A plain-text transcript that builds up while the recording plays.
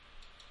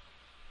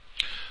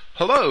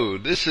Hello,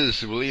 this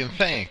is William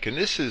Fank, and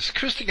this is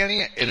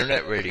Christiania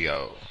Internet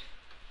Radio.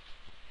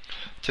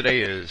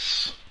 Today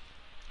is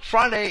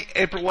Friday,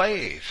 April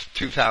 8th,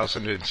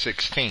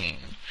 2016.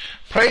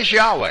 Praise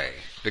Yahweh,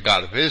 the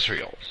God of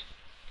Israel,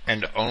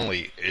 and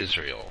only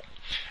Israel.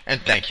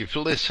 And thank you for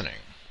listening.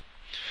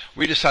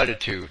 We decided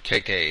to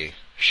take a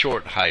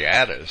short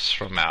hiatus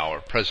from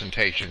our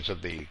presentations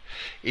of the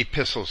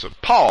epistles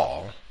of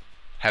Paul.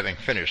 Having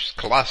finished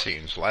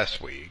Colossians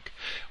last week,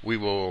 we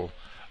will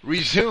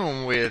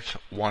resume with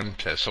 1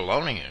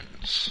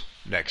 Thessalonians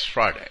next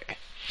Friday.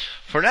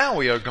 For now,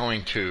 we are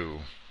going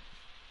to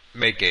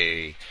make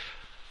a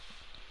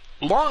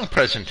long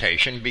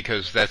presentation,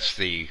 because that's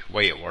the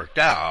way it worked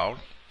out,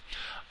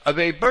 of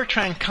a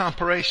Bertrand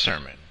Comparet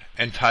sermon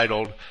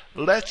entitled,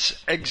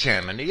 Let's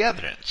Examine the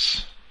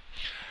Evidence.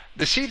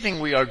 This evening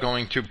we are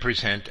going to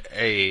present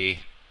a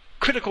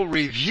critical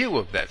review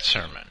of that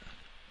sermon.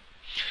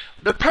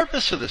 The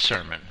purpose of the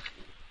sermon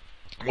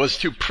was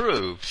to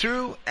prove,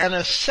 through an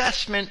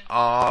assessment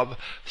of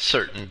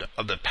certain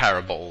of the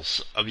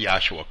parables of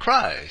Yahshua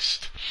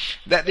Christ,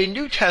 that the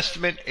New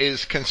Testament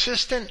is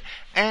consistent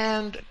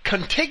and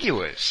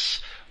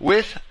contiguous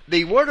with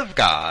the Word of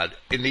God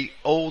in the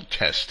Old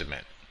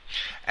Testament,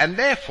 and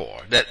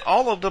therefore that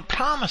all of the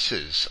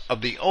promises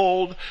of the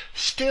Old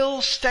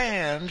still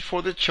stand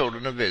for the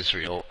children of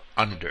Israel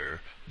under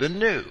the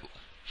New.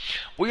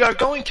 We are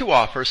going to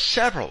offer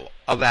several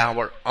of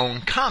our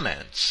own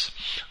comments,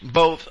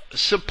 both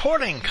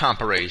supporting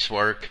Comparet's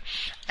work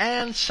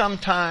and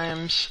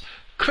sometimes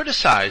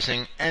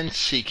criticizing and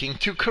seeking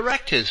to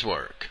correct his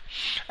work.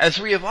 As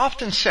we have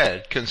often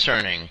said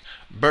concerning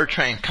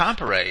Bertrand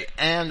Comparet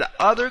and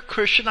other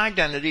Christian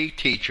identity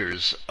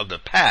teachers of the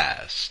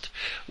past,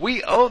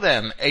 we owe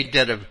them a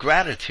debt of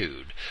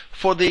gratitude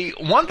for the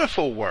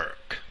wonderful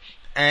work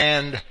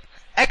and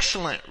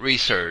excellent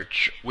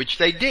research which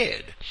they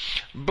did,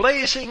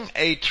 blazing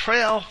a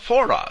trail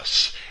for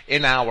us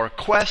in our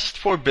quest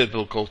for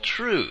biblical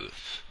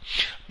truth.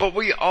 But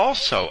we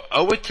also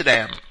owe it to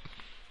them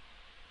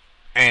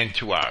and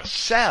to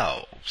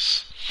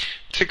ourselves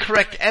to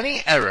correct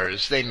any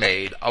errors they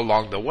made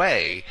along the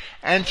way,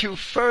 and to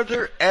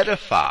further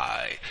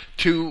edify,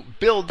 to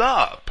build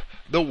up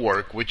the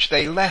work which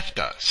they left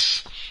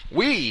us.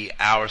 We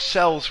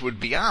ourselves would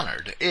be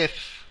honored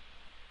if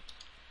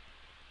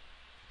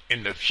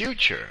in the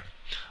future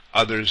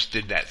others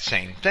did that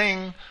same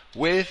thing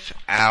with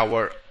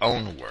our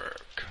own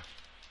work.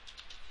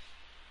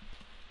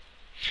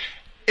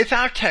 If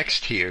our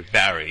text here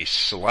varies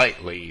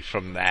slightly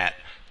from that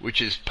which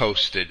is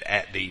posted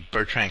at the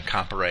Bertrand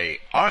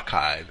Comparet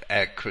archive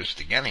at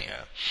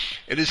Christiania,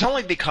 it is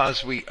only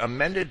because we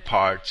amended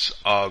parts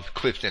of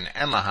Clifton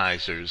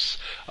Emahiser's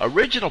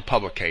original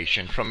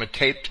publication from a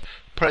taped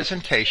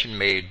presentation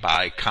made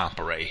by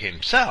Comparet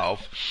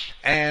himself,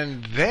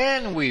 and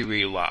then we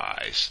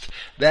realized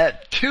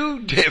that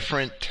 2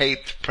 different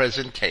taped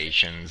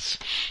presentations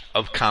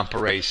of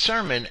Comparet's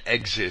sermon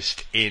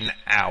exist in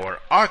our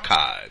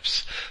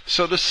archives.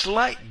 So the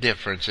slight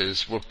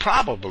differences were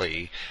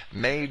probably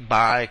made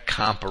by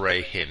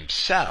Comparet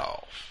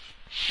himself.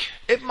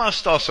 It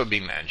must also be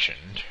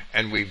mentioned,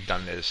 and we've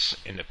done this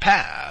in the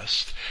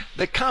past,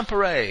 that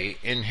Comparet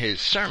in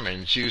his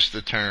sermons used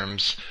the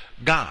terms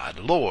God,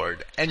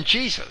 Lord, and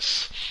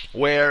Jesus,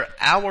 where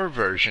our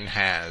version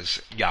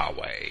has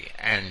Yahweh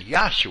and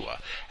Yahshua,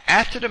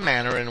 after the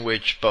manner in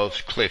which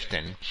both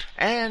Clifton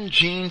and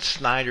Gene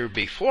Snyder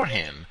before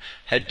him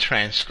had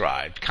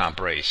transcribed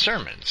Comparet's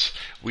sermons.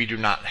 We do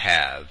not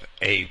have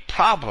a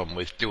problem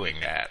with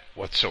doing that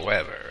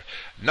whatsoever,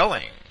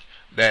 knowing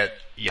that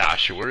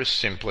Yahshua is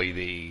simply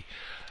the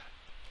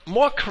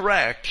more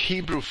correct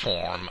Hebrew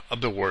form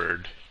of the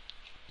word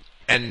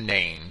and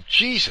name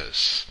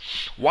Jesus.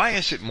 Why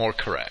is it more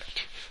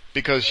correct?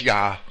 Because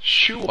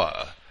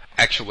Yahshua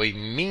actually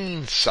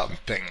means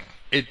something.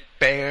 It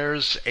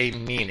bears a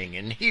meaning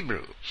in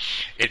Hebrew.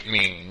 It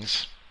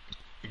means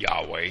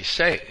Yahweh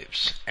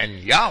saves. And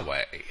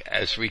Yahweh,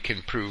 as we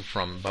can prove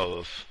from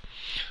both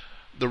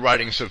the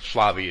writings of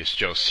Flavius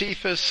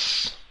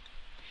Josephus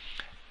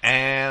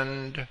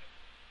and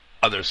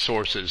other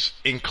sources,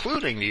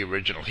 including the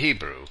original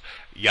Hebrew,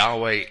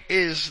 Yahweh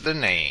is the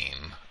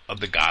name of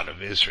the God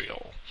of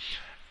Israel.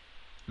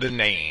 The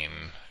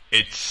name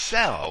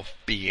itself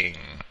being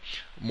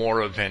more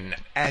of an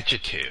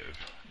adjective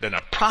than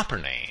a proper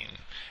name,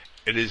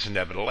 it is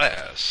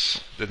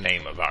nevertheless the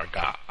name of our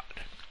God.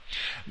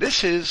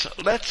 This is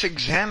Let's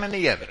Examine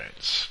the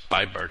Evidence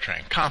by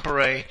Bertrand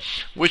Comparet,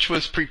 which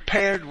was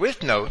prepared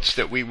with notes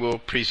that we will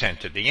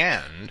present at the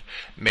end,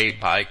 made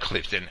by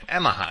Clifton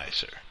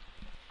Emahiser.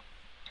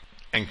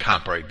 And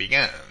Comparet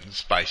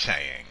begins by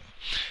saying,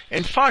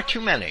 in far too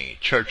many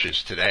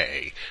churches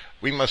today,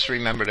 we must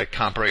remember that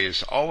Comparet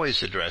is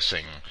always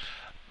addressing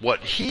what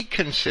he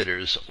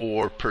considers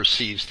or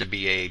perceives to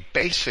be a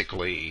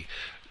basically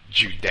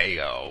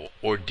Judeo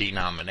or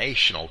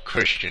denominational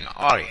Christian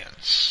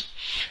audience.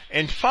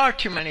 In far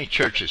too many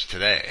churches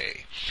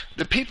today,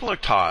 the people are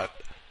taught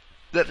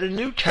that the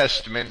New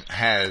Testament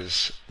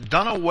has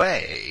done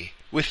away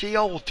with the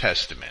Old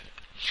Testament.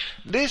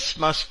 This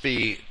must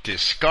be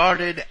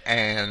discarded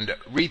and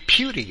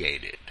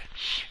repudiated.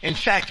 In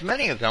fact,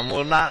 many of them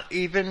will not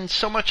even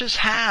so much as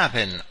have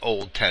an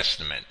Old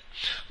Testament,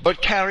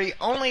 but carry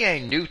only a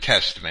New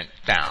Testament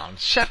down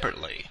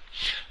separately.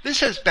 This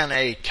has been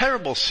a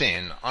terrible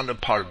sin on the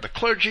part of the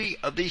clergy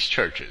of these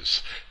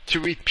churches to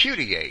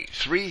repudiate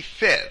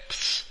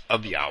 3/5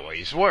 of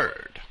Yahweh's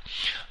Word.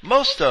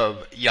 Most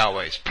of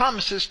Yahweh's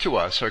promises to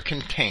us are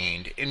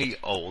contained in the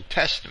Old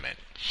Testament.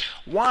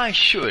 Why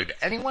should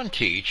anyone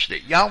teach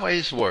that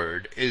Yahweh's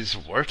Word is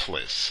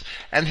worthless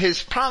and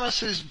His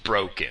promises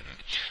broken?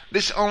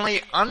 This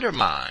only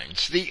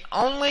undermines the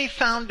only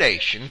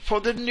foundation for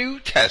the New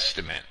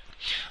Testament.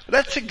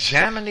 Let's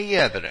examine the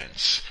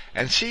evidence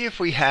and see if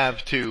we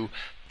have to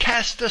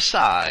cast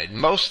aside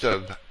most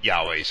of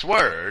Yahweh's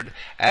Word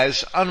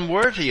as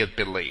unworthy of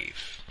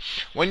belief.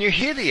 When you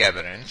hear the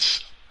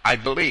evidence, I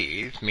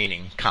believe,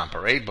 meaning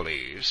Comparet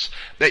believes,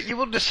 that you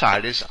will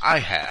decide as I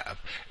have.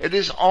 It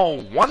is all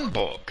one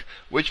book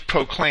which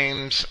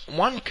proclaims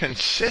one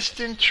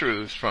consistent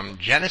truth from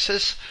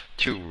Genesis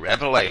to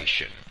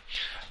Revelation.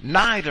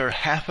 Neither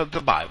half of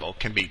the Bible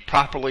can be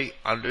properly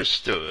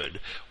understood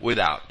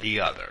without the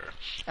other.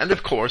 And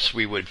of course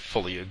we would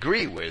fully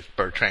agree with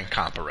Bertrand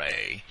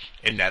Comparet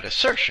in that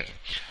assertion.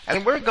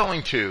 And we're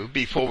going to,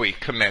 before we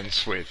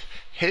commence with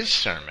his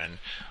sermon,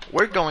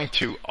 we're going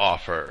to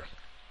offer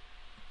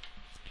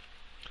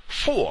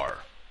 4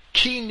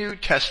 key New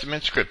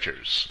Testament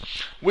scriptures,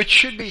 which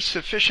should be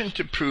sufficient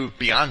to prove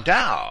beyond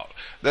doubt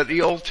that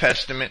the Old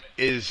Testament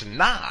is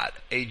not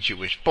a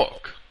Jewish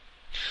book,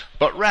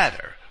 but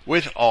rather,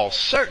 with all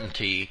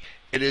certainty,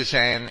 it is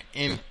an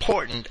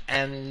important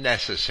and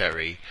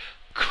necessary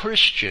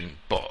Christian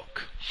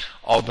book.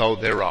 Although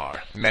there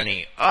are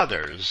many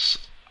others,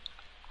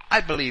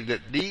 I believe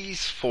that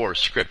these 4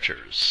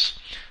 scriptures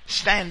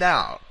stand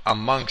out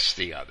amongst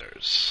the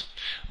others.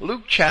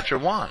 Luke chapter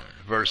 1,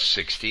 verse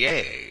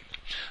 68.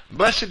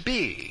 Blessed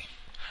be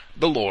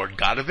the Lord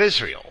God of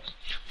Israel,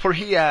 for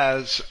He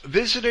has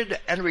visited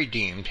and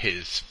redeemed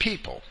His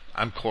people.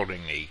 I'm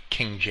quoting the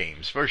King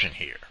James Version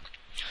here.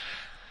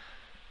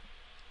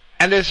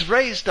 And has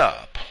raised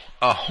up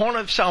a horn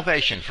of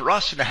salvation for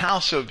us in the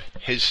house of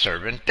His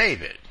servant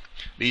David.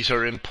 These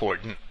are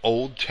important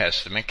Old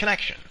Testament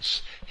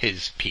connections.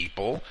 His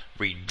people,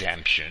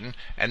 redemption,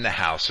 and the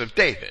house of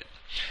David.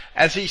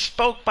 As He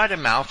spoke by the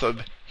mouth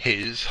of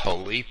His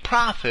holy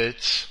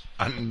prophets,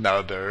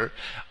 another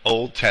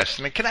Old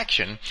Testament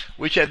connection,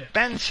 which had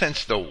been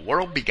since the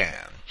world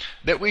began,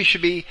 that we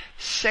should be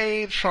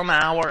saved from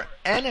our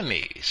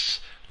enemies.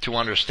 To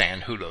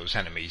understand who those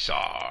enemies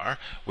are,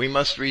 we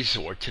must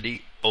resort to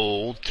the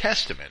Old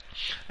Testament,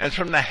 and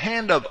from the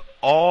hand of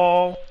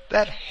all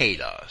that hate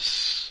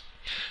us,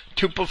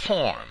 to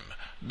perform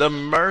the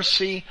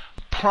mercy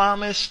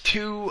promised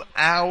to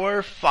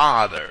our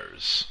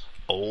fathers,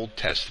 Old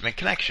Testament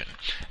connection,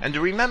 and to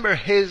remember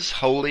His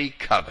holy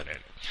covenant,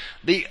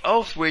 the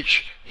oath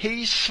which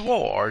He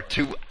swore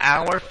to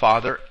our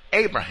father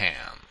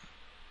Abraham.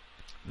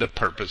 The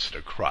purpose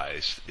of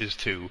Christ is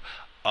to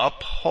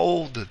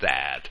uphold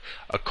that,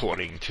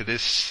 according to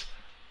this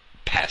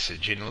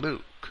passage in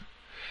Luke,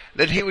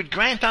 that He would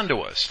grant unto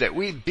us that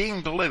we,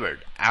 being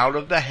delivered out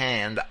of the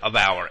hand of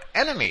our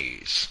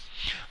enemies,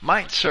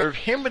 might serve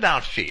Him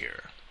without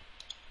fear,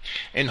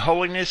 in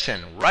holiness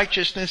and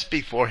righteousness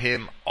before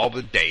Him all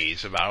the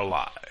days of our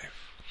life.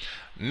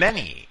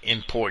 Many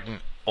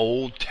important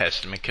Old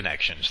Testament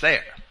connections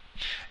there.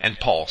 And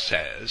Paul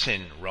says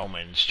in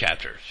Romans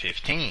chapter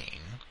 15,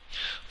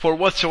 for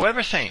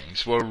whatsoever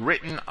things were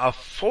written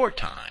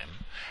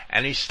aforetime,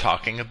 and he's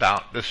talking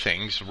about the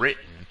things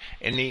written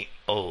in the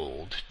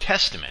Old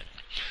Testament,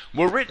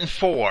 were written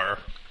for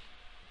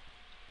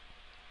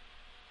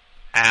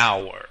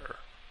our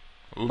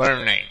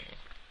learning,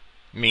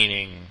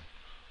 meaning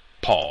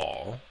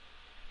Paul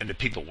and the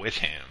people with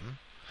him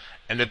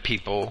and the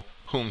people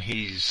whom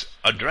he's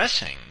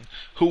addressing,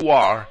 who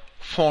are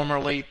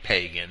formerly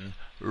pagan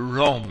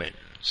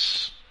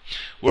Romans,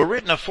 were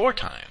written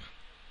aforetime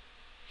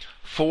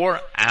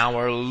for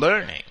our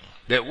learning,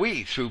 that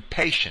we, through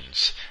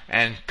patience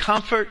and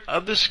comfort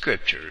of the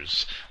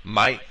Scriptures,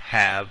 might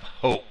have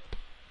hope.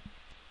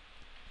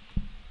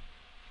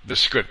 The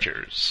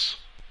Scriptures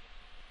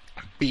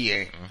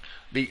being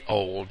the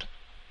Old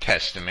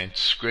Testament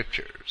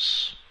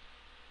Scriptures.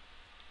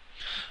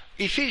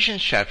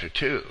 Ephesians chapter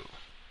 2,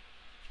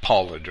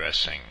 Paul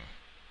addressing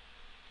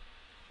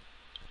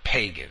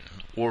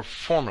pagan or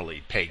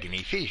formerly pagan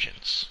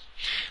Ephesians.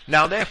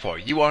 Now therefore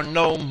you are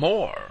no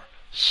more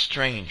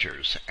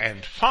strangers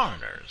and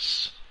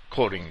foreigners,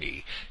 quoting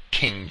the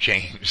King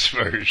James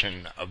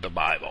Version of the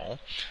Bible,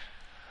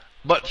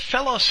 but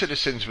fellow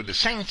citizens with the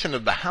saints and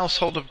of the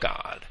household of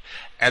God,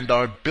 and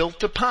are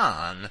built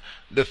upon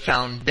the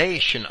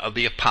foundation of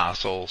the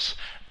apostles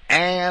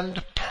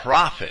and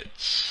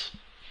prophets.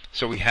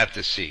 So we have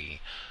to see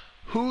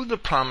who the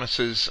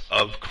promises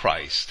of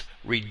Christ,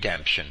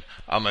 redemption,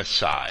 a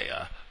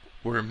Messiah,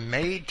 were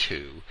made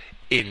to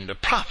in the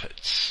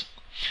prophets.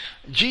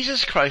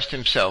 Jesus Christ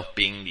Himself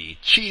being the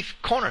chief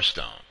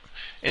cornerstone,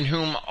 in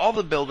whom all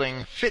the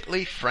building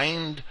fitly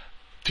framed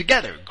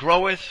together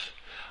groweth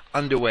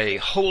unto a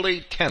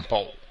holy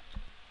temple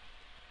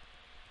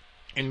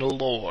in the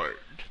Lord,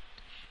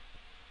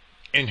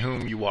 in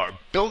whom you are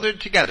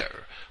builded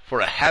together for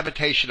a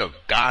habitation of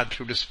God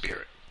through the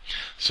Spirit.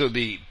 So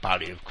the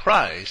body of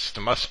Christ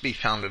must be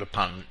founded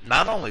upon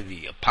not only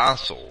the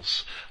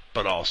apostles,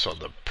 but also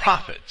the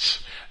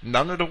prophets.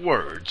 None of the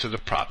words of the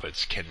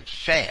prophets can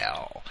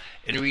fail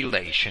in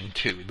relation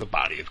to the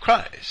body of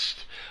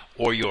Christ.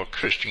 Or your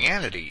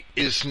Christianity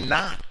is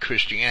not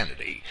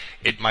Christianity.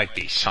 It might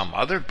be some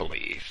other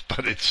belief,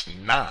 but it's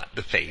not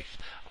the faith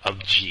of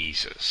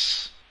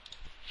Jesus.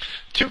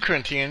 2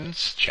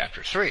 Corinthians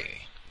chapter 3.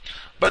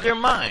 But their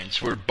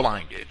minds were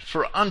blinded,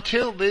 for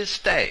until this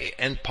day,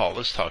 and Paul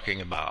is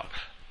talking about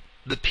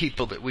the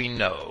people that we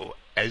know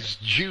as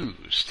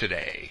Jews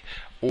today,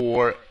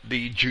 or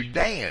the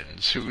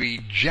Judeans who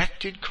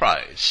rejected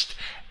Christ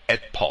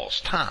at Paul's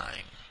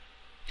time.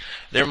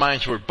 Their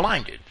minds were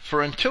blinded,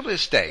 for until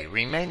this day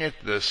remaineth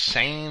the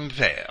same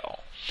veil,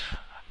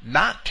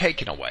 not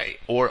taken away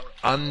or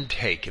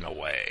untaken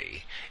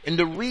away, in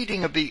the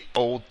reading of the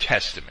Old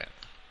Testament.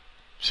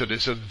 So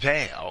there's a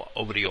veil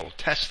over the Old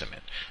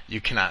Testament.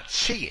 You cannot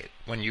see it.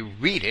 When you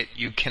read it,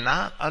 you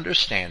cannot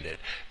understand it.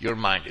 Your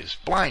mind is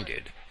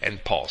blinded.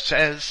 And Paul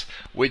says,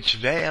 which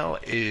veil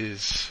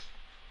is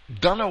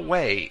done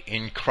away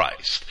in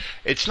Christ.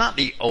 It's not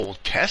the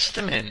Old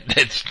Testament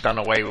that's done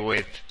away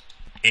with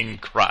in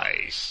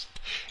Christ.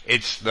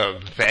 It's the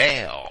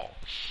veil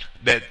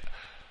that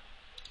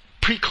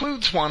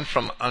precludes one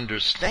from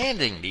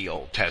understanding the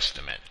Old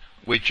Testament,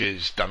 which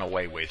is done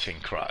away with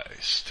in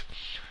Christ.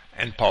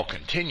 And Paul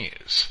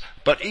continues,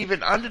 but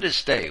even unto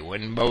this day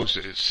when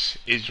Moses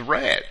is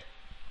read,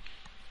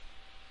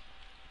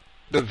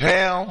 the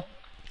veil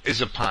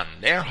is upon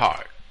their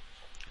heart,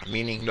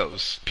 meaning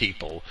those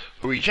people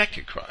who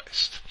rejected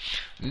Christ.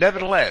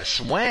 Nevertheless,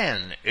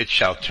 when it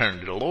shall turn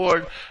to the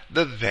Lord,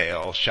 the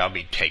veil shall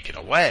be taken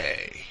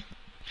away.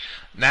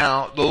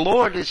 Now, the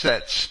Lord is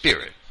that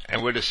Spirit,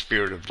 and where the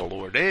Spirit of the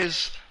Lord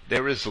is,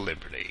 there is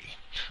liberty.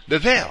 The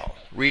veil,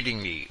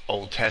 reading the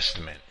Old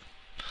Testament,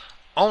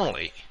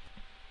 only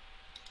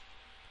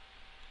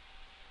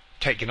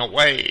taken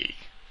away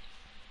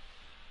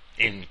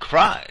in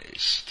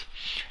Christ,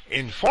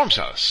 informs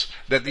us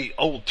that the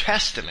Old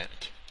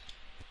Testament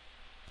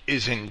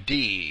is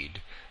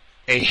indeed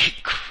a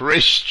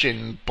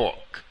Christian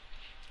book.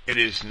 It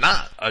is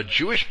not a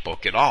Jewish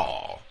book at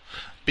all,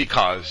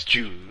 because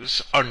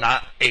Jews are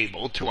not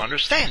able to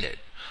understand it.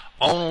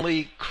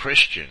 Only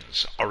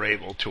Christians are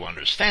able to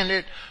understand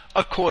it,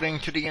 according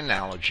to the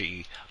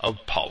analogy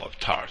of Paul of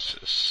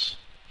Tarsus.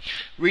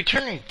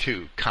 Returning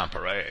to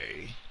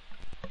Comparet,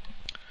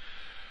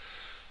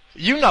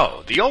 you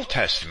know, the Old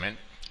Testament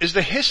is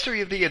the history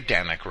of the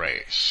Adamic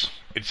race.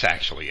 It's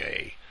actually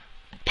a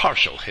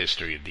partial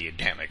history of the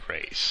Adamic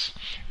race.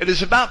 It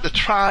is about the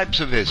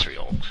tribes of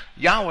Israel,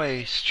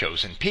 Yahweh's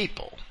chosen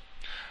people,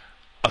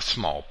 a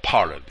small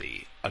part of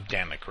the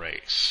Adamic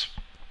race.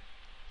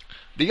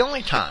 The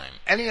only time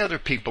any other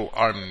people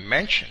are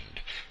mentioned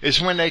is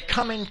when they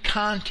come in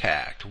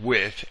contact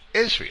with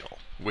Israel,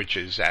 which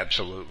is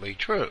absolutely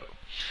true.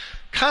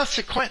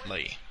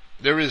 Consequently,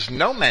 there is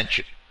no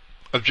mention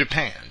of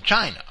Japan,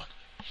 China,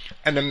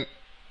 and the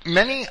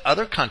many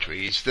other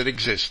countries that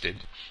existed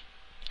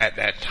at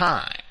that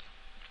time.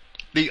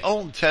 The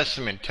Old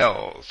Testament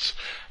tells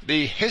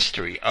the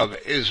history of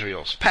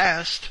Israel's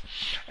past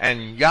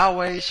and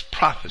Yahweh's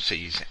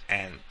prophecies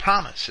and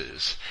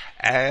promises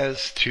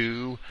as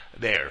to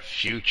their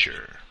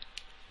future.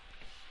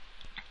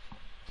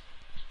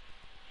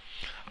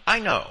 I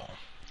know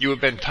you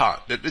have been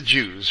taught that the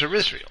Jews are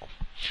Israel.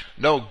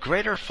 No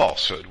greater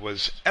falsehood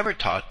was ever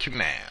taught to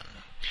man.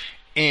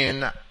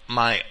 In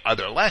my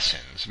other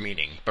lessons,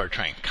 meaning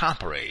Bertrand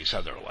Comparet's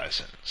other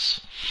lessons,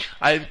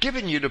 I have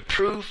given you the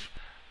proof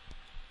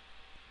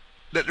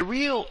that the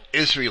real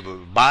Israel of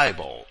the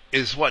Bible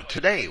is what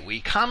today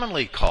we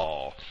commonly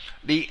call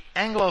the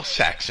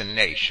Anglo-Saxon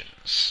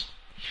nations.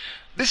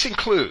 This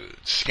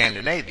includes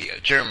Scandinavia,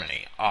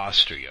 Germany,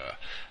 Austria,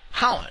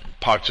 Holland,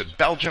 parts of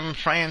Belgium,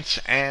 France,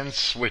 and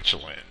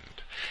Switzerland.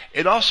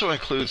 It also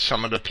includes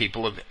some of the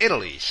people of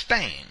Italy,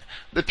 Spain,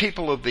 the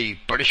people of the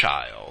British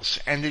Isles,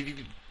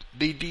 and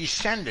the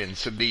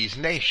descendants of these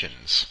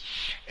nations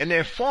in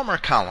their former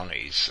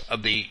colonies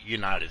of the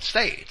United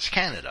States,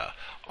 Canada,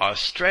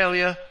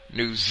 Australia,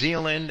 New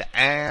Zealand,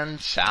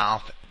 and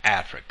South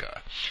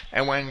Africa.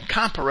 And when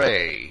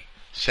Comparet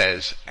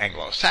says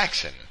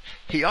Anglo-Saxon,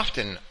 he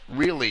often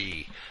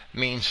really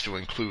means to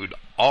include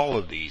all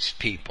of these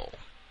people.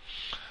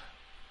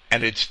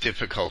 And it's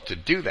difficult to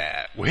do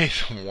that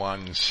with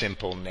one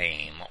simple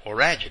name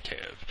or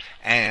adjective.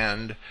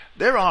 And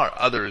there are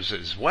others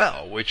as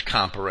well which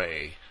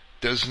Comparet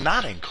does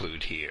not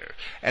include here,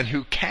 and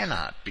who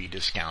cannot be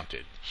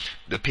discounted.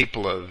 The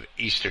people of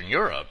Eastern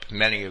Europe,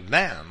 many of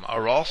them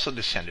are also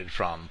descended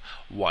from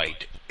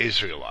white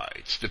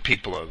Israelites. The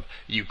people of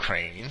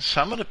Ukraine,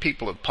 some of the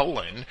people of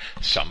Poland,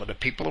 some of the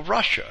people of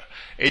Russia.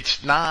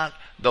 It's not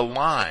the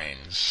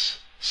lines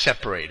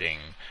separating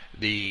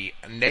the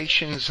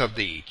nations of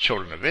the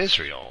children of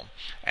Israel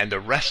and the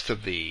rest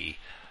of the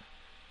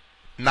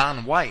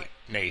non-white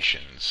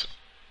nations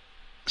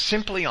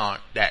simply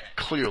aren't that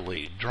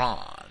clearly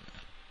drawn.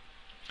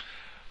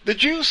 The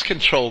Jews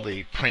control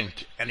the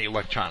print and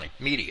electronic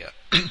media,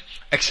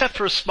 except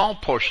for a small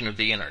portion of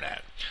the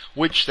internet,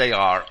 which they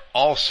are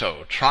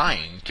also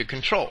trying to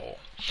control.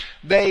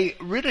 They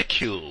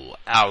ridicule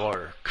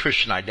our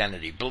Christian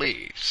identity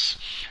beliefs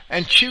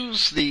and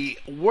choose the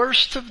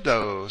worst of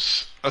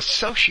those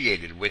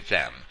associated with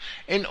them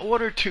in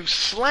order to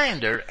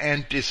slander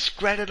and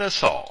discredit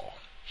us all.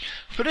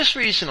 For this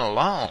reason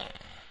alone,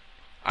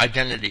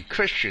 identity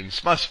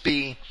Christians must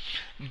be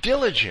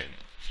diligent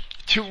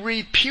to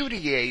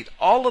repudiate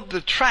all of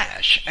the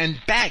trash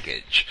and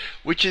baggage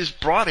which is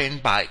brought in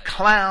by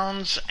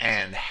clowns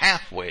and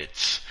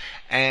half-wits,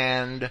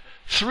 and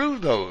through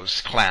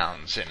those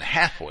clowns and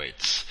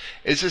half-wits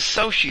is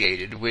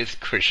associated with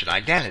Christian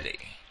identity.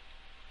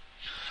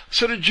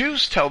 So the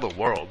Jews tell the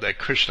world that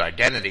Christian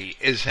identity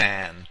is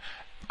an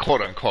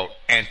quote-unquote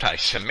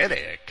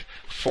anti-Semitic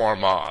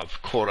form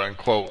of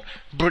quote-unquote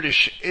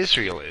British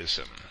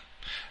Israelism.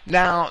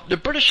 Now, the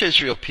British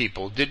Israel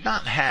people did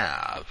not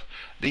have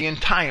the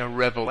entire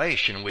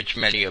revelation which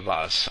many of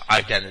us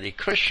identity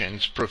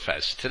Christians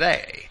profess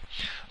today.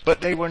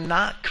 But they were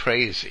not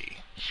crazy.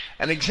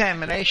 An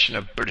examination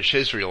of British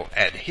Israel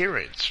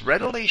adherents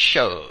readily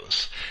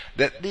shows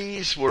that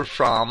these were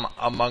from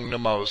among the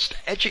most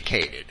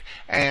educated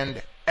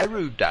and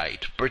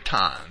erudite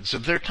Britons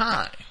of their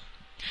time.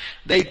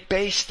 They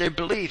based their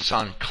beliefs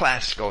on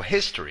classical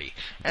history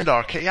and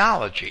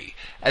archaeology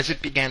as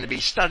it began to be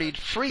studied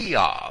free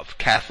of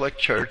Catholic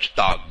Church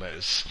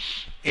dogmas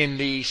in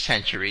the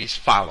centuries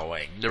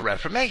following the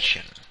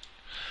Reformation.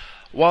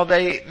 While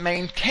they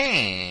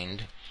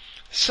maintained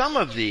some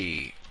of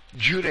the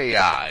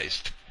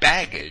Judaized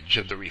baggage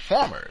of the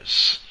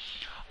Reformers,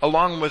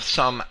 along with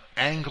some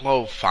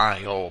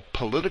Anglophile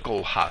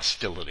political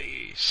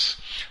hostilities,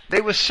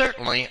 they were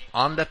certainly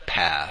on the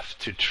path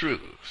to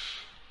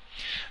truth.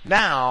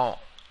 Now,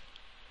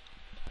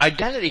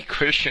 identity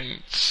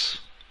Christians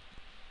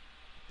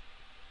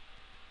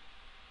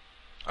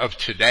of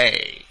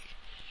today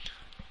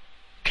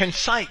can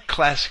cite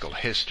classical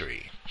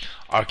history,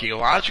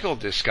 archaeological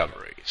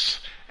discoveries,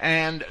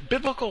 and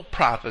biblical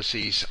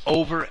prophecies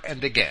over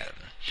and again,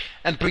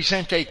 and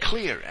present a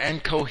clear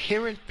and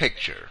coherent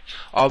picture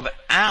of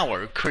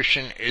our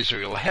Christian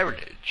Israel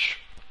heritage.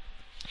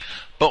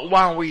 But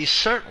while we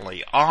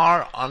certainly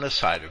are on the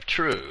side of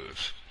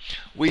truth,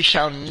 we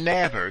shall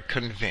never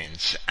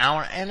convince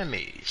our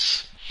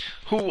enemies,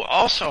 who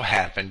also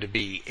happen to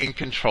be in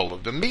control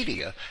of the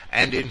media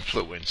and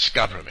influence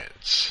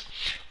governments,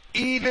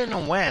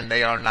 even when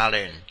they are not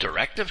in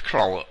direct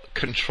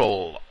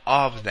control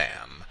of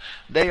them.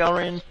 They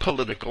are in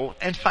political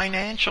and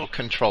financial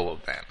control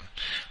of them.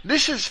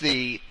 This is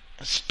the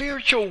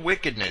spiritual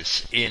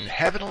wickedness in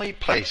heavenly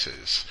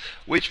places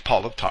which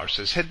Paul of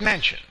Tarsus had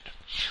mentioned.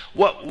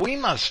 What we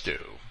must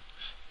do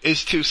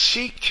is to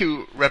seek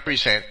to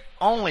represent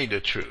only the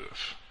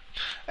truth.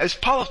 As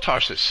Paul of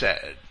Tarsus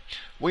said,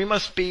 we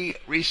must be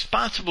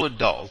responsible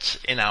adults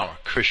in our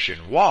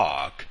Christian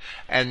walk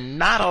and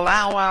not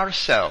allow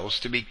ourselves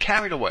to be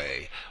carried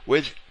away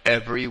with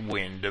every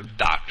wind of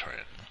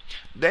doctrine.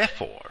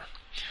 Therefore,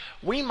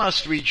 we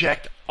must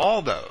reject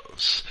all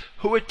those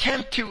who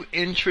attempt to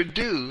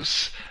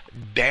introduce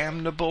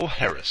damnable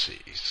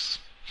heresies.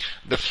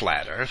 The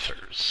flat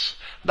earthers,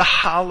 the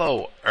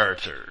hollow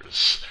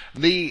earthers,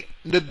 the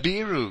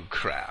Nibiru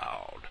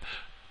crowd,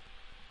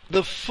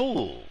 the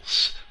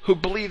fools who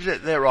believe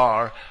that there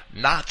are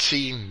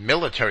Nazi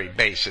military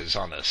bases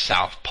on the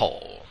South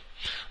Pole,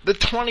 the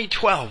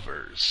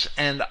 2012ers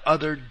and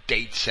other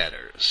date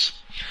setters,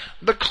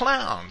 the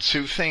clowns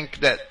who think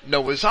that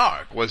Noah's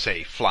Ark was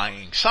a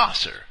flying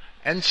saucer,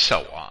 and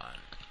so on.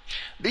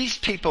 These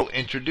people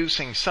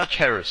introducing such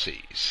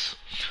heresies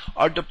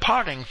are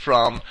departing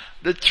from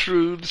the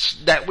truths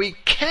that we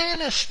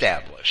can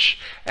establish,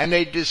 and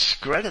they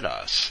discredit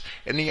us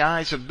in the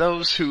eyes of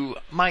those who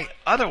might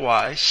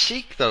otherwise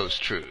seek those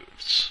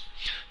truths.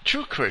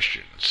 True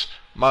Christians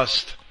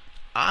must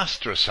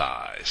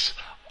ostracize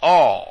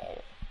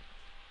all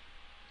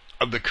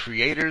of the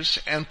creators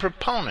and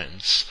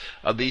proponents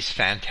of these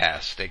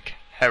fantastic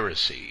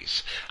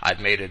heresies. I've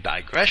made a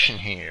digression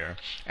here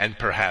and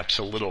perhaps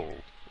a little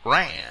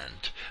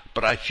rant,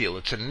 but I feel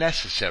it's a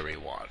necessary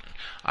one.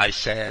 I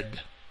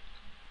said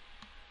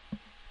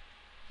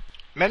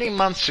many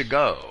months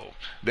ago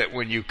that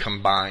when you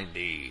combine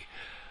the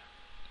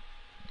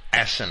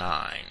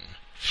asinine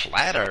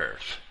flat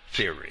earth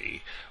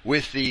theory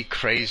with the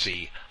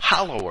crazy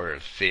hollow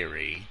earth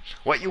theory,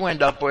 what you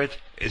end up with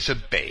is a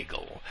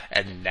bagel,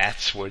 and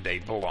that's where they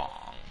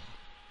belong.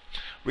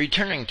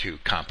 Returning to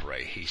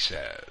Comparet, he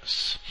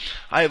says,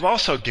 I have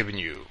also given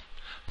you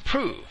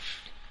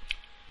proof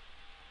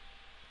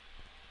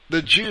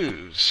the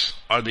Jews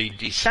are the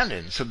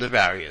descendants of the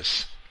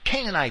various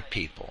Canaanite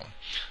people,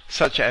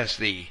 such as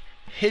the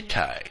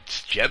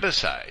Hittites,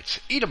 Jebusites,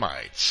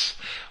 Edomites,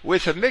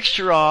 with a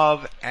mixture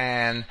of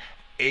an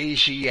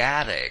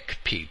Asiatic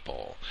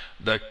people,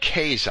 the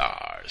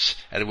Khazars,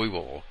 and we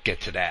will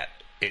get to that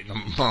in a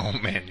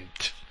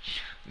moment.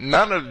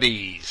 None of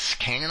these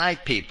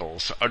Canaanite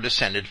peoples are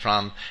descended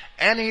from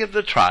any of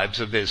the tribes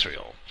of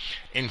Israel.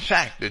 In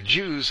fact, the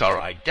Jews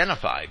are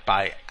identified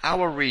by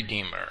our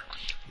Redeemer,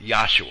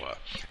 Yahshua,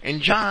 in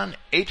John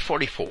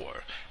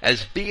 8:44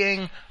 as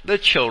being the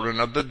children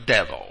of the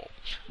devil.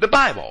 The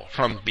Bible,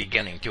 from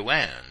beginning to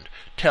end,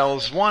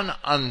 tells one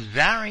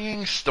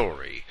unvarying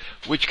story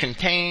which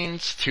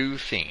contains two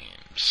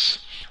themes.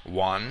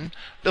 One,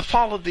 the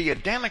fall of the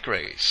Adamic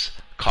race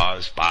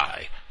caused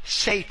by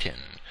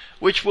Satan,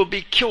 which will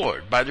be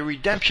cured by the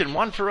redemption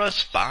won for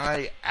us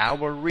by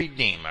our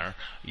Redeemer,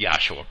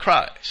 Yahshua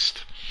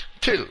Christ.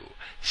 Two,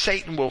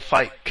 Satan will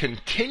fight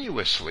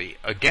continuously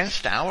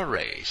against our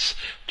race,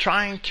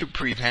 trying to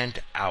prevent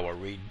our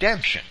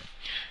redemption,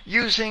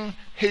 using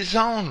his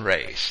own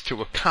race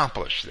to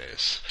accomplish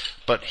this,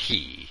 but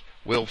he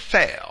will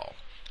fail.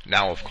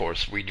 Now, of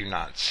course, we do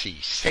not see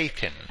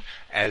Satan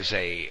as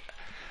a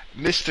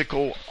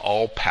mystical,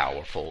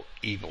 all-powerful,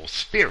 evil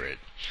spirit.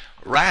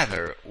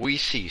 Rather, we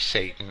see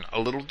Satan a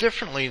little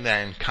differently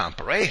than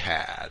Comparet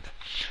had,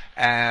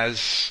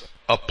 as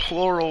a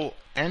plural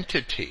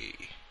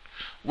entity,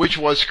 which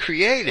was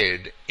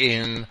created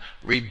in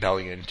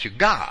rebellion to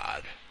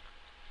God.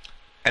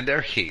 And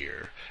they're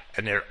here,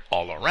 and they're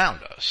all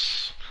around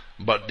us.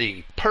 But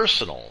the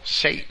personal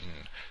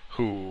Satan,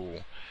 who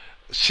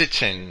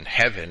sits in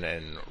heaven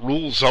and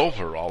rules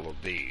over all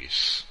of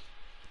these,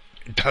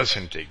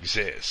 doesn't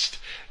exist.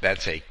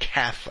 That's a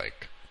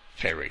Catholic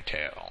fairy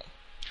tale.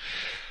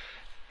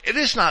 It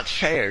is not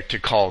fair to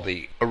call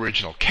the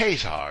original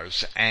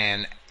Khazars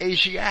an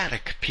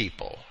Asiatic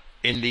people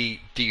in the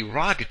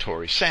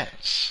derogatory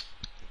sense,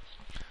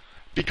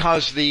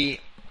 because the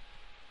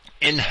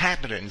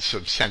inhabitants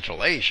of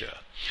Central Asia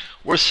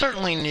were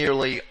certainly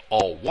nearly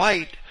all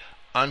white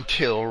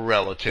until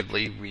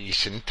relatively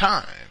recent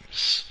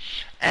times,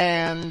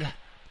 and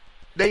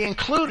they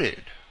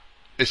included,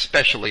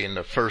 especially in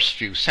the first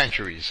few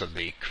centuries of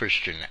the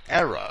Christian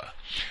era,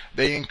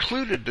 they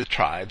included the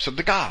tribes of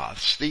the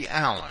Goths, the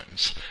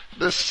Alans,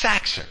 the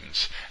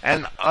Saxons,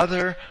 and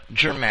other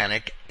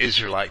Germanic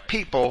Israelite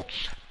people.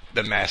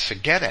 The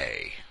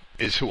Massagetae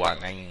is who I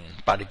mean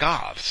by the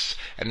Goths,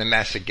 and the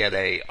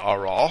Massagetae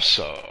are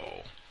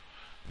also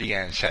the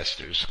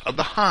ancestors of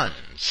the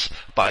Huns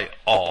by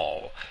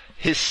all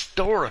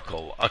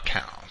historical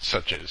accounts,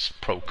 such as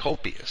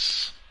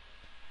Procopius.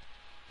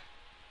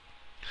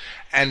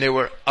 And there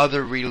were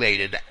other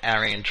related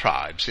Aryan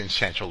tribes in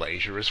Central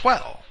Asia as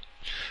well,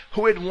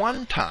 who at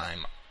one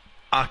time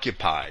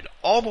occupied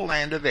all the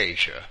land of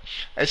Asia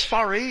as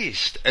far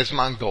east as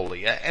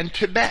Mongolia and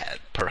Tibet,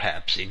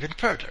 perhaps even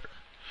further.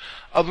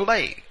 Of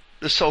late,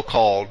 the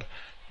so-called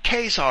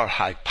Khazar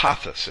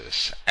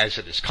hypothesis, as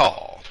it is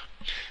called,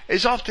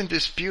 is often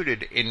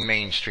disputed in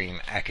mainstream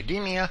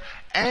academia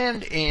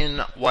and in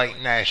white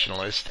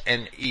nationalist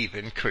and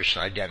even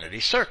Christian identity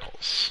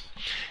circles.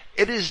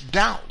 It is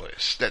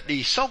doubtless that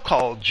the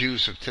so-called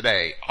Jews of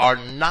today are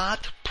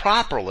not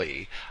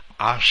properly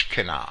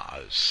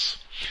Ashkenaz,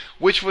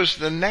 which was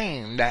the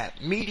name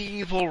that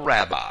medieval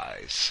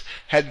rabbis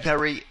had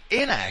very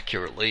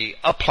inaccurately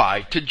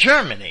applied to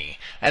Germany,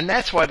 and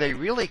that's why they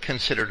really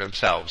consider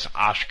themselves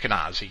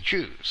Ashkenazi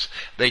Jews.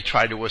 They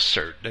try to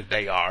assert that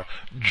they are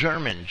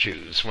German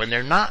Jews when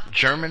they're not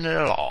German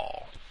at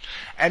all,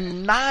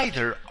 and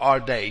neither are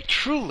they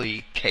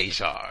truly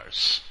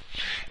Khazars.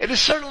 It is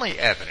certainly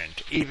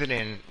evident, even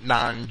in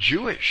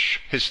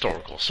non-Jewish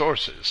historical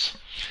sources,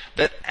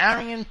 that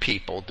Aryan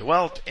people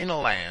dwelt in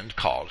a land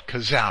called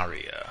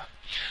Khazaria.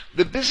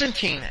 The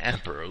Byzantine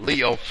Emperor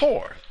Leo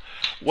IV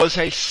was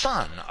a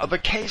son of a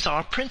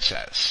Khazar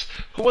princess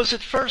who was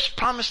at first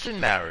promised in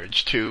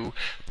marriage to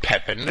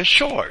Pepin the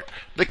Short,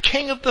 the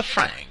king of the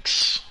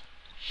Franks.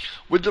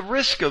 With the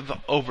risk of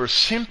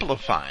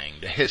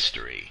oversimplifying the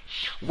history,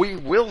 we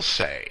will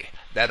say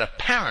that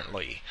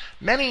apparently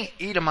many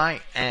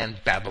Edomite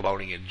and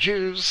Babylonian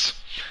Jews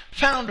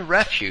found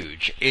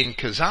refuge in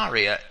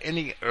Khazaria in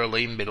the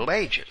early Middle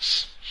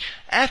Ages.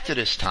 After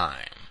this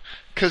time,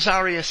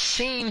 Khazaria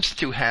seems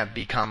to have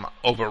become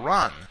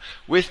overrun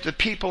with the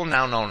people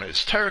now known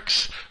as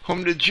Turks,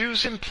 whom the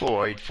Jews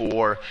employed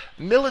for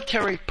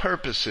military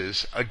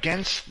purposes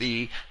against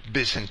the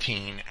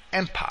Byzantine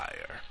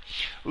Empire.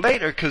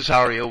 Later,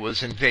 Khazaria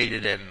was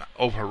invaded and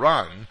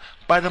overrun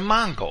by the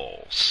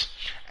Mongols,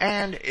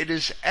 and it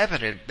is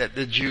evident that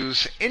the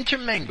Jews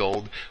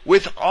intermingled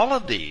with all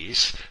of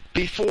these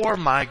before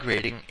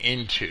migrating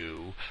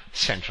into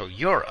Central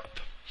Europe.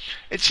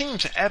 It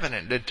seems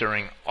evident that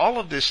during all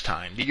of this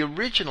time, the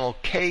original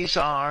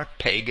Khazar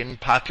pagan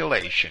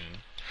population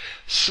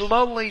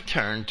slowly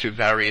turned to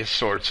various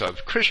sorts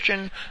of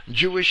Christian,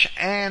 Jewish,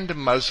 and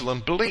Muslim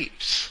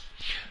beliefs.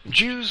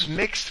 Jews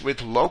mixed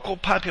with local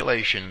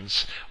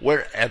populations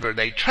wherever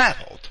they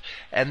traveled,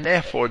 and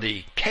therefore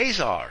the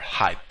Khazar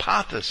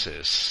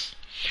hypothesis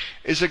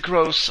is a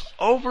gross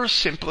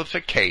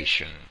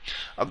oversimplification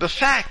of the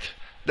fact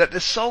that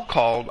the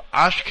so-called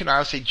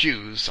Ashkenazi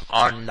Jews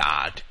are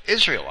not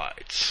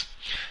Israelites.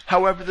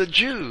 However, the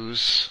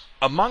Jews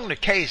among the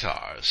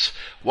Khazars,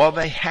 while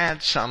they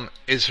had some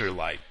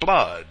Israelite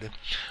blood,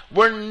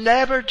 were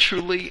never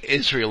truly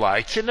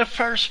Israelites in the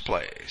first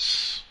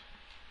place.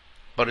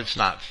 But it's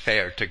not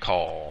fair to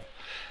call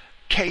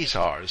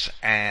Khazars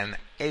an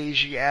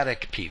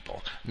Asiatic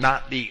people,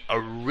 not the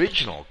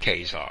original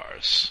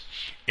Khazars,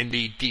 in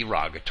the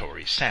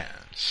derogatory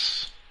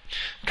sense.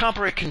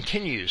 Comparet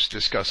continues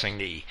discussing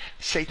the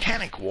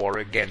satanic war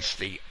against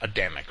the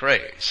Adamic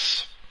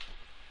race.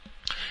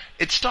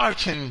 It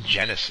starts in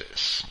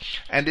Genesis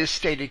and is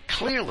stated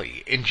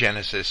clearly in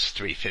Genesis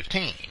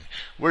 3:15,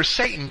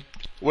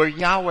 where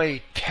Yahweh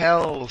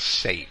tells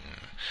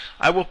Satan,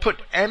 "I will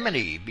put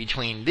enmity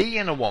between thee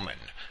and a woman,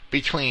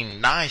 between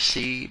thy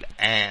seed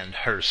and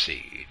her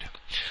seed."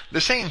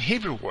 The same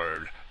Hebrew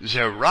word,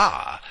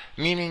 zerah,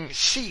 meaning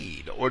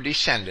seed or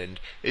descendant,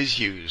 is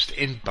used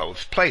in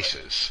both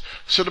places.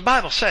 So the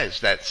Bible says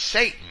that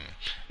Satan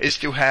is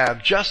to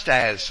have just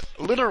as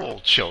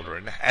literal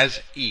children as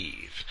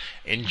Eve.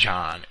 In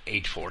John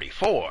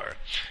 8:44,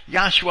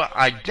 Yahshua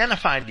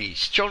identified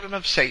these children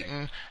of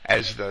Satan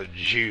as the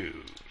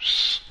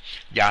Jews.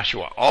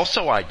 Yahshua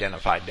also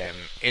identified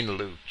them in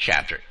Luke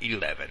chapter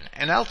 11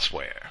 and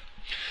elsewhere.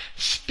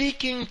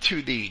 Speaking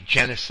to the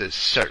Genesis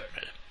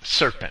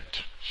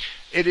serpent,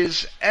 it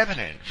is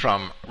evident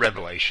from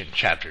Revelation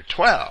chapter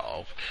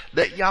 12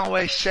 that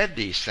Yahweh said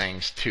these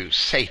things to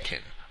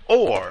Satan,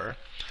 or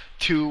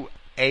to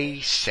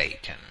a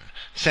Satan,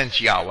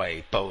 since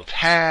Yahweh both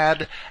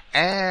had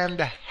and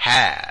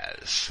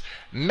has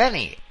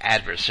many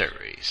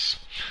adversaries,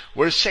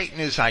 where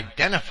Satan is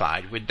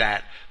identified with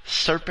that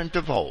serpent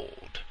of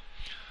old,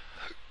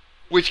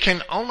 which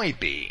can only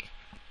be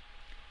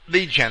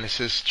the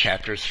Genesis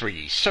chapter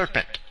 3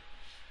 serpent.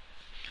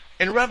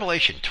 In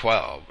Revelation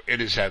 12,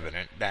 it is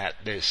evident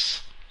that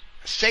this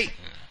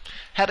Satan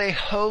had a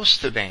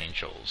host of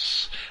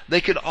angels.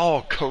 They could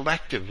all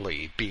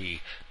collectively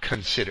be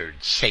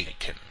considered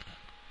Satan.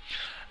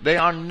 They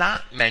are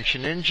not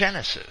mentioned in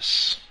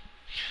Genesis.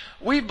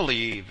 We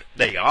believe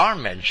they are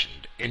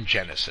mentioned in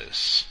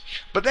Genesis,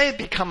 but they had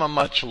become a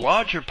much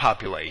larger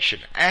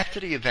population after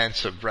the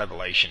events of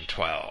Revelation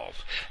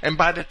 12, and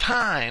by the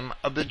time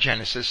of the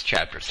Genesis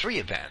chapter 3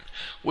 event,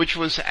 which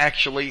was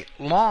actually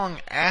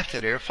long after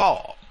their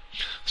fall.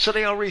 So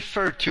they are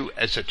referred to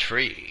as a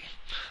tree,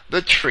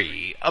 the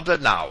tree of the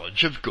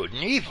knowledge of good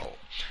and evil,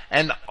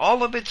 and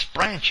all of its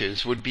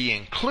branches would be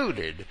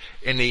included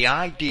in the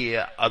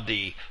idea of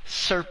the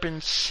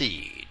serpent's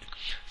seed,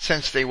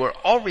 since they were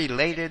all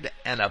related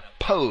and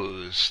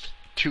opposed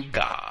to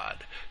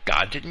God.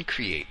 God didn't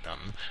create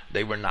them.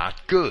 They were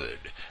not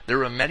good.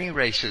 There are many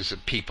races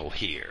of people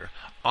here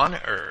on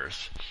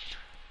earth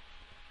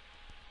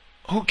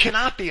who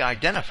cannot be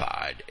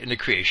identified in the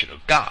creation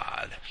of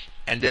God.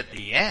 And at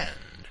the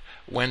end,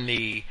 when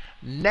the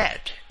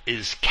net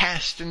is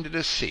cast into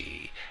the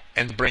sea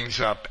and brings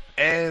up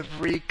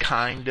every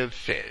kind of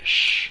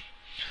fish,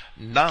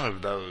 none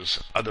of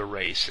those other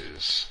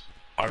races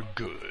are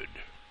good.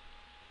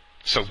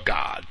 So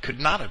God could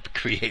not have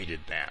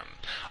created them.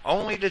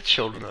 Only the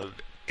children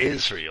of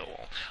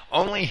Israel,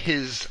 only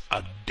his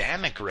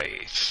Adamic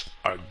race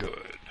are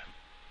good.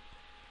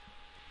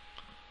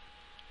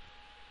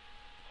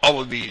 All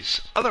of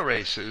these other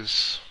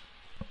races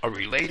are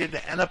related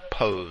and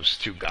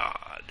opposed to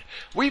God.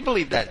 We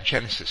believe that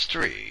Genesis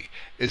 3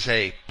 is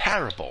a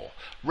parable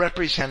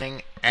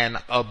representing an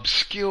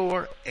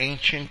obscure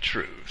ancient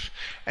truth,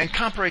 and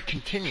Comparet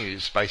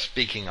continues by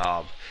speaking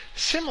of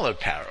similar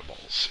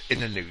parables in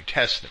the New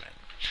Testament.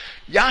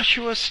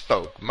 Yahshua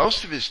spoke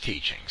most of his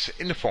teachings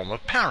in the form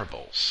of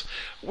parables.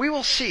 We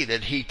will see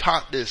that he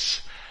taught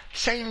this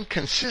same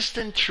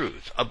consistent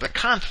truth of the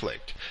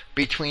conflict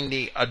between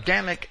the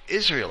Adamic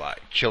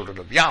Israelite children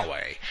of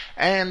Yahweh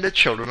and the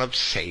children of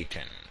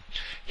Satan.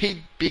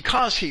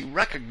 Because he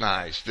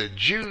recognized the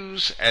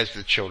Jews as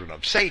the children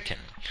of Satan,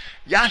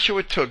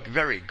 Yahshua took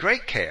very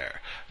great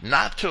care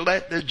not to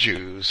let the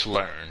Jews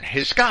learn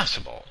his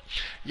gospel.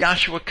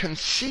 Yahshua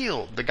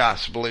concealed the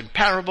gospel in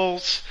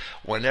parables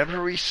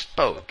whenever he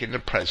spoke in the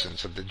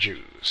presence of the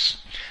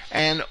Jews.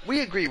 And we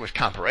agree with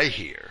Comparet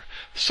here,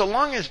 so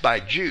long as by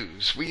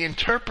Jews we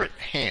interpret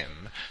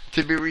him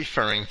to be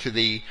referring to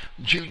the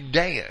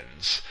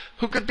Judeans,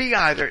 who could be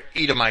either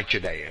Edomite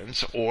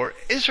Judeans or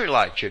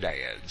Israelite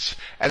Judeans,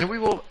 and we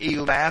will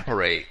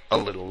elaborate a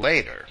little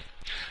later.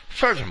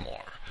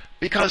 Furthermore,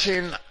 because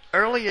in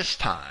earliest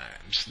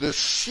times the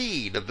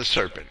seed of the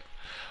serpent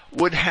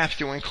would have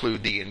to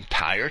include the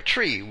entire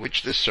tree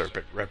which the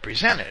serpent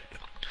represented,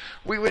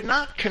 we would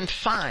not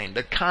confine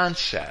the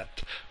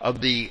concept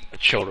of the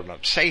children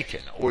of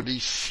Satan or the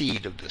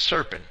seed of the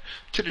serpent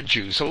to the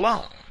Jews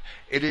alone.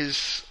 It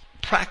is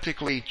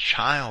practically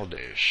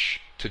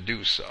childish to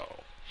do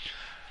so.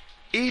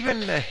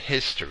 Even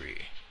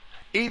history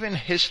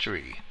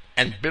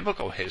and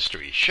biblical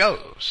history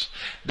shows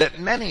that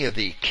many of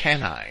the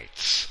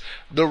Kenites,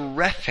 the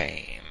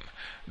Rephaim,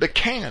 The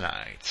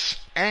Canaanites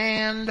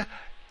and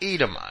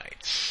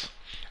Edomites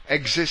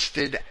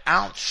existed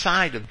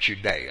outside of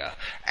Judea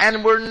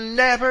and were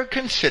never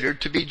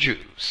considered to be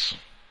Jews.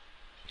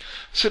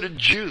 So the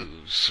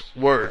Jews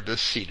were the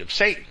seed of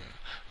Satan,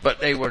 but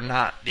they were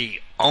not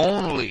the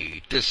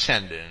only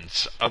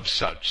descendants of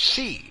such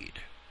seed.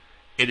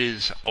 It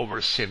is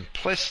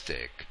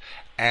oversimplistic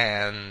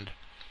and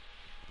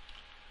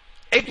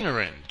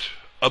ignorant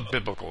of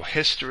biblical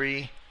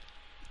history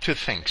to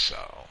think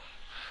so.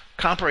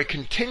 Comparet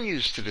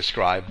continues to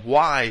describe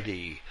why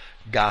the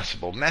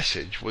gospel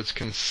message was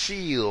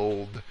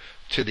concealed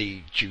to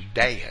the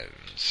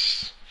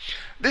Judeans.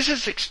 This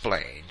is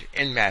explained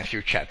in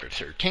Matthew chapter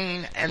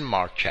 13 and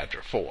Mark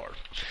chapter 4.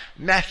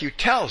 Matthew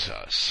tells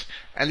us,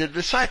 "And the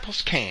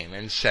disciples came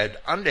and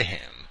said unto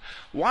him,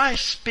 Why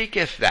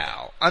speakest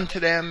thou unto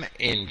them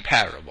in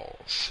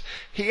parables?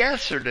 He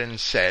answered and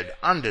said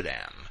unto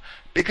them,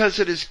 Because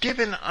it is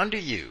given unto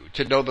you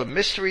to know the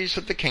mysteries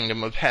of the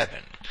kingdom of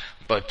heaven,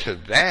 but to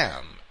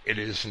them it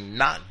is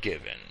not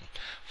given.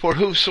 For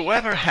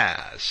whosoever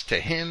has, to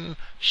him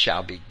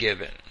shall be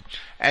given,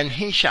 and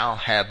he shall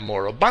have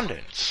more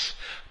abundance.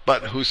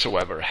 But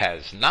whosoever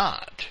has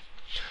not,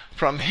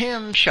 from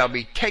him shall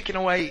be taken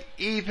away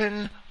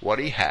even what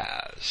he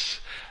has.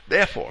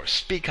 Therefore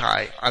speak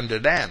I unto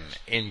them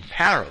in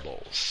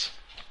parables.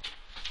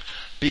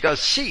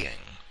 Because seeing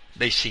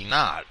they see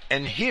not,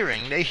 and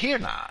hearing they hear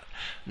not,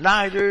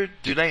 neither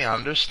do they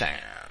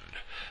understand.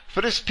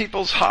 For this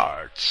people's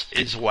hearts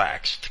is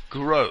waxed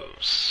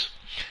gross,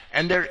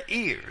 and their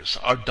ears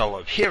are dull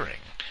of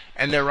hearing,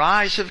 and their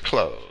eyes have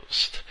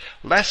closed,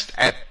 lest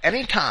at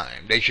any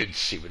time they should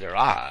see with their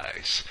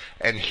eyes,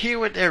 and hear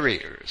with their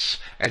ears,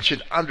 and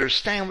should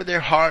understand with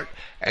their heart,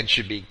 and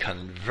should be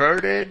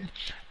converted,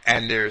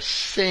 and their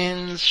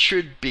sins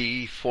should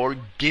be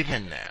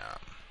forgiven them."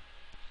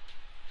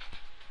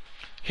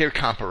 Here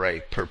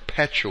Comparet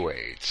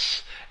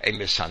perpetuates a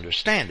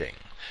misunderstanding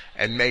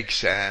and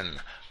makes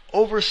an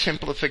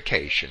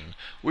oversimplification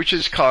which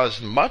has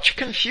caused much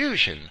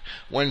confusion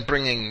when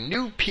bringing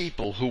new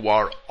people who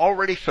are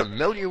already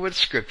familiar with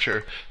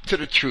Scripture to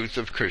the truth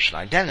of Christian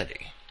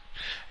identity.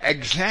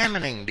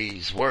 Examining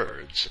these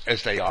words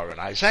as they are in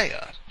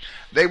Isaiah,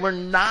 they were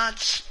not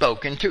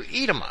spoken to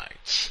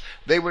Edomites.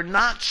 They were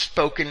not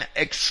spoken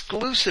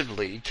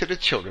exclusively to the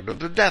children of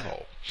the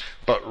devil,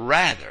 but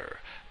rather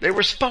they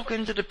were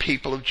spoken to the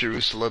people of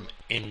Jerusalem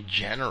in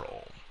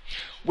general,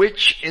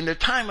 which in the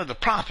time of the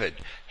prophet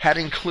had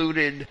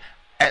included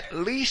at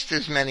least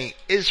as many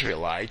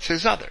Israelites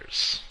as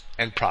others,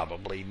 and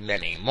probably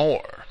many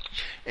more.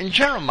 In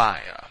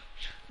Jeremiah,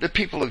 the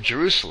people of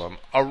Jerusalem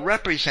are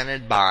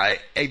represented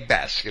by a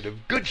basket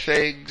of good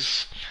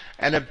figs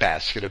and a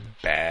basket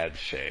of bad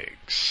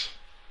figs.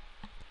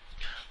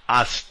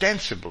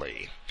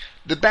 Ostensibly,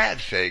 the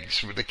bad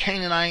figs were the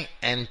Canaanite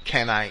and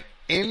Kenite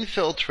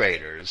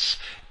infiltrators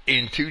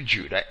into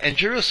Judah and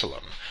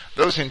Jerusalem.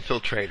 Those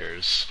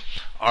infiltrators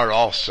are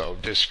also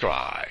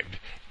described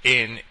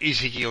in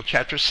Ezekiel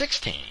chapter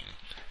 16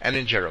 and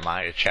in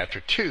Jeremiah chapter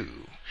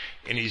 2.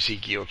 In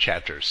Ezekiel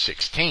chapter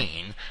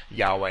 16,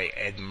 Yahweh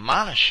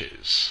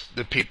admonishes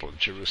the people of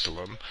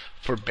Jerusalem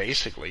for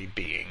basically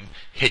being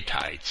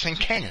Hittites and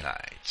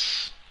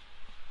Canaanites.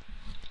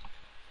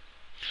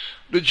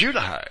 The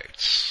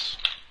Judahites,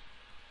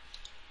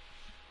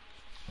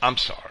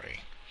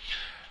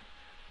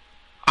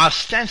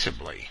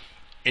 ostensibly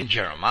in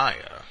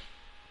Jeremiah,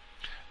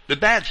 the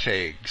bad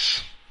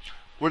figs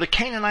were the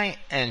Canaanite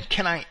and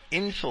Kenite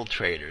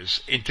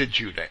infiltrators into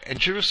Judah and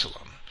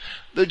Jerusalem.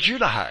 The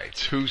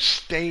Judahites who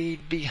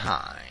stayed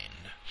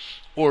behind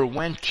or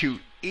went to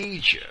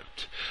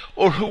Egypt,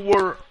 or who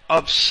were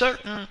of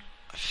certain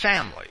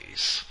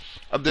families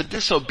of the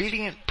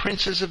disobedient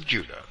princes of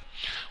Judah,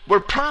 were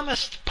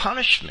promised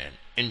punishment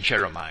in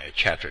Jeremiah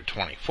chapter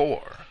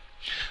 24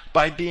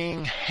 by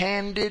being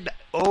handed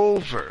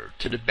over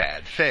to the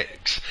bad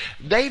figs.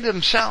 They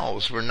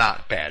themselves were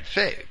not bad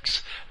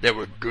figs. There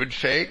were good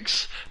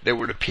figs, there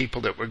were the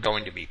people that were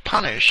going to be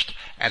punished,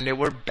 and there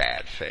were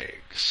bad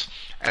figs.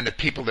 And the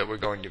people that were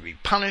going to be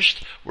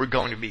punished were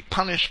going to be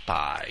punished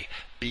by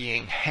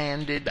being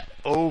handed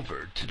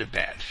over to the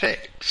bad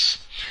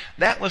figs.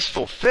 That was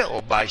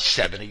fulfilled by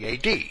 70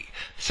 AD,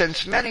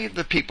 since many of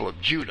the people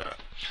of Judah,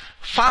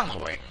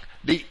 following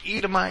the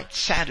Edomite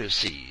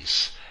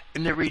Sadducees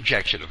in their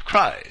rejection of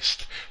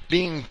Christ,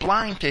 being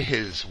blind to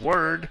his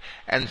word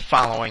and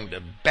following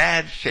the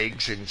bad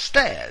figs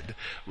instead,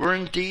 were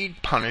indeed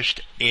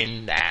punished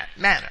in that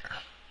manner.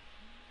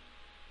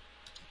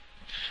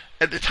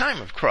 At the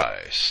time of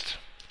Christ,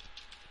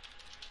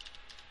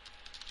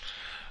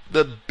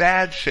 the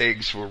bad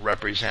figs were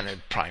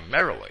represented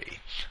primarily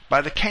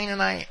by the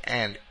Canaanite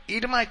and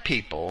Edomite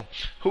people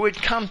who had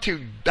come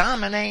to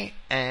dominate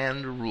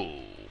and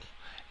rule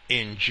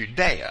in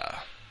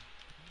Judea.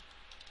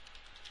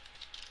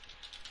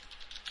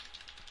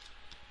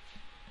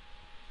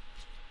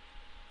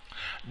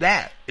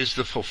 That is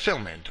the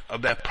fulfillment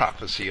of that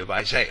prophecy of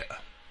Isaiah.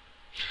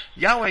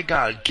 Yahweh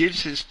God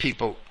gives his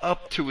people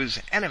up to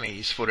his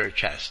enemies for their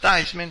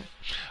chastisement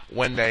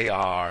when they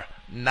are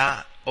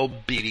not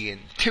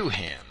obedient to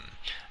him.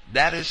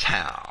 That is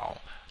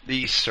how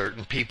these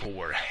certain people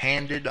were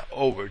handed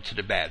over to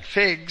the bad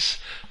figs,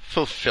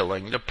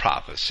 fulfilling the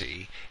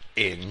prophecy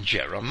in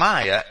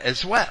Jeremiah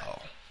as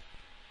well.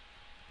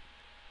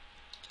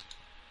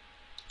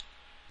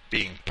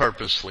 Being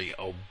purposely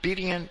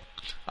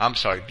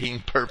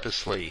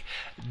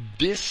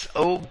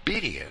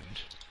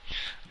disobedient,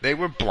 they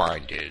were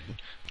blinded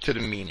to the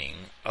meaning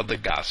of the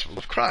gospel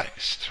of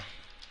Christ.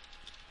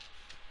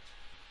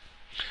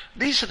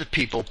 These are the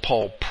people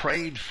Paul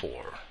prayed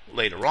for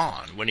later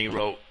on when he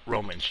wrote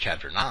Romans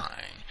chapter 9,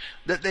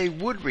 that they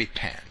would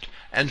repent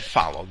and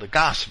follow the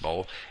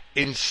gospel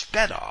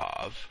instead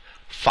of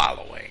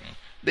following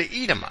the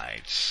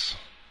Edomites.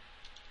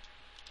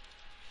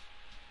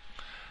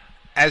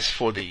 As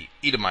for the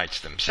Edomites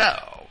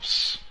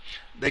themselves,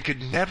 they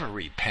could never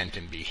repent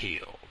and be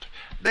healed.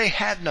 They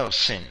had no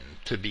sin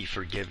to be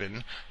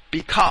forgiven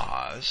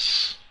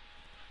because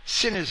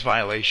sin is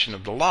violation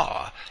of the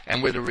law,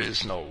 and where there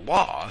is no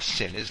law,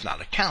 sin is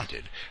not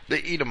accounted.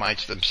 The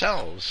Edomites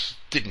themselves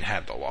didn't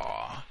have the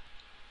law.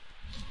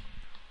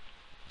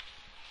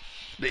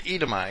 The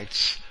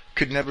Edomites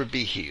could never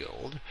be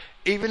healed,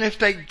 even if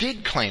they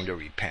did claim to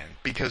repent,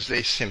 because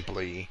they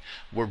simply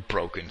were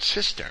broken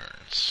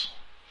cisterns,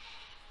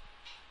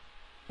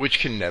 which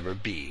can never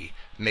be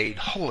made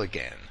whole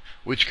again,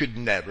 which could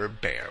never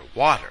bear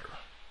water.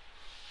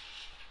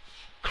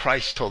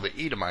 Christ told the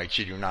Edomites,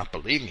 "You do not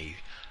believe me,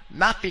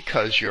 not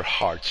because your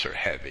hearts are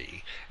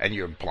heavy and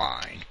you're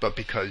blind, but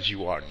because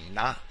you are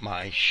not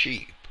my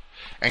sheep."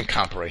 And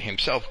Comparet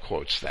himself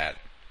quotes that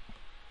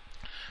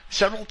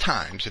several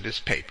times in his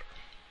paper.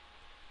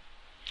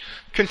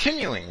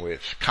 Continuing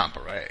with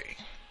Comparet,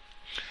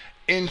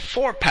 in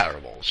 4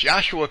 parables,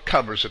 Joshua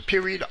covers a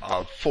period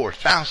of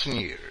 4,000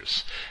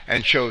 years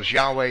and shows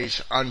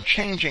Yahweh's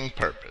unchanging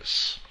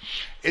purpose.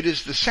 It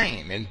is the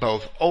same in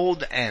both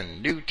Old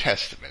and New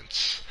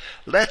Testaments.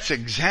 Let's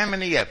examine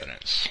the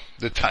evidence,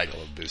 the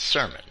title of this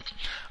sermon,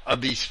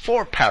 of these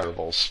 4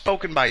 parables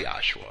spoken by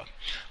Joshua.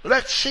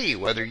 Let's see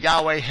whether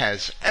Yahweh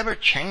has ever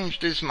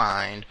changed his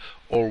mind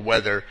or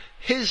whether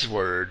his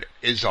word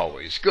is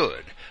always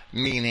good,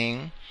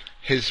 meaning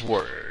his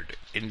word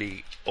in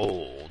the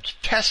Old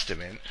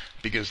Testament,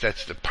 because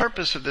that's the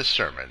purpose of this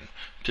sermon,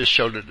 to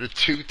show that the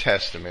 2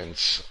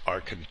 testaments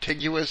are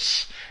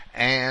contiguous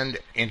and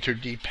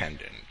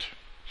interdependent.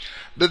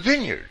 The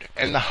vineyard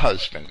and the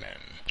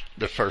husbandman,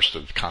 the first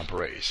of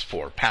Comparet's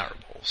 4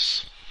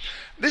 parables.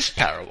 This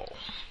parable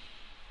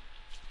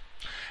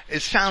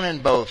is found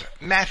in both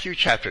Matthew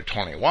chapter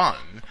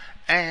 21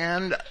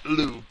 and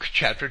Luke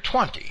chapter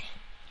 20.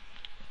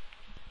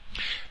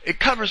 It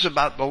covers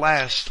about the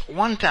last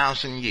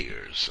 1,000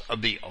 years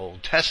of the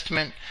Old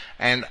Testament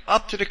and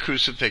up to the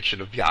crucifixion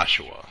of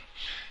Joshua.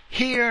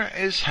 Here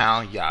is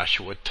how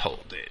Joshua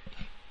told it.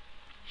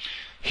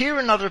 Hear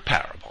another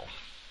parable.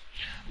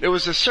 There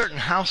was a certain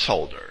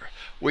householder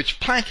which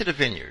planted a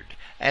vineyard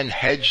and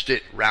hedged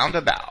it round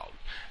about,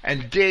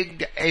 and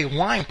digged a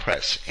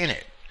winepress in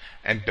it,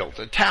 and built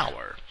a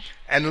tower,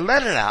 and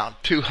let it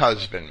out to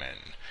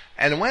husbandmen,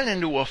 and went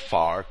into a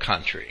far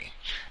country.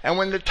 And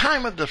when the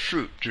time of the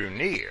fruit drew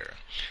near,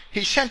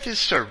 he sent his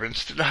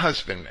servants to the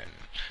husbandmen,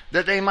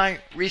 that they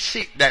might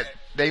receive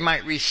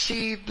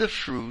the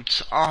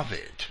fruits of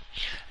it.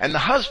 And the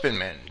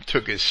husbandman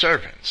took his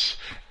servants,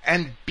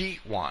 and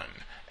beat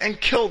one, and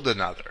killed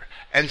another,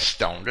 and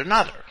stoned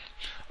another.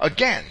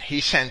 Again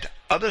he sent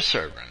other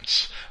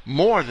servants,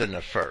 more than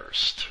the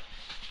first,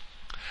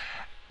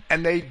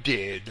 and they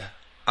did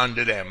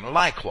unto them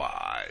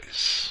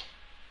likewise.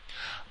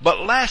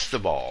 But last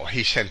of all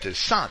he sent his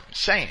son,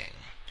 saying,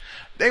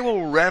 They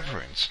will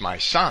reverence my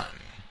son.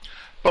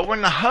 But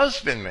when the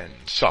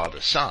husbandmen saw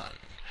the son,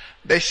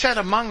 they said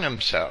among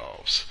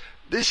themselves,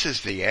 This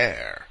is the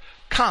heir.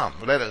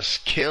 Come, let us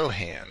kill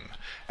him,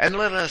 and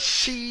let us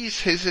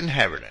seize his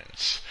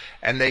inheritance.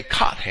 And they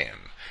caught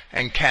him,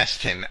 and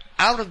cast him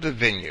out of the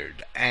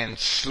vineyard, and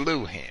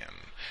slew him.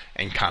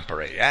 And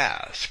Comparet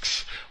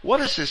asks, what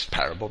does this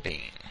parable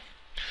mean?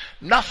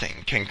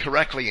 Nothing can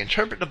correctly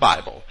interpret the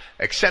Bible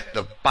except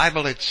the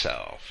Bible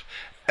itself.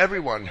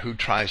 Everyone who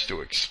tries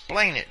to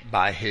explain it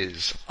by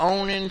his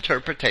own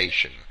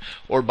interpretation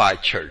or by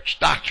church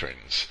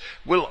doctrines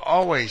will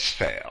always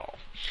fail.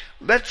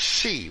 Let's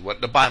see what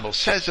the Bible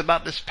says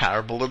about this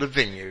parable of the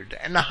vineyard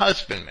and the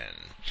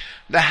husbandman.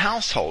 The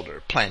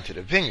householder planted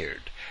a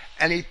vineyard,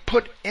 and he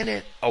put in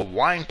it a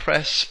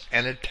winepress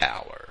and a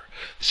tower.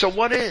 So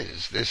what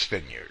is this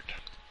vineyard?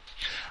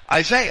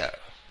 Isaiah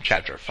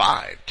chapter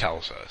 5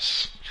 tells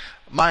us,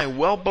 My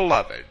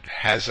well-beloved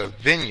has a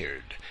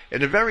vineyard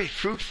in a very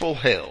fruitful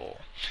hill,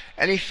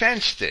 and he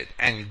fenced it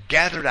and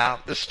gathered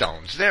out the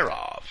stones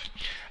thereof,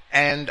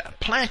 and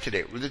planted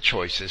it with the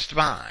choicest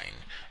vine,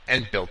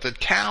 and built a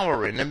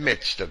tower in the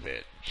midst of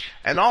it,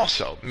 and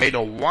also made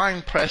a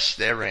winepress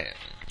therein.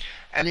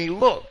 And he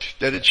looked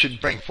that it should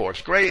bring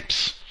forth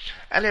grapes,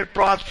 and it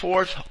brought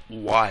forth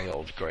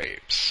wild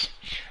grapes.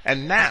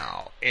 And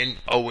now,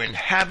 O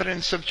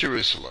inhabitants of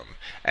Jerusalem,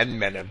 and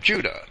men of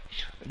Judah,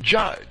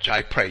 judge,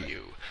 I pray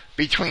you,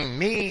 between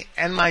me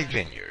and my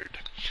vineyard.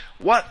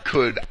 What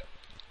could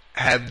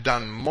have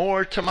done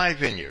more to my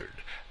vineyard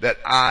that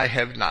I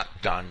have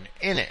not done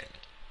in it?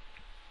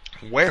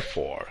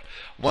 Wherefore,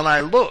 when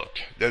I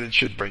looked that it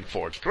should bring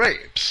forth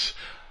grapes,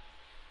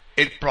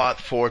 it brought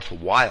forth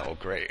wild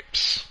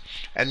grapes.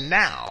 And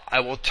now I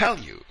will tell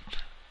you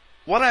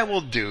what I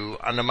will do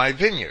unto my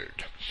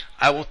vineyard.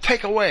 I will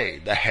take away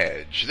the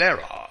hedge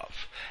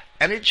thereof,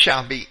 and it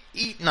shall be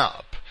eaten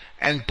up,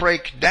 and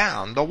break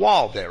down the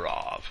wall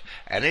thereof,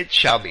 and it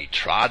shall be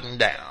trodden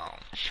down.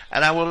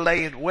 And I will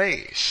lay it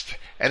waste,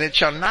 and it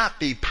shall not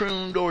be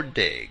pruned or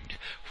digged,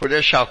 for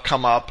there shall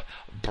come up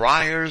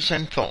briars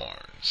and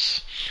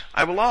thorns.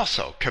 I will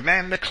also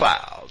command the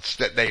clouds,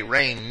 that they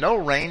rain no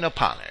rain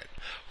upon it.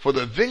 For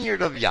the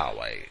vineyard of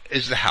Yahweh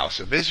is the house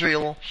of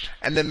Israel,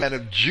 and the men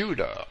of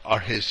Judah are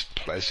his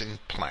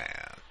pleasant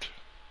plant.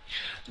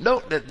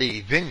 Note that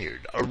the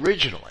vineyard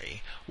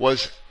originally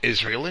was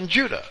Israel and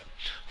Judah.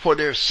 For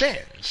their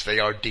sins they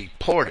are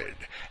deported,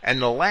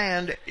 and the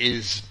land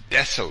is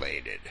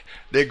desolated.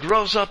 There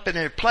grows up in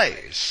their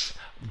place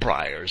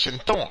briars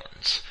and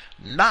thorns,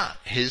 not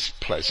his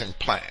pleasant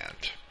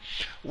plant.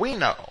 We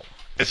know,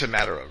 as a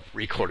matter of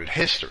recorded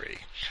history,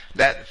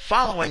 that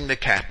following the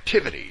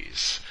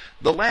captivities,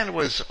 the land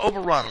was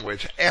overrun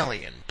with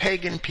alien,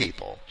 pagan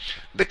people,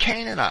 the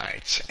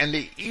Canaanites and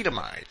the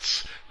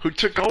Edomites, who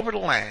took over the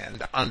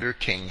land under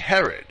King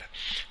Herod.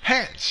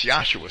 Hence,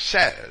 Joshua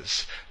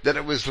says that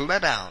it was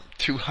let out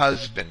to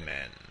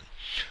husbandmen.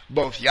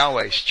 Both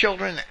Yahweh's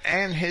children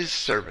and his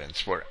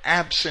servants were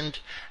absent,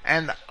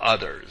 and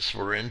others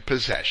were in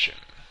possession.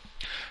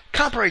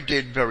 Comparet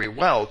did very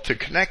well to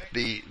connect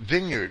the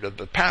vineyard of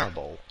the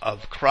parable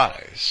of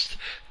Christ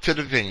to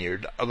the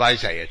vineyard of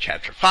Isaiah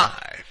chapter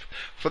 5,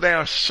 for they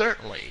are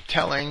certainly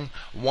telling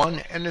one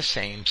and the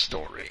same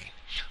story.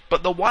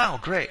 But the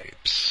wild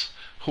grapes,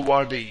 who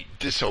are the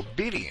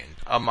disobedient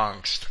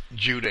amongst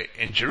Judah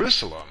and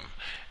Jerusalem,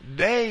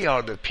 they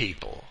are the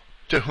people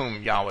to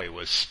whom Yahweh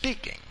was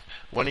speaking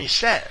when he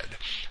said,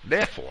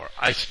 Therefore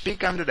I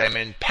speak unto them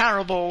in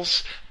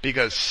parables,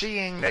 because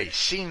seeing they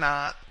see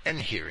not,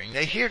 and hearing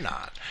they hear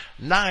not,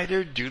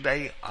 neither do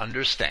they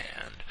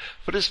understand.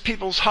 For this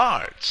people's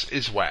hearts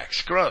is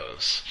waxed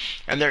gross,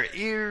 and their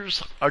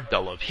ears are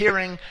dull of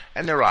hearing,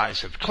 and their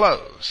eyes have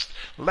closed,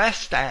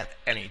 lest at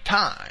any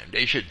time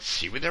they should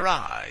see with their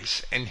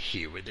eyes, and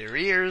hear with their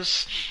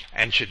ears,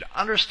 and should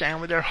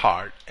understand with their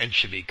heart, and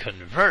should be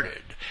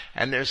converted,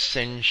 and their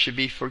sins should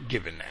be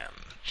forgiven them.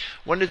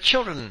 When the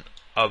children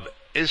of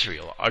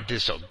Israel are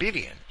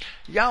disobedient,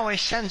 Yahweh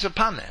sends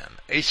upon them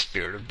a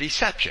spirit of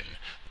deception,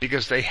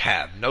 because they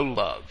have no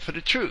love for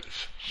the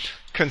truth.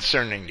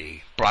 Concerning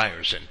the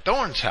briars and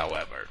thorns,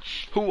 however,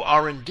 who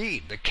are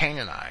indeed the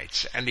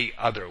Canaanites and the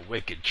other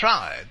wicked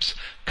tribes,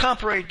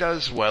 Comparet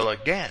does well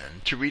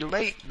again to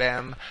relate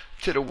them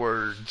to the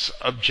words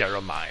of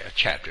Jeremiah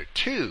chapter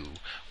 2,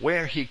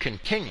 where he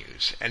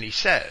continues, and he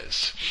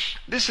says,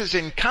 This is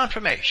in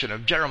confirmation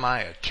of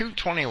Jeremiah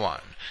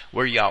 2:21,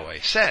 where Yahweh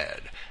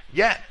said,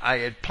 Yet I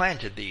had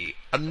planted thee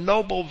a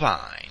noble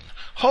vine,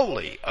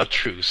 wholly a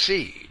true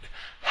seed.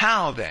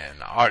 How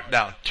then art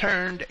thou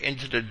turned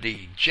into the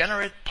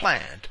degenerate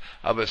plant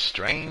of a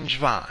strange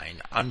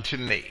vine unto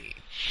me?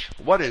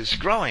 What is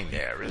growing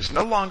there is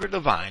no longer the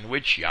vine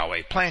which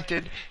Yahweh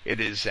planted, it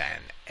is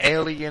an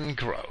alien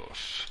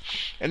growth.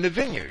 And the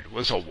vineyard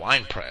was a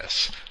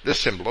winepress, the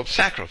symbol of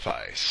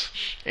sacrifice,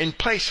 in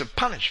place of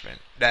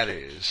punishment, that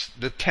is,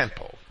 the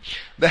temple.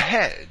 The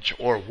hedge,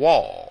 or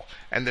wall,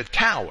 and the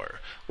tower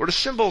were the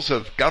symbols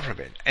of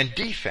government and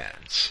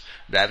defense,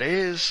 that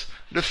is,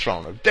 the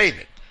throne of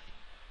David.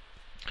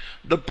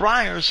 The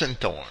briars and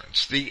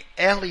thorns, the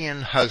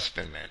alien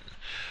husbandmen,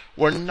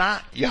 were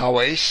not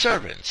Yahweh's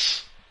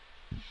servants,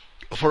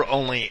 for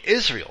only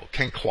Israel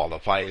can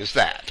qualify as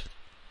that.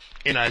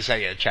 In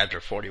Isaiah chapter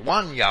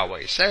 41,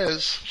 Yahweh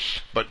says,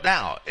 But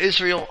thou,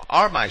 Israel,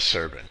 are my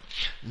servant,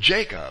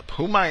 Jacob,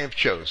 whom I have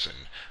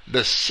chosen,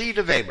 the seed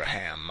of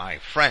Abraham, my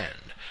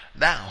friend,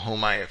 thou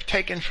whom I have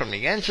taken from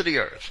the ends of the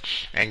earth,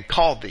 and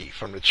called thee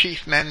from the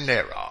chief men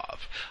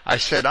thereof. I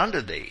said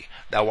unto thee,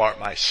 Thou art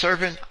my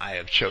servant, I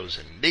have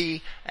chosen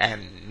thee,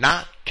 and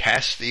not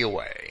cast thee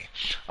away.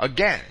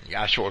 Again,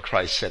 Yahshua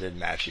Christ said in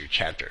Matthew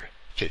chapter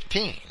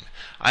 15,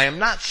 I am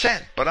not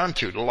sent but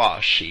unto the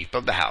lost sheep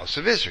of the house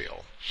of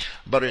Israel.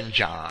 But in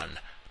John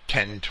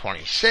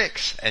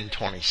 10:26 and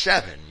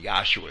 27,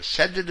 Yahshua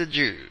said to the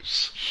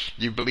Jews,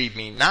 You believe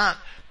me not,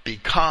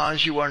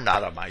 because you are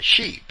not of my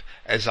sheep,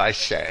 as I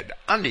said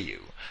unto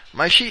you.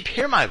 My sheep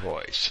hear my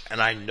voice,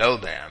 and I know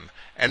them,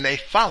 and they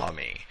follow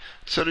me.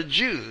 So the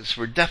Jews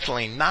were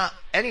definitely not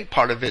any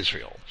part of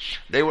Israel.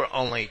 They were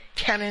only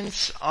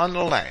tenants on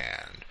the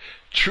land,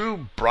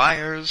 true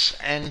briars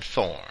and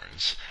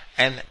thorns,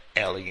 and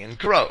alien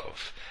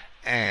growth.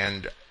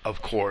 And,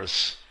 of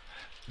course,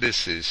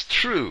 this is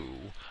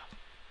true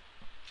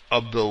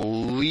of the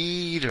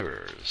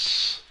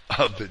leaders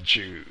of the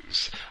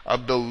Jews,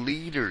 of the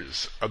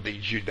leaders of the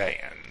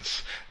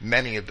Judeans.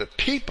 Many of the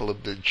people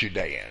of the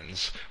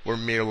Judeans were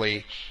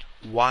merely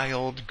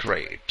wild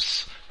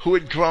grapes who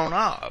had grown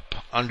up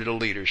under the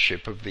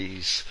leadership of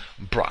these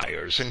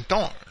briars and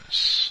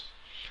thorns.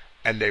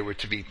 And they were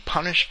to be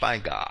punished by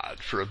God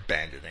for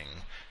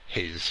abandoning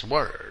his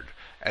word.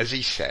 As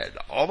he said,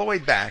 all the way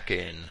back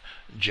in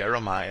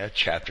Jeremiah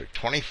chapter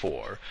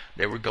 24,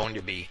 they were going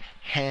to be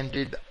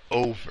handed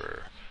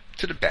over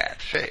to the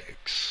bad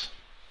figs.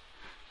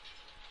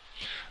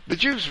 The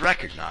Jews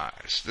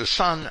recognized the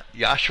Son,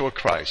 Yahshua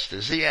Christ,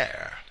 as the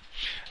heir,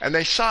 and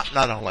they sought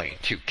not only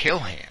to kill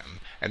him,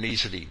 and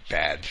these are the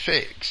bad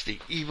figs, the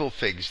evil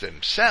figs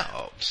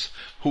themselves,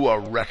 who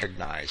are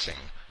recognizing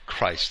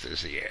Christ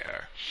as the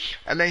heir,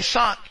 and they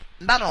sought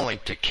not only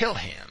to kill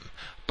him,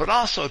 but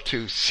also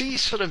to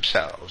seize for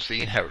themselves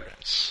the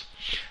inheritance.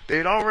 They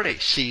had already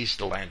seized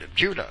the land of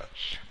Judah,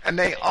 and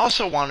they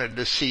also wanted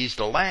to seize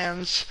the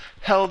lands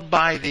held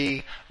by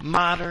the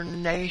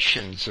modern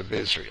nations of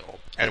Israel,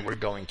 and we're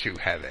going to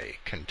have a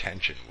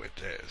contention with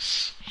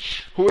this,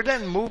 who were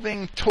then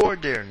moving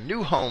toward their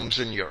new homes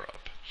in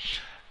Europe.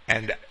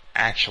 And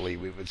actually,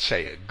 we would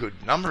say a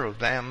good number of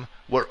them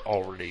were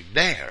already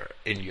there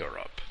in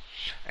Europe.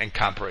 And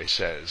Comparet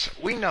says,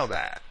 we know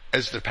that,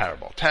 as the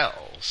parable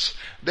tells,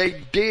 they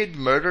did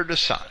murder the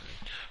Son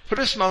for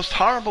this most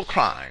horrible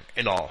crime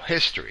in all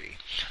history.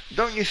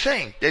 Don't you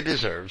think they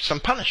deserve some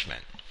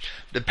punishment?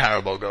 The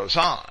parable goes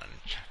on,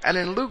 and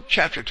in Luke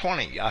chapter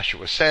 20,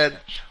 Yahshua said,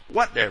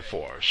 what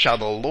therefore shall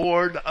the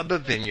Lord of the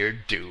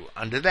vineyard do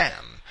unto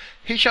them?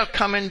 He shall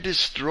come and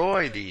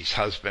destroy these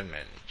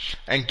husbandmen,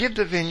 and give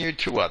the vineyard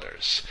to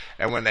others.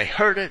 And when they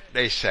heard it,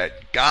 they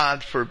said,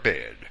 God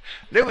forbid.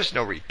 There was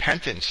no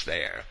repentance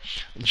there,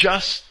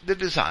 just the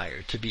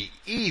desire to be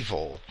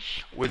evil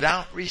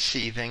without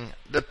receiving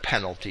the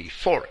penalty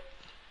for it.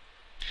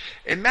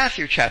 In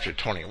Matthew chapter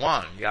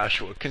 21,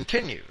 Yahshua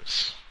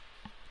continues,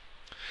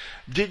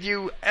 did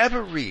you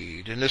ever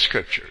read in the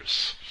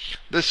scriptures,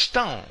 the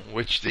stone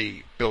which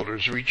the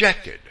builders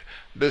rejected,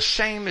 the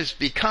same is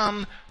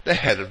become the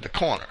head of the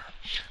corner.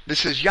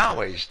 This is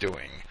Yahweh's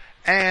doing,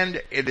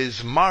 and it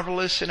is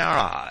marvelous in our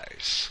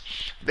eyes.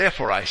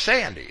 Therefore I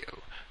say unto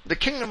you, the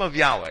kingdom of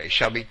Yahweh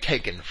shall be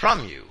taken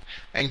from you,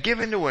 and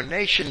given to a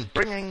nation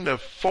bringing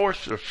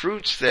forth the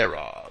fruits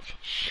thereof.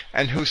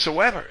 And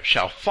whosoever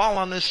shall fall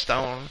on this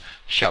stone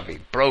shall be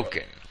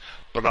broken,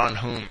 but on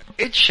whom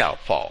it shall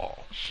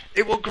fall,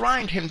 it will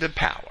grind him to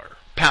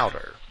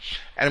powder.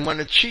 And when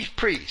the chief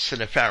priests and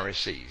the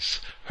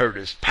Pharisees heard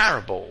his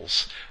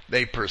parables,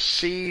 they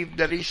perceived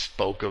that he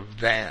spoke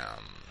of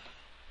them.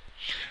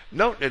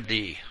 Note that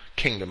the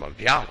kingdom of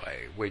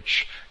Yahweh,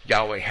 which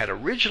Yahweh had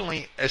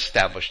originally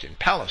established in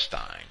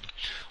Palestine,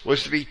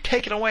 was to be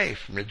taken away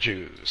from the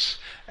Jews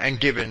and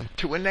given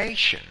to a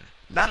nation,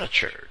 not a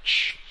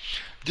church.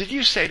 Did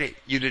you say that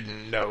you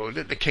didn't know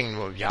that the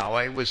kingdom of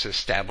Yahweh was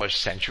established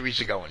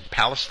centuries ago in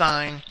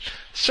Palestine?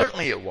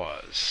 Certainly it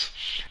was.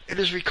 It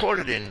is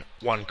recorded in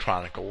 1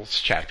 Chronicles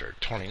chapter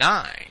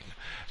 29.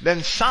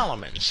 Then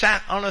Solomon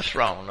sat on a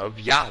throne of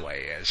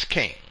Yahweh as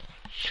king,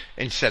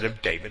 instead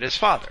of David his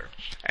father,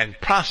 and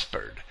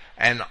prospered,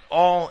 and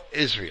all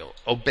Israel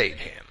obeyed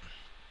him.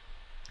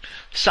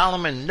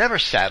 Solomon never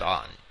sat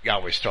on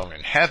Yahweh's throne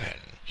in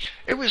heaven.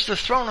 It was the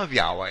throne of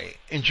Yahweh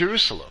in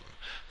Jerusalem.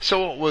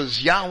 So it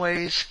was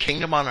Yahweh's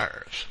kingdom on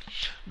earth.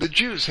 The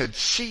Jews had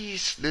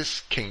seized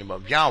this kingdom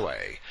of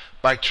Yahweh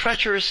by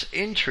treacherous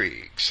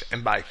intrigues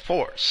and by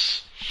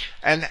force.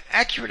 An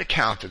accurate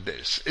account of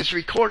this is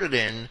recorded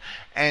in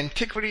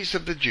Antiquities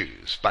of the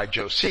Jews by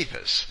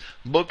Josephus,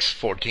 books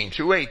 14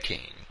 through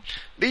 18.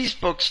 These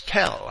books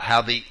tell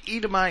how the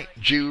Edomite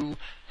Jew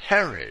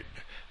Herod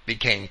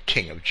became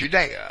king of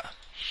Judea.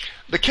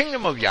 The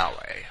kingdom of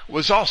Yahweh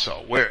was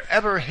also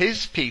wherever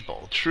his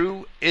people,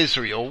 true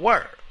Israel,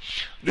 were.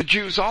 The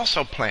Jews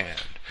also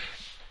planned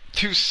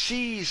to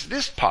seize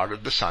this part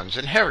of the son's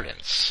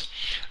inheritance.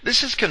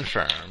 This is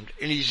confirmed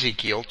in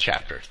Ezekiel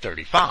chapter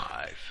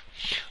 35.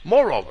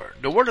 Moreover,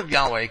 the word of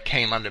Yahweh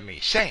came unto me,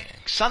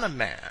 saying, Son of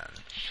man,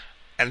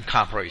 and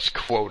Comparet's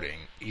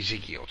quoting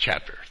Ezekiel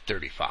chapter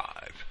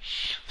 35,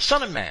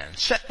 Son of man,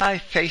 set thy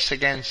face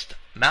against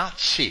Mount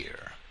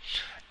Seir,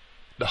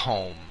 the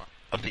home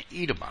of the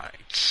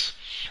Edomites,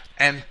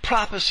 and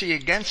prophesy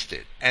against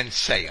it, and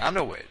say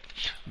unto it,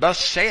 Thus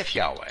saith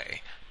Yahweh,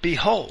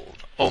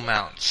 Behold, O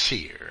Mount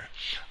Seir,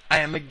 I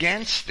am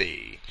against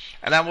thee,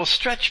 and I will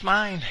stretch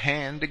mine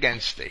hand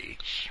against thee,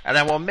 and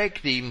I will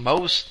make thee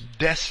most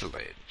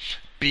desolate,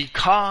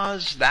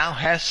 because thou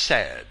hast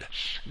said,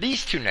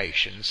 These two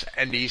nations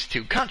and these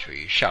two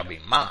countries shall be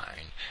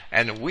mine,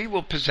 and we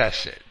will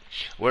possess it,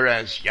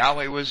 whereas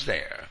Yahweh was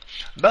there.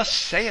 Thus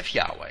saith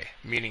Yahweh,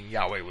 meaning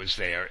Yahweh was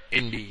there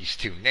in these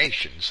two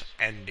nations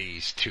and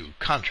these two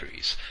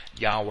countries.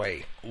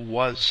 Yahweh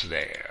was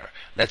there.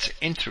 That's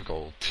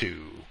integral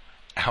to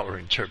our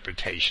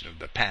interpretation of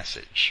the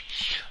passage.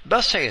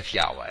 Thus saith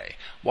Yahweh,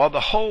 while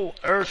the whole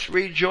earth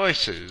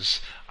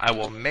rejoices, I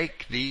will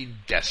make thee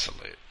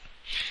desolate.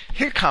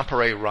 Here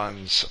Comparet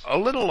runs a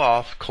little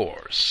off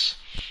course.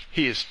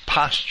 He is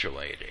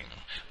postulating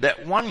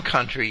that one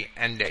country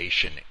and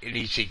nation in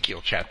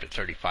Ezekiel chapter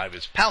 35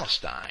 is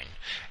Palestine,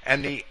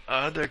 and the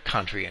other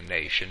country and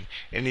nation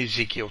in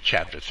Ezekiel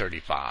chapter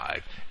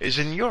 35 is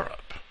in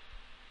Europe.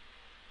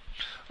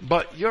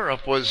 But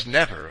Europe was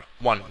never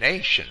one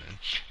nation,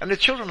 and the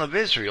children of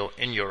Israel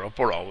in Europe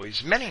were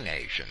always many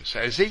nations,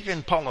 as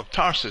even Paul of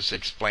Tarsus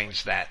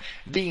explains that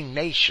the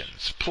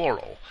nations,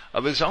 plural,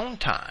 of his own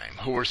time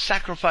who were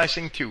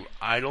sacrificing to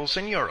idols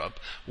in Europe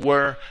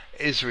were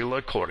Israel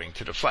according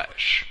to the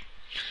flesh.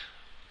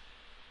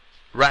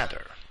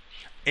 Rather,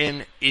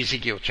 in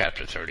Ezekiel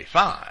chapter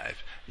 35,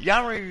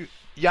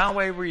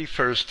 Yahweh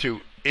refers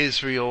to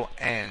Israel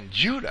and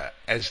Judah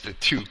as the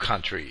two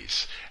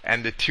countries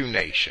and the two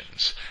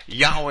nations.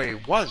 Yahweh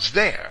was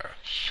there,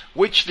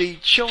 which the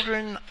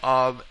children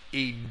of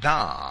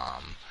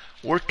Edom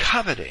were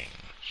coveting,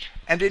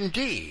 and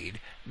indeed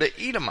the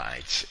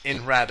Edomites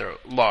in rather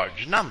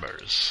large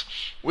numbers,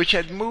 which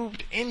had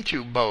moved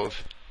into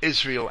both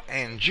Israel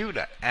and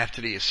Judah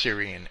after the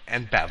Assyrian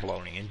and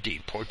Babylonian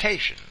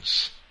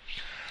deportations.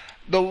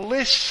 The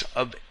lists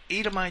of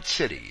Edomite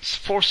cities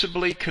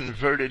forcibly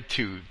converted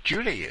to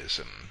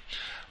Judaism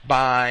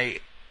by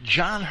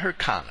John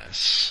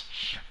Hyrcanus,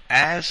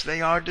 as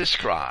they are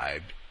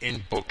described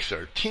in Book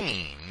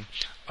 13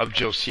 of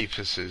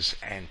Josephus's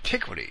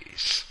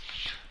Antiquities,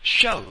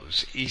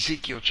 shows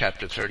Ezekiel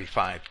chapter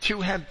 35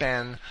 to have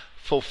been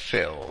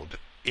fulfilled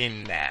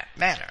in that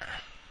manner.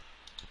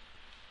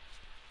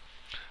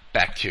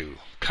 Back to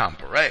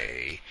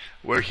Comparet,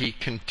 where he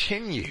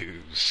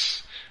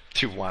continues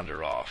to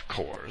wander off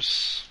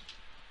course.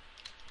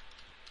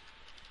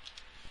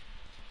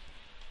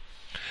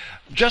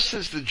 Just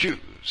as the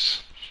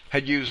Jews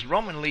had used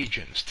Roman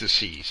legions to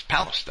seize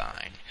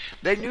Palestine,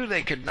 they knew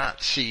they could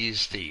not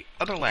seize the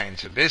other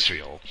lands of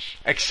Israel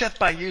except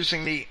by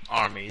using the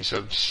armies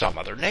of some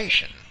other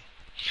nation.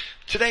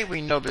 Today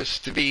we know this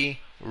to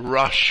be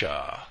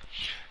Russia.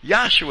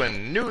 Joshua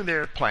knew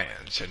their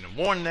plans and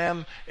warned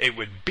them it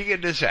would be a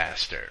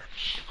disaster.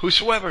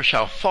 Whosoever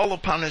shall fall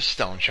upon his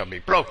stone shall be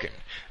broken,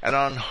 and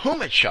on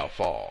whom it shall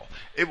fall,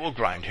 it will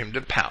grind him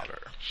to powder.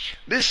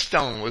 This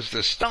stone was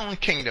the stone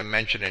kingdom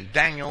mentioned in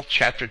Daniel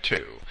chapter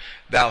 2.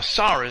 Thou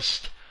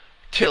sawest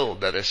till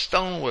that a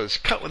stone was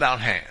cut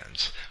without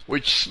hands,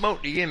 which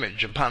smote the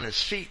image upon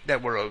his feet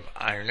that were of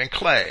iron and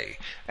clay,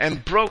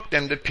 and broke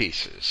them to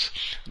pieces.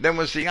 Then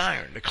was the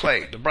iron, the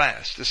clay, the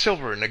brass, the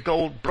silver, and the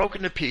gold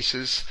broken to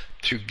pieces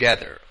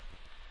together,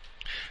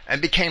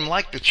 and became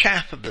like the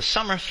chaff of the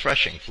summer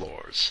threshing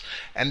floors,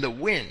 and the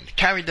wind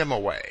carried them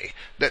away,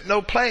 that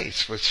no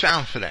place was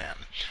found for them,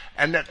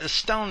 and that the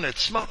stone that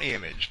smote the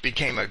image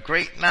became a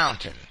great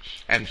mountain,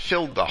 and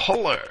filled the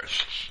whole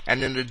earth.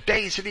 And in the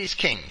days of these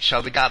kings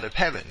shall the God of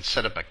heaven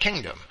set up a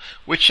kingdom,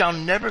 which shall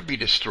never be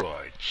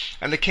destroyed,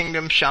 and the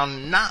kingdom shall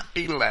not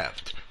be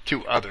left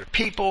to other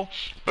people,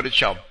 but it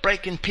shall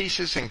break in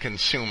pieces and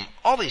consume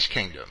all these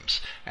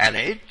kingdoms, and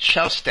it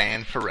shall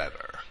stand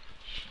forever.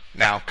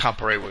 Now,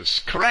 Comparet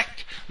was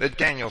correct that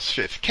Daniel's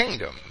fifth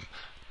kingdom,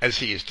 as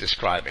he is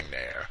describing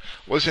there,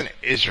 was an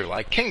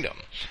Israelite kingdom,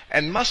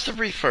 and must have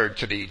referred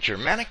to the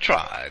Germanic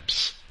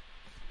tribes,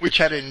 which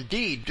had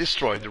indeed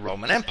destroyed the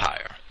Roman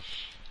Empire.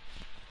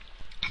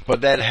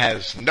 But that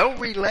has no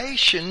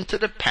relation to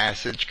the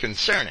passage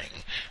concerning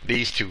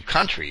these two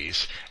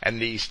countries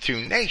and these two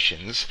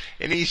nations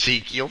in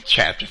Ezekiel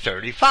chapter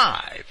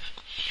 35.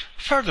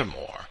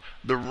 Furthermore,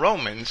 the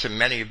Romans and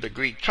many of the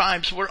Greek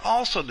tribes were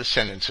also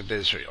descendants of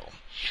Israel.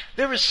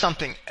 There is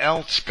something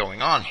else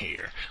going on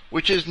here,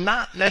 which is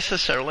not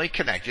necessarily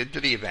connected to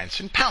the events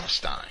in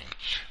Palestine.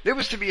 There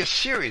was to be a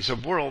series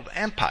of world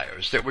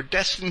empires that were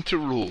destined to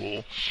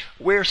rule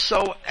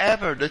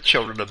wheresoever the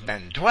children of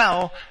men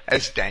dwell,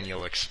 as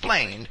Daniel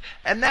explained,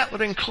 and that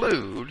would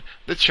include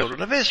the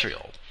children of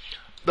Israel.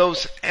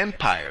 Those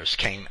empires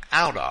came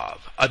out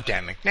of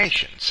Adamic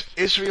nations,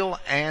 Israel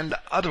and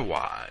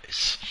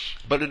otherwise.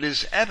 But it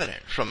is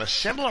evident from a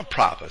similar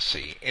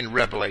prophecy in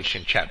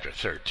Revelation chapter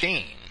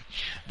 13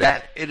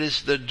 that it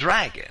is the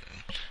dragon,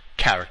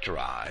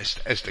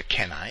 characterized as the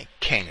Kenite,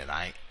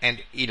 Canaanite,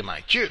 and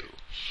Edomite Jew,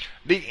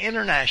 the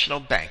international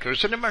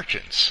bankers and the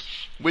merchants,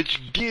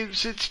 which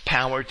gives its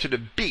power to the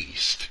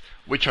beast,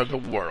 which are the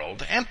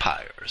world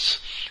empires.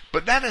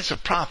 But that is a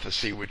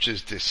prophecy which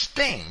is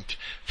distinct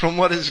from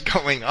what is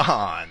going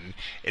on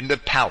in the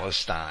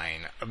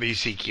Palestine of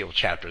Ezekiel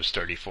chapters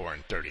 34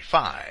 and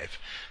 35.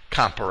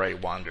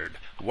 Comparet wandered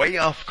way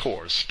off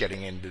course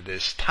getting into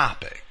this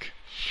topic.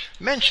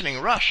 Mentioning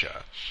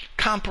Russia,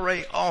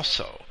 Comparet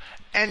also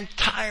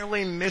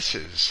entirely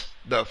misses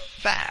the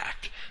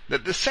fact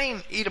that the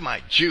same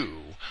Edomite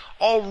Jew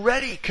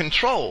already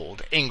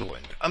controlled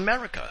England,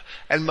 America,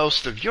 and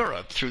most of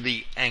Europe through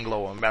the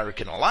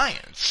Anglo-American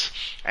alliance,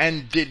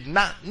 and did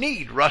not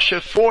need Russia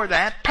for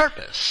that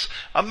purpose.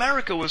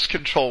 America was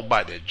controlled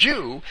by the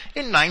Jew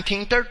in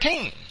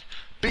 1913,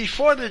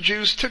 before the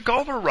Jews took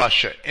over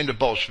Russia in the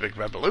Bolshevik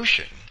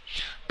Revolution.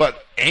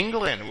 But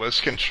England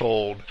was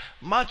controlled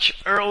much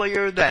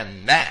earlier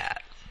than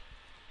that.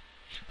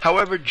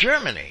 However,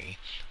 Germany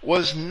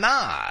was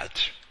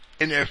not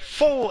in their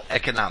full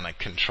economic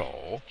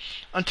control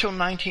until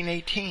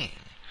 1918,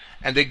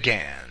 and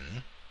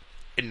again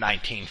in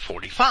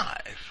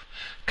 1945.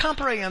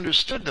 Comparet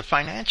understood the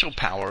financial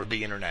power of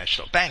the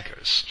international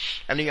bankers,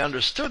 and he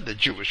understood the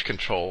Jewish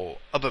control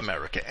of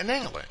America and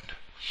England.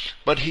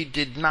 But he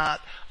did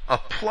not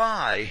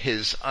apply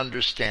his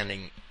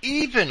understanding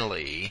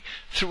evenly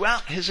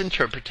throughout his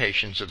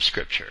interpretations of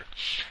Scripture.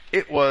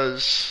 It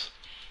was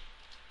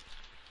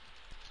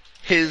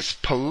his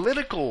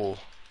political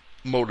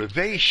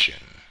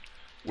motivation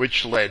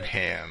which led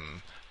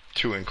him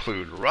to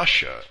include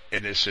Russia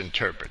in his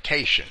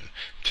interpretation,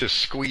 to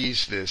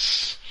squeeze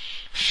this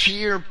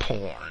fear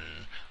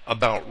porn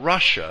about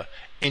Russia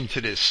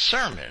into this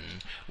sermon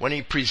when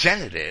he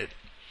presented it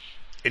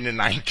in the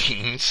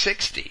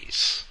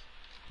 1960s.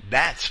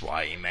 That's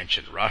why he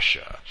mentioned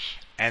Russia,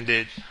 and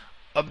it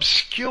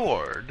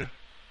obscured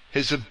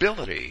his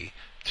ability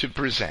to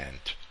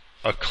present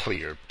a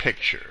clear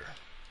picture,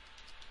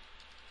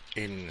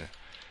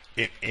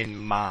 in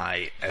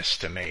my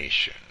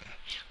estimation.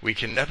 We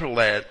can never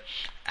let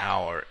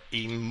our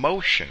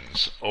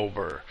emotions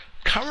over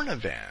current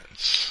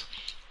events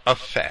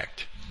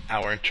affect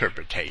our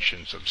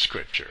interpretations of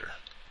Scripture,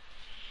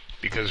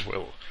 because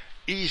we'll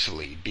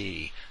easily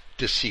be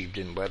deceived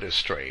and led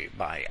astray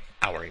by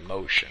our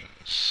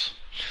emotions.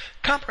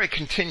 Comparet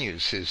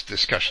continues his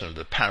discussion of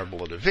the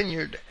parable of the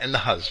vineyard and the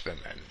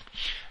husbandman.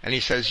 And he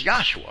says,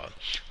 Joshua,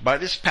 by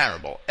this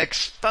parable,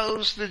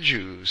 exposed the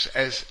Jews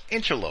as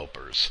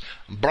interlopers,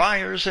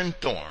 briars and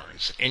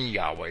thorns in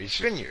Yahweh's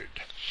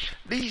vineyard.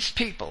 These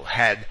people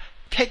had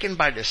taken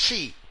by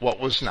deceit what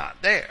was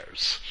not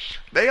theirs.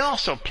 They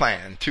also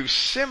planned to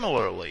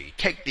similarly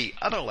take the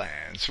other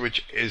lands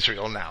which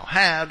Israel now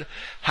had,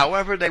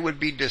 however they would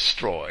be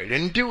destroyed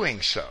in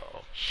doing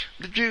so.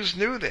 The Jews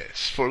knew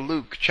this, for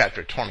Luke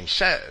chapter 20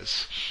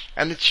 says,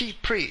 And the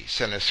chief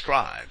priests and the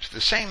scribes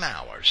the same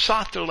hour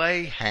sought to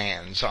lay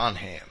hands on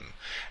him,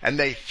 and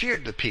they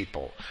feared the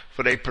people,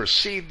 for they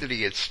perceived that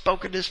he had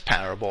spoken this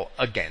parable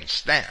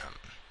against them.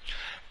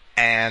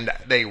 And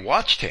they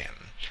watched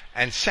him,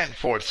 and sent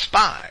forth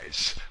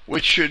spies,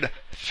 which should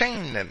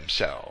feign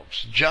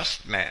themselves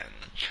just men,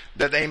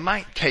 that they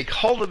might take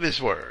hold of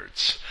his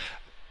words,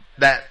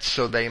 that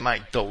so they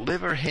might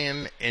deliver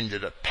him into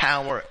the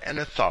power and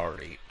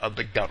authority of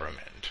the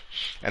government.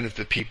 And if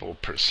the people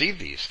perceived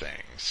these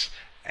things,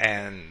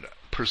 and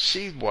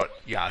perceived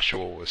what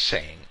Joshua was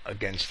saying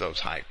against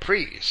those high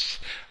priests,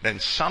 then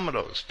some of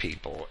those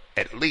people,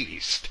 at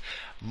least,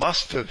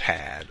 must have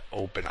had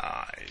open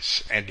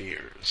eyes and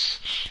ears.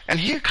 And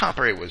here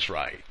Comparet was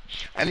right,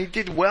 and he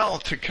did well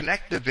to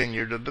connect the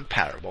vineyard of the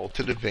parable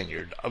to the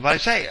vineyard of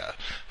Isaiah,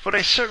 for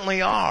they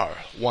certainly are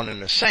one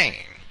and the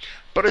same.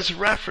 But his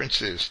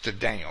references to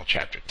Daniel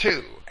chapter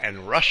 2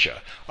 and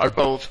Russia are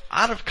both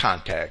out of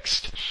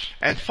context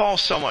and fall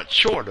somewhat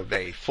short of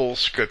a full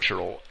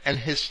scriptural and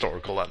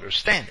historical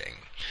understanding.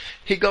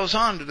 He goes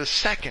on to the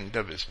second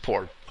of his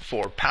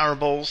four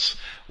parables,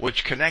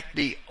 which connect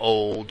the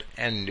Old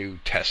and New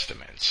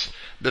Testaments,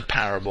 the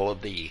parable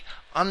of the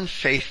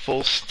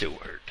unfaithful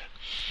steward.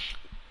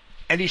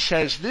 And he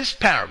says this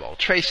parable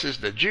traces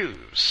the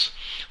Jews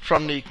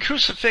from the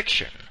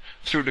crucifixion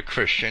through the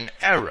Christian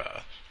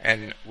era,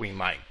 and we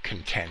might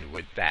contend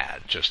with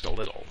that just a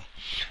little.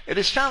 It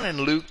is found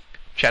in Luke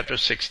chapter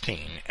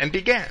 16, and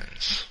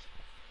begins,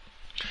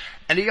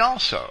 And he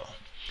also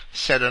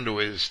said unto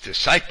his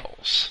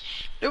disciples,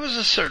 There was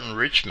a certain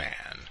rich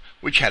man,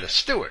 which had a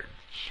steward,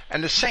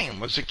 and the same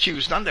was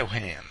accused unto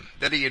him,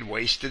 that he had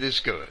wasted his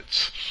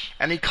goods.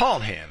 And he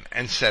called him,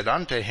 and said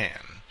unto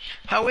him,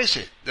 How is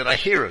it that I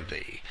hear of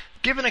thee?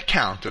 Give an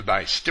account of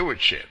thy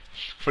stewardship,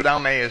 for thou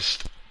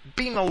mayest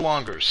be no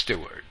longer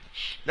steward.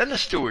 Then the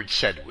steward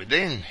said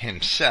within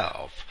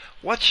himself,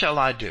 What shall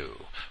I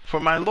do? For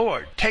my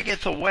Lord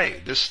taketh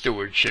away the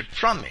stewardship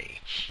from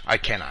me. I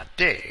cannot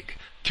dig.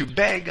 To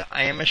beg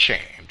I am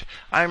ashamed.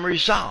 I am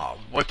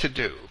resolved what to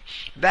do,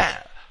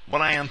 that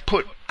when I am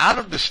put out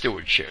of the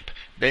stewardship,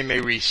 they may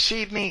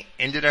receive me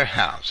into their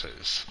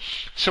houses.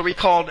 So he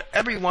called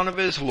every one of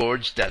his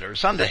Lord's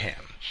debtors unto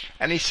him.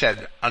 And he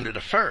said unto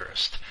the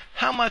first,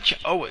 How much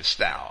owest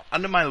thou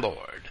unto my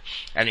Lord?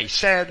 And he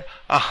said,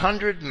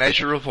 100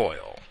 measure of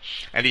oil.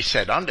 And he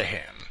said unto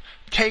him,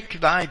 Take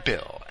thy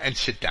bill, and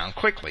sit down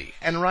quickly,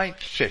 and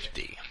write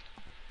 50.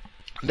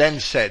 Then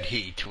said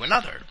he to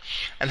another,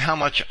 And how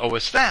much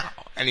owest thou?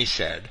 And he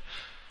said,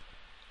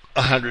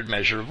 100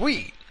 measure of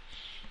wheat.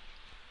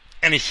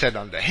 And he said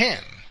unto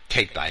him,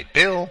 Take thy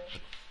bill,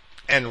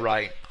 and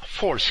write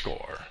 80,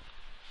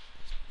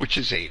 which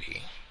is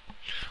 80.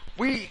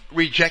 We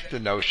reject the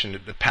notion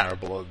that the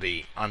parable of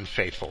the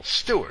unfaithful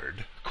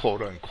steward,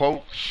 quote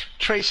unquote,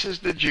 traces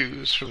the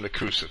Jews from the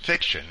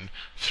crucifixion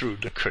through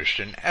the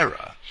Christian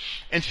era.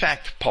 In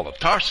fact, Paul of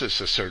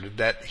Tarsus asserted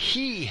that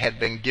he had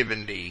been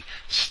given the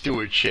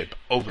stewardship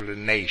over the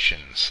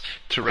nations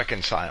to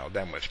reconcile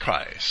them with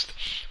Christ.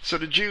 So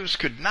the Jews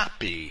could not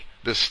be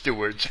the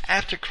stewards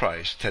after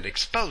Christ had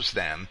exposed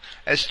them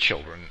as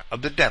children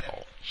of the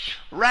devil.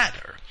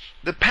 Rather,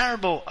 the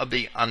parable of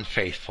the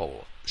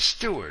unfaithful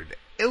steward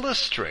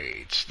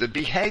illustrates the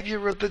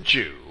behavior of the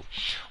Jew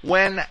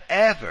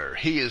whenever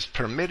he is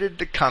permitted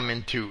to come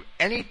into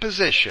any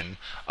position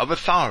of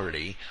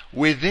authority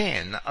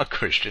within a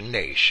Christian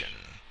nation.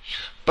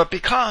 But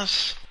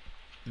because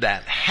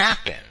that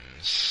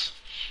happens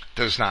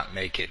does not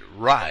make it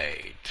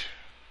right.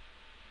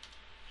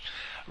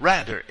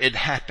 Rather, it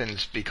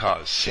happens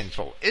because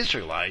sinful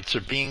Israelites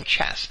are being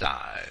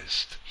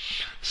chastised.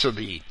 So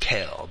the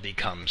tail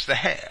becomes the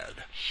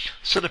head.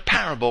 So the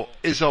parable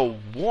is a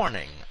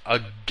warning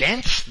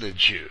against the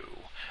Jew.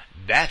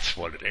 That's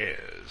what it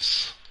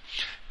is.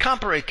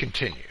 Comparet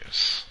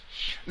continues.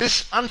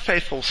 This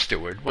unfaithful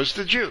steward was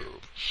the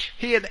Jew.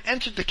 He had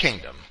entered the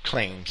kingdom,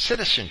 claimed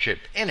citizenship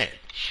in it,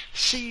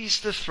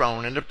 seized the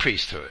throne and the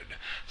priesthood.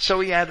 So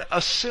he had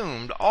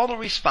assumed all the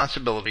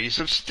responsibilities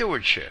of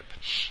stewardship.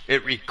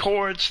 It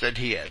records that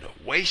he had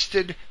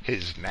wasted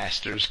his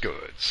master's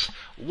goods.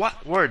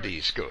 What were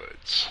these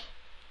goods?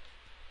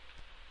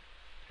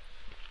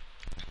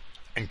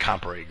 And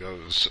Comparet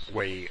goes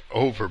way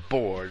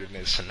overboard in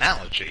this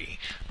analogy,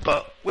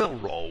 but we'll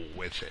roll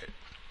with it.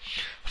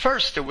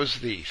 First, there was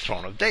the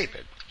throne of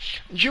David.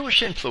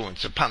 Jewish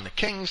influence upon the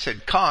kings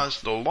had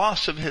caused the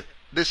loss of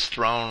this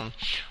throne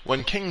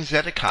when King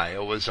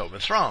Zedekiah was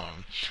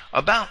overthrown,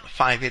 about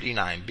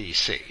 589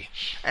 BC.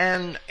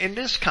 And in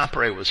this,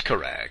 Comparet was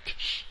correct.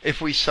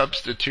 If we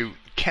substitute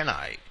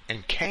Kenite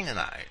and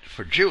Canaanite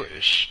for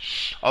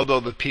Jewish, although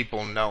the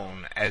people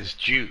known as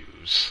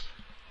Jews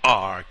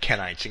are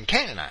Kenites and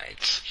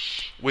Canaanites,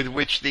 with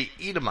which the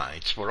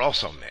Edomites were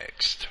also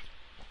mixed.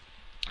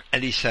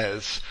 And he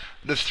says,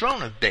 the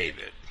throne of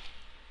David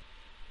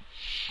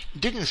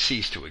didn't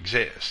cease to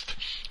exist.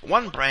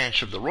 One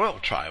branch of the royal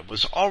tribe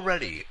was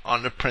already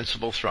on the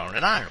principal throne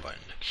in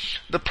Ireland.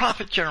 The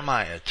prophet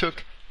Jeremiah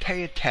took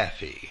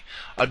Teitaphi,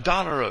 a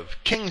daughter of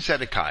King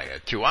Zedekiah,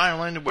 to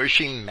Ireland, where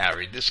she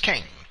married this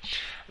king,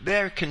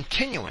 there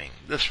continuing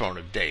the throne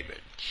of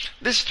David.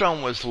 This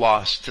throne was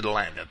lost to the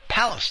land of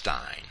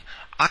Palestine,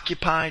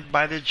 occupied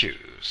by the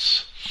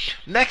Jews.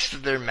 Next to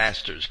their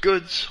master's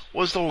goods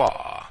was the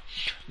law.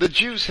 The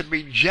Jews had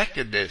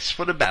rejected this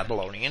for the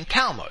Babylonian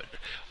Talmud,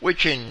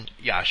 which in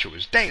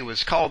Yahshua's day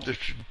was called the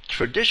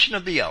tradition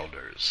of the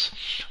elders.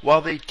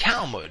 While the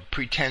Talmud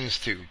pretends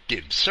to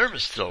give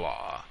service to the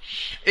law,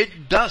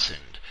 it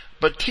doesn't,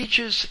 but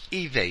teaches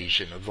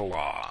evasion of the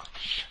law.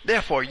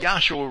 Therefore,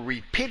 Yahshua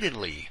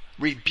repeatedly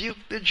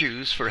rebuked the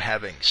Jews for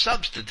having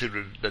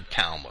substituted the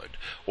Talmud,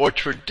 or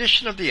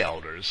tradition of the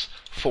elders,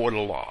 for the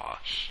law.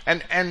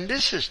 And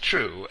this is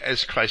true,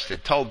 as Christ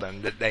had told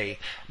them, that they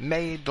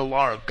made the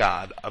law of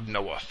God of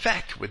no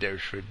effect with their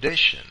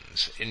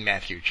traditions in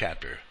Matthew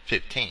chapter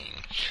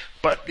 15.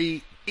 But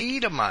the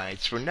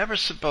Edomites were never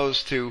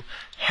supposed to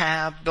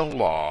have the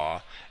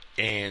law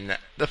in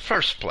the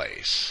first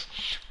place.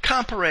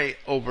 Comparet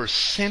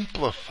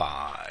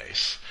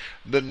oversimplifies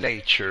the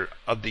nature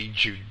of the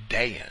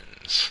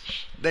Judeans.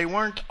 They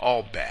weren't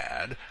all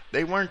bad.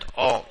 They weren't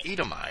all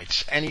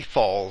Edomites. And he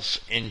falls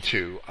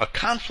into a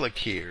conflict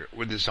here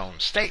with his own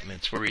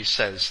statements where he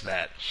says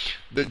that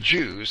the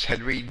Jews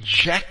had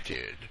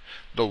rejected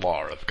the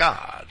law of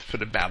God for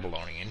the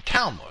Babylonian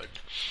Talmud,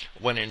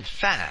 when in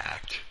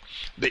fact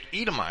the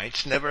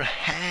Edomites never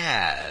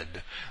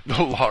had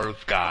the law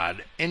of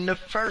God in the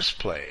first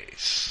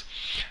place.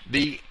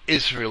 The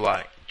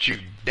Israelite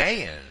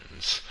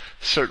Judeans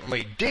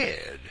certainly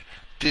did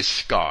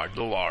discard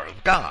the law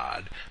of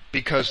God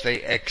because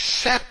they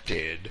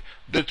accepted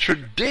the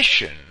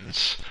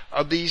traditions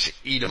of these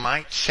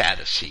Edomite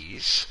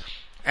Sadducees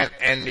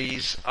and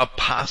these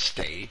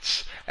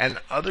apostates and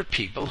other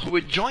people who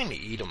had joined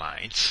the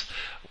Edomites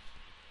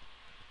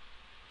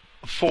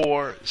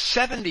for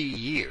 70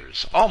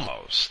 years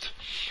almost,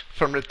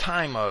 from the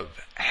time of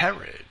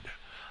Herod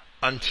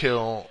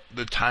until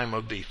the time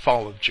of the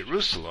fall of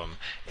Jerusalem.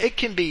 It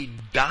can be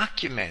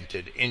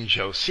documented in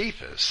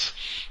Josephus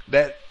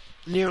that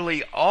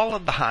nearly all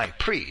of the high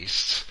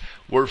priests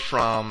were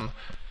from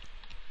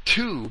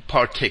two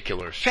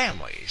particular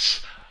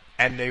families,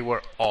 and they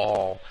were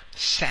all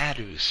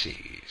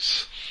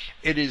Sadducees.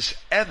 It is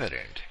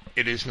evident,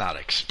 it is not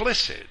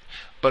explicit,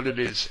 but it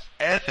is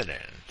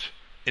evident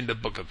in the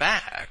book of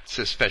Acts,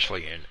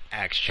 especially in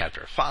Acts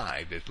chapter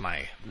 5, if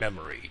my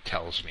memory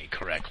tells me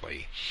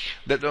correctly,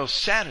 that those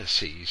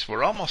Sadducees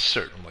were almost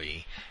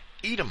certainly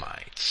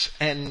Edomites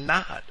and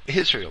not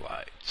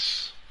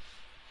Israelites.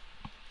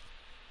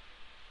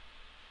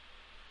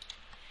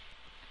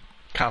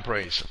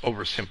 Comparet's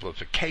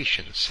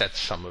oversimplification sets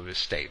some of his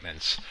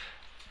statements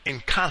in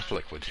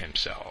conflict with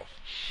himself.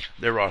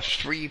 There are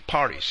three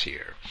parties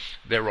here.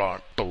 There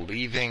are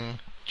believing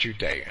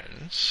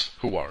Judeans,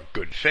 who are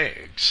good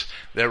figs.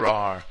 There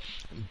are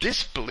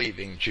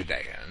disbelieving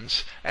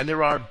Judeans, and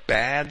there are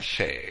bad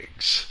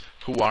figs,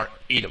 who are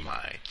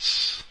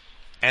Edomites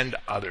and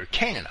other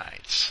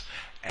Canaanites.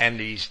 And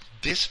these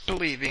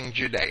disbelieving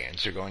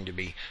Judeans are going to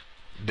be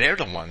They're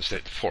the ones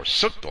that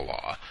forsook the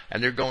law,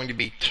 and they're going to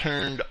be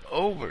turned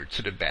over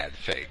to the bad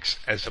figs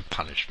as a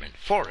punishment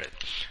for it.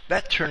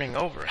 That turning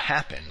over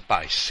happened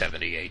by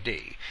 70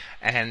 A.D.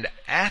 And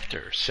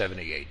after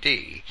 70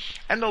 A.D.,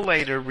 and the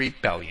later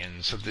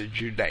rebellions of the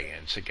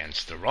Judeans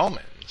against the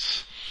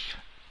Romans,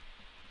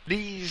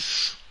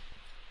 these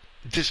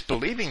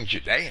disbelieving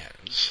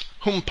Judeans,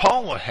 whom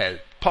Paul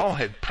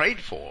had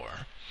prayed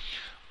for,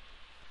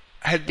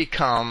 had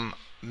become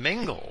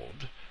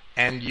mingled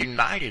and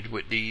united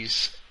with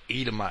these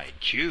Edomite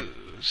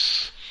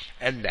Jews,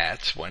 and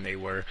that's when they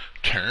were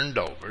turned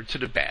over to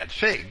the bad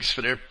figs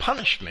for their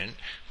punishment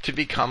to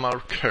become a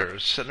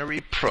curse and a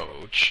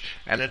reproach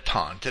and a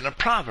taunt and a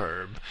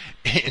proverb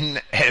in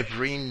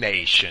every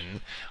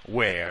nation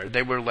where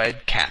they were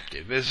led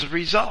captive as a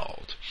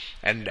result.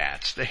 And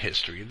that's the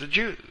history of the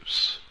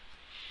Jews.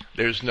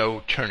 There's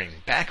no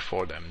turning back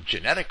for them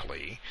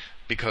genetically,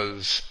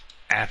 because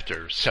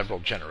after several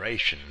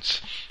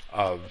generations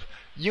of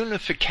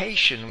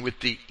unification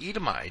with the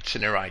Edomites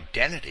in their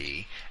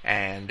identity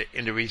and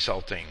in the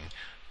resulting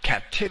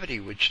captivity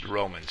which the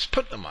Romans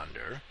put them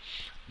under,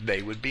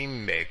 they would be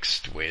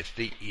mixed with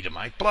the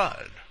Edomite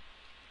blood.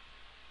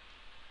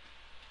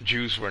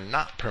 Jews were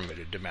not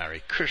permitted to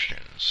marry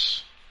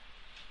Christians,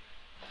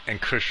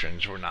 and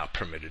Christians were not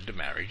permitted to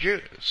marry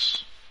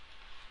Jews.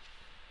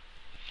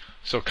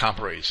 So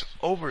Comparet's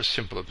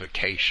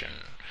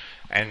oversimplification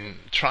and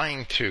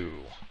trying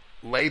to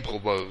label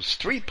those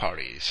three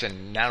parties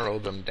and narrow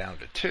them down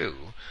to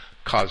two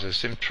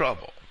causes him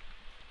trouble.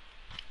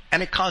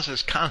 And it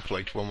causes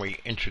conflict when we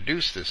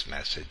introduce this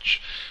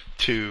message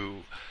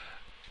to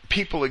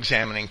people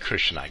examining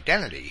Christian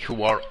identity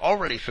who are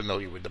already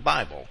familiar with the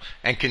Bible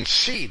and can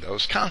see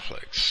those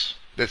conflicts,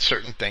 that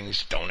certain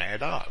things don't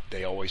add up.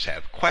 They always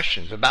have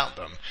questions about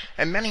them,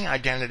 and many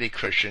identity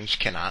Christians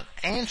cannot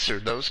answer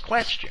those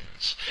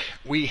questions.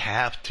 We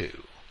have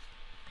to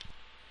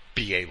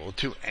be able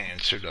to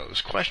answer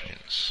those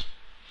questions.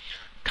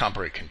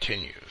 Comparet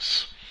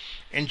continues.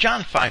 In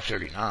John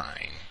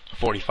 5:39,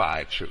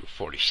 45 through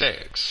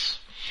 46,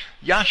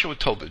 Yahshua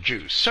told the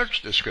Jews,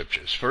 "Search the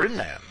Scriptures, for in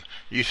them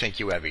you think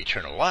you have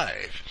eternal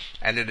life,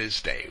 and it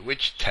is they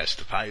which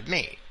testify of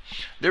me.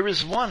 There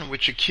is one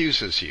which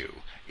accuses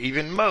you,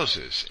 even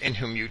Moses, in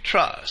whom you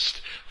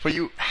trust. For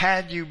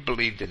had you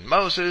believed in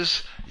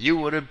Moses, you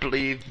would have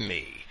believed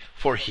me,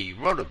 for he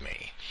wrote of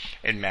me."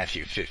 In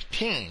Matthew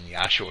 15,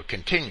 Yahshua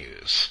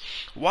continues,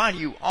 "Why do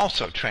you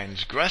also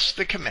transgress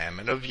the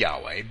commandment of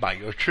Yahweh by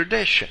your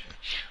tradition?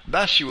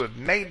 Thus you have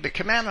made the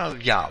commandment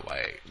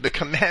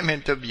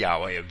of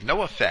Yahweh of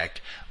no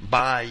effect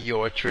by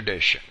your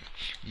tradition.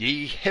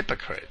 Ye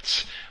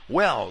hypocrites,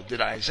 well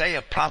did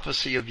Isaiah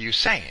prophesy of you,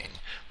 saying,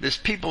 This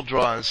people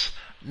draws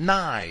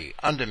nigh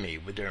unto me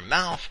with their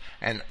mouth,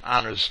 and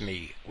honors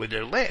me with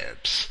their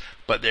lips,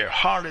 but their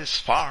heart is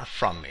far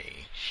from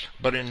me.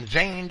 But in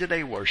vain do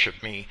they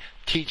worship me,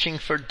 teaching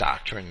for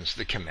doctrines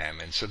the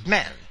commandments of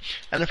men."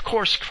 And of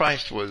course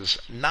Christ was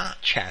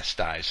not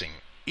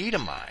chastising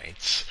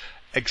Edomites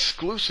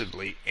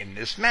exclusively in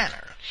this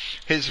manner.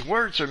 His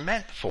words are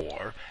meant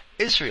for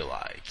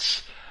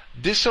Israelites,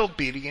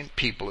 disobedient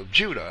people of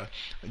Judah,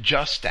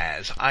 just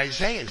as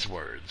Isaiah's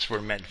words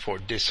were meant for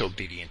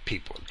disobedient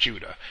people of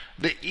Judah.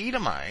 The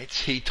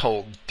Edomites he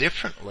told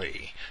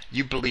differently,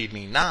 "You believe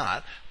me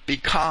not,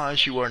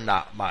 because you are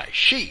not my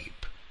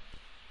sheep."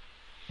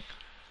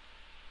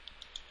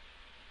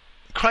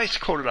 Christ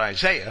quoted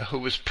Isaiah, who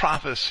was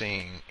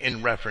prophesying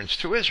in reference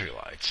to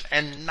Israelites,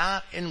 and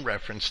not in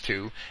reference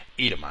to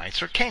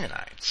Edomites or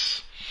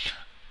Canaanites.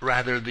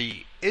 Rather,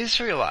 the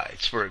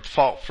Israelites were at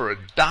fault for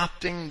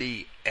adopting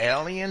the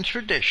alien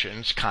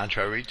traditions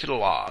contrary to the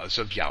laws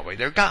of Yahweh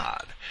their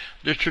God.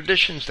 The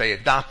traditions they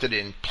adopted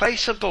in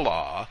place of the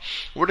law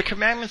were the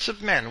commandments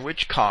of men,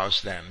 which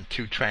caused them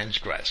to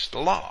transgress the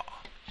law.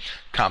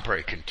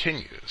 Comparet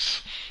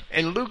continues.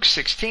 In Luke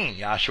 16,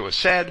 Yahshua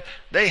said,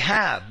 "They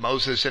have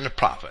Moses and the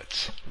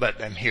prophets. Let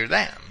them hear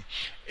them.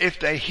 If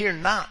they hear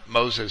not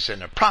Moses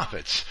and the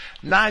prophets,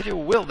 neither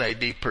will they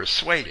be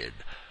persuaded,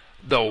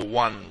 though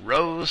one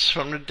rose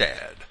from the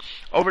dead."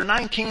 Over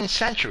 19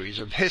 centuries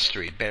of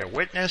history bear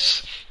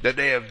witness that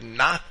they have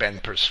not been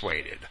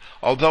persuaded,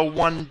 although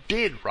one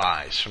did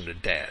rise from the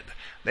dead.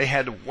 They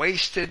had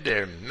wasted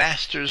their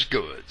master's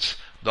goods,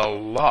 the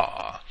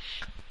law.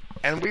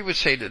 And we would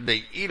say that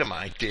the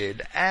Edomite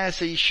did as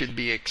he should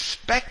be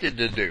expected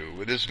to do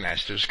with his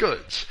master's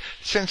goods,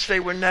 since they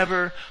were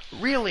never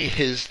really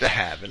his to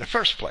have in the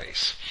first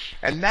place.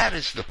 And that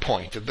is the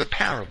point of the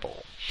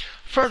parable.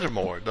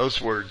 Furthermore,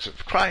 those words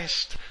of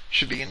Christ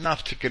should be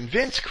enough to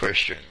convince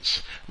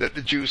Christians that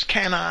the Jews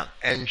cannot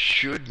and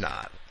should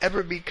not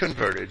ever be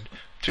converted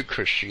to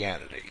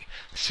Christianity.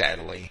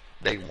 Sadly,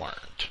 they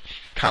weren't.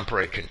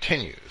 Comparet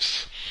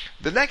continues.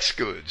 The next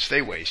goods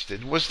they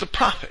wasted was the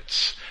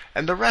prophets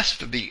and the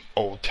rest of the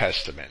Old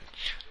Testament.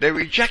 They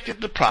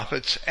rejected the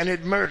prophets and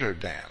had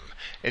murdered them.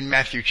 In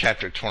Matthew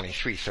chapter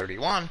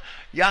 23:31,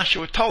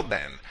 Yahshua told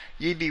them,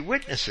 "Ye be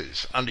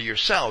witnesses unto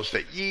yourselves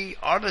that ye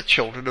are the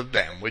children of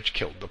them which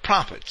killed the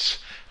prophets."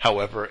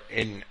 However,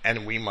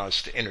 and we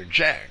must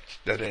interject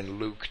that in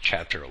Luke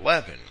chapter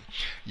 11,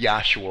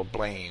 Yahshua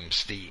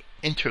blames the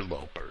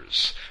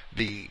interlopers,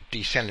 the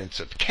descendants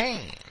of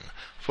Cain,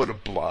 for the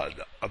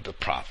blood of the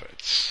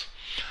prophets.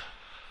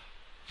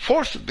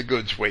 Fourth of the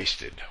goods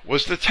wasted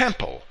was the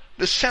temple,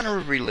 the center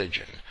of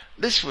religion.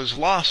 This was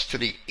lost to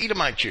the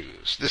Edomite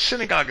Jews, the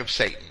synagogue of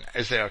Satan,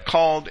 as they are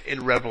called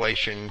in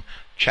Revelation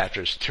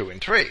chapters 2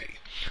 and 3.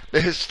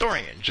 The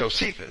historian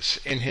Josephus,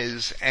 in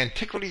his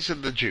Antiquities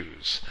of the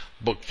Jews,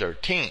 book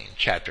 13,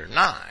 chapter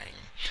 9,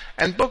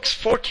 and books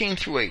 14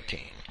 through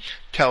 18,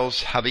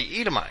 tells how the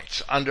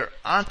Edomites under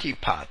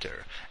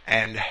Antipater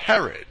and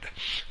Herod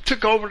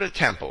took over the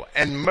temple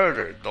and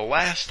murdered the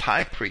last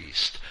high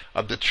priest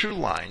of the true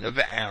line of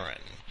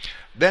Aaron.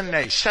 Then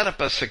they set up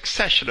a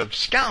succession of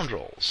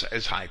scoundrels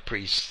as high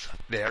priests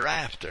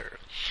thereafter.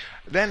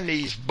 Then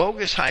these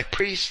bogus high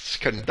priests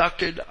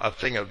conducted a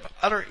thing of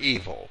utter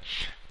evil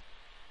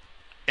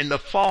in the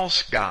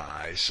false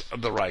guise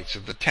of the rites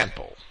of the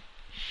temple.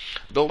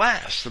 The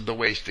last of the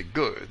wasted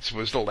goods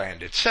was the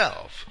land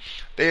itself.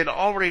 They had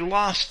already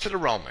lost to the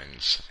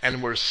Romans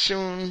and were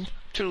soon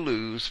to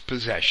lose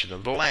possession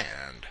of the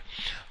land.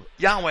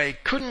 Yahweh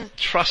couldn't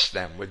trust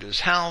them with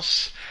his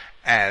house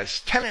as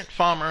tenant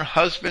farmer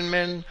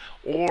husbandmen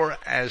or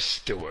as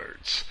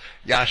stewards.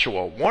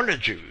 Yahshua warned the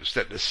Jews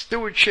that the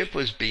stewardship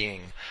was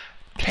being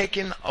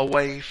taken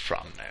away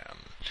from them.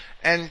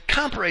 And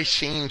Comparet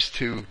seems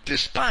to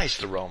despise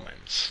the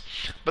Romans.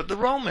 But the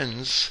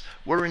Romans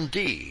were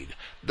indeed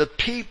the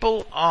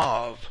people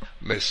of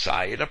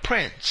Messiah the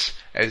Prince,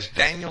 as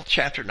Daniel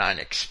chapter 9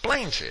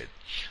 explains it,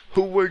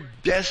 who were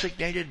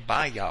designated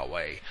by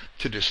Yahweh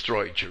to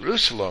destroy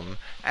Jerusalem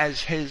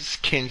as his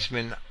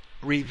kinsmen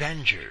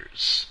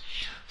revengers.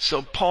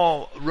 So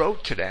Paul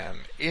wrote to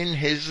them in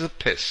his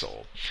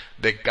epistle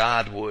that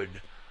God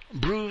would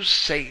bruise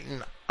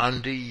Satan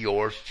under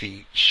your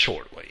feet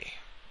shortly.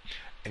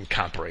 And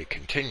Comparet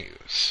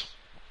continues.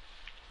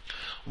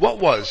 What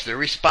was their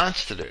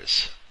response to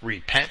this?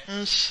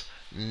 Repentance?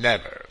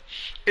 Never.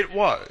 It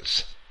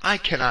was, I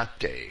cannot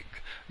dig.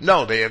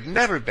 No, they have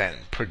never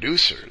been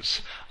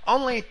producers,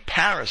 only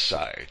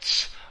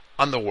parasites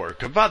on the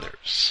work of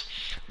others.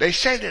 They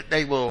say that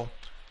they will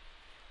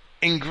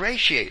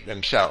ingratiate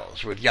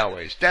themselves with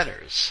Yahweh's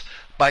debtors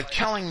by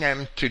telling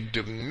them to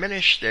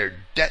diminish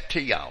their debt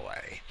to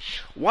Yahweh.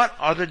 What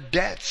are the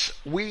debts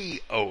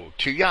we owe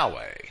to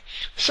Yahweh?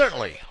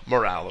 Certainly,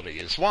 morality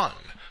is one.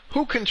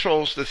 Who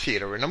controls the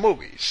theater and the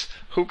movies?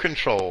 Who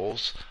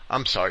pours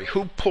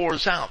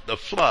out the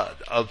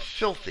flood of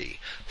filthy,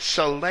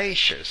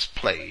 salacious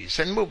plays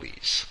and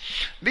movies?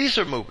 These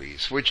are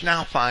movies which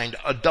now find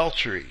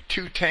adultery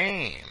too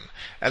tame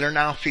and are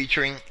now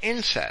featuring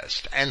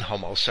incest and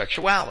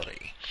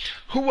homosexuality.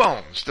 Who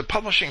owns the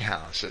publishing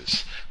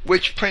houses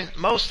which print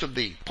most of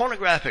the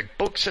pornographic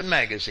books and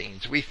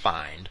magazines we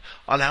find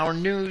on our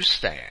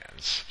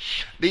newsstands?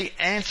 The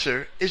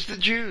answer is the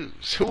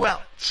Jews. Who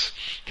else?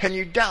 Can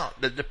you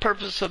doubt that the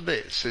purpose of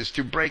this is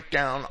to break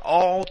down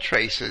all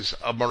traces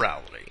of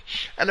morality?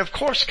 And of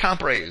course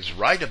Comparet is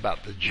right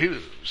about the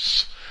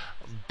Jews,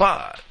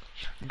 but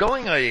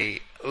going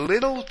a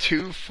little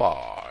too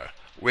far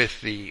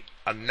with the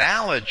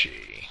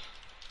analogy,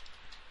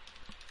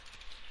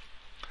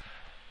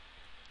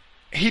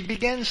 he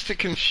begins to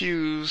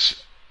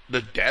confuse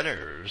the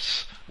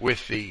debtors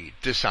with the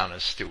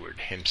dishonest steward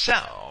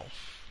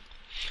himself,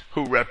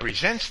 who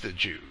represents the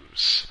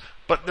Jews.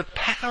 But the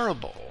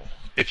parable,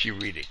 if you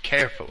read it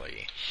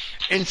carefully,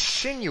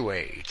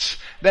 insinuates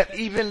that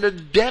even the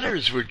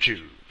debtors were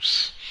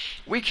Jews.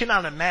 We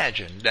cannot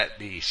imagine that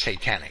the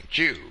satanic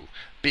Jew,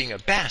 being a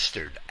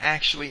bastard,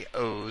 actually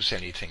owes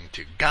anything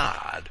to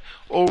God,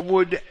 or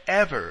would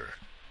ever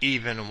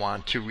even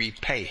want to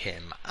repay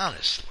him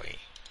honestly.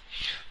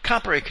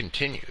 Comparet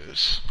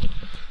continues,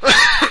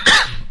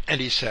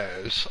 and he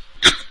says,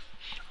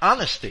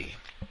 honesty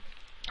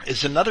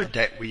is another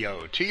debt we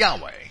owe to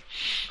Yahweh.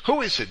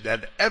 Who is it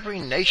that every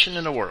nation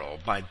in the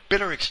world, by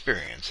bitter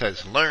experience,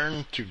 has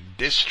learned to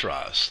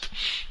distrust?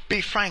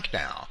 Be frank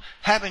now.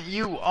 Haven't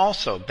you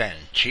also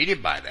been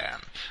cheated by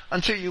them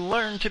until you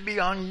learn to be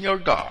on your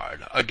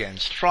guard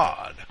against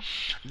fraud?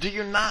 Do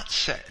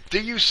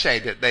you say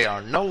that they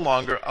are no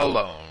longer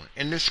alone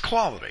in this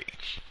quality?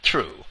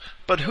 True.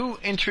 But who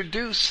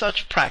introduced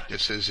such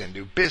practices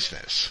into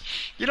business?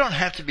 You don't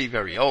have to be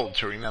very old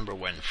to remember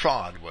when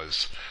fraud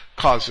was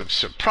cause of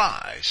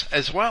surprise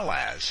as well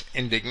as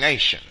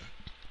indignation.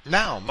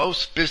 Now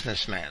most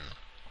businessmen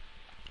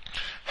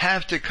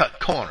have to cut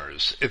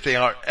corners if they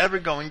are ever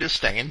going to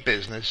stay in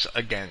business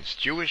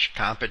against Jewish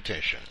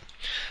competition.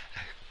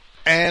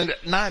 And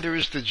neither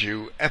is the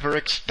Jew ever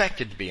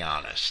expected to be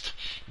honest.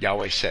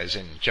 Yahweh says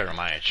in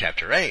Jeremiah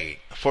chapter 8,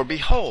 For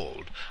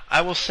behold,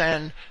 I will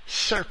send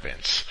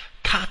serpents,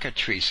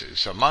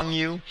 cockatrices among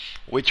you,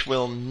 which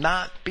will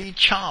not be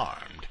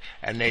charmed,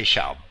 and they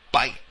shall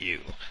bite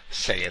you,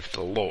 saith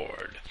the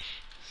Lord.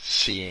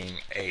 seeing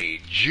a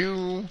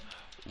Jew,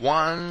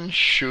 one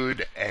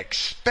should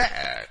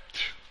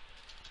expect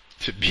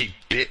to be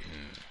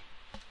bitten.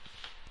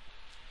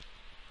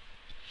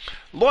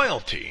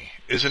 Loyalty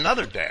is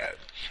another debt.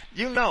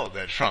 You know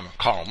that from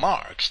Karl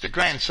Marx, the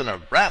grandson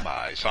of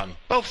rabbis on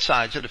both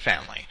sides of the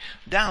family,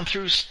 down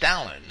through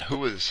Stalin, who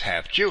was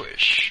half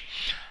Jewish,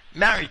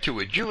 married to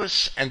a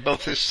Jewess, and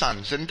both his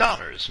sons and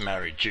daughters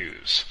married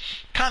Jews.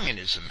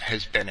 Communism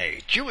has been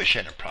a Jewish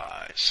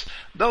enterprise.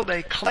 Though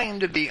they claim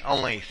to be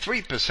only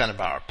 3%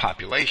 of our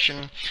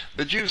population,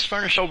 the Jews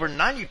furnish over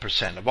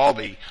 90% of all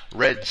the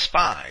red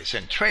spies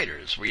and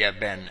traitors we have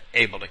been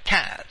able to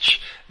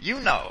catch. You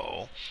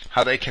know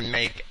how they can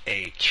make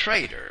a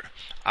traitor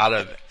out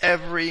of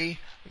every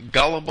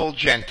gullible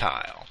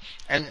Gentile.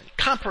 And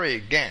Comparet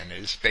again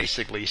is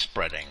basically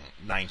spreading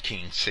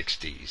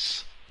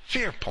 1960s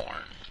fear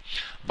porn.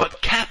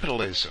 But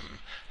capitalism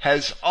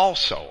has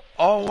also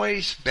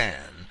always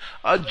been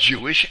a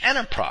Jewish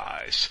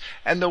enterprise,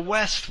 and the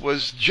West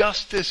was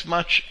just as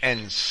much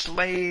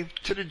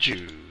enslaved to the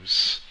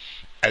Jews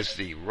as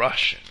the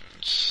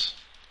Russians.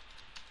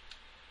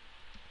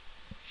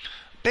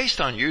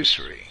 Based on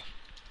usury,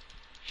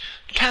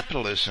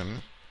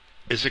 capitalism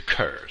is a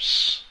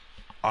curse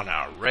on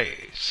our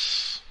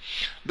race.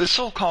 The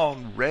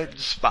so-called red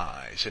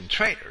spies and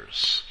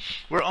traitors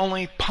were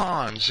only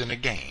pawns in a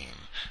game,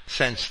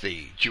 since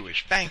the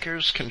Jewish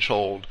bankers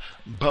controlled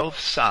both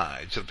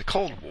sides of the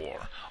Cold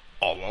War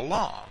all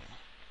along.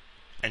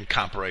 And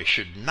Comparet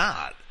should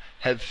not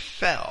have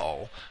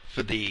fell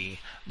for the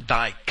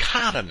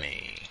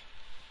dichotomy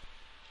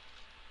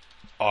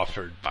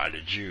offered by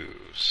the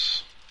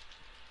Jews.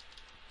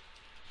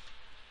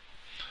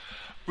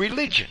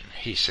 Religion,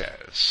 he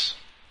says,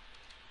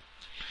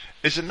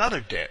 is another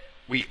debt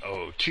we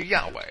owe to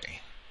Yahweh.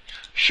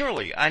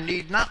 Surely I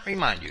need not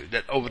remind you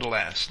that over the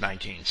last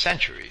 19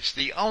 centuries,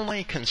 the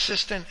only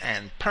consistent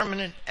and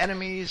permanent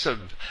enemies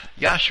of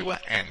Yahshua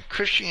and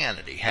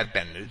Christianity have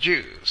been the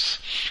Jews.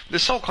 The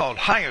so-called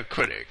higher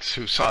critics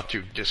who sought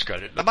to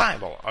discredit the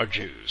Bible are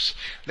Jews.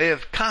 They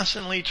have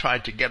constantly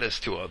tried to get us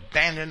to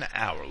abandon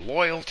our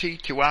loyalty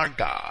to our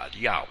God,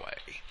 Yahweh.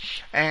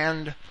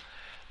 And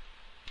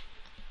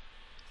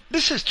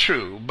this is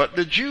true, but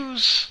the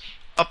Jews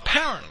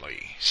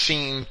apparently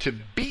seem to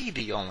be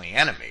the only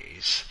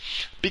enemies,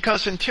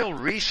 because until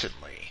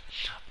recently,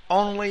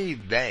 only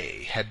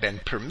they had been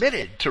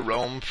permitted to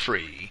roam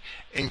free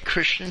in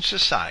Christian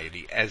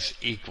society as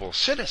equal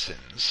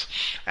citizens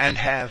and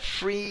have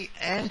free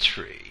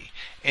entry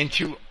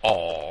into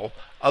all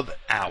of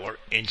our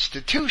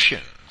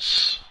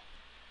institutions.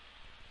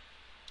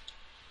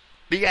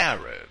 The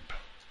Arab,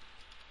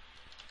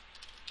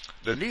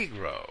 the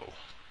Negro,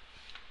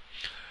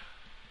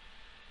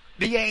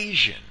 the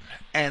Asian,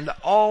 and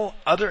all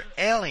other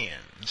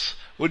aliens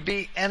would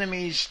be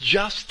enemies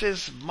just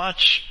as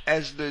much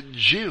as the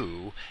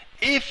Jew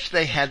if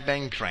they had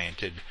been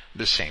granted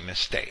the same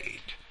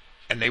estate.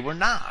 And they were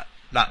not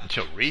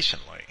until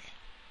recently.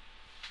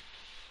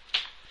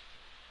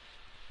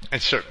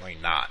 And certainly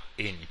not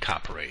in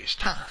Comparet's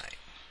time.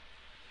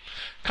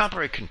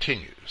 Comparet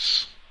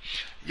continues,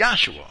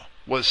 Yahshua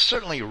was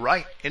certainly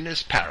right in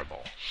this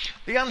parable.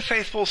 The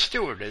unfaithful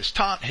steward has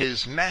taught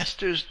his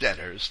master's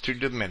debtors to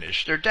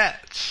diminish their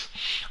debts.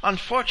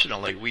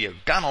 Unfortunately, we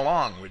have gone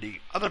along with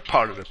the other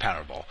part of the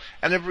parable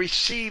and have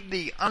received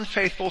the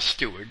unfaithful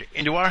steward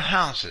into our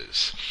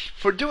houses.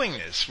 For doing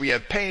this, we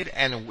have paid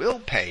and will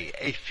pay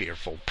a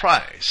fearful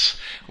price.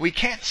 We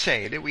can't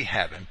say that we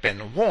haven't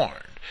been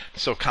warned.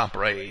 So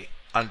Comparet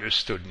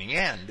understood in the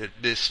end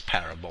that this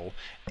parable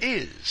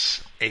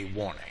is a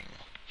warning.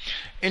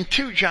 In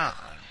 2 John,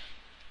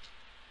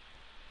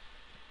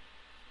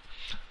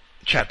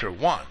 Chapter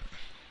 1,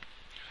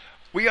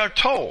 we are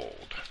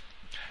told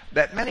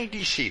that many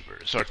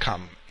deceivers are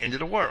come into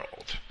the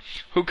world,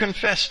 who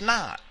confess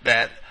not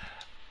that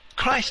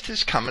Christ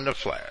is come in the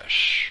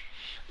flesh.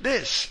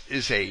 This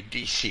is a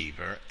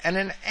deceiver and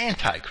an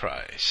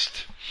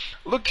antichrist.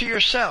 Look to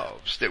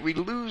yourselves, that we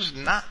lose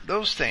not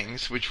those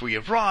things which we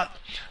have wrought,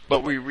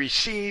 but we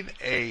receive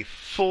a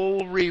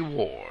full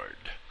reward.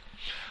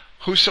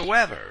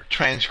 Whosoever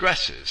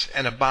transgresses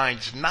and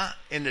abides not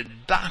in the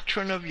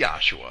doctrine of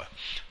Yahshua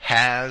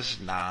has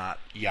not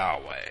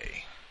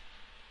Yahweh.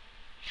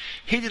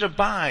 He that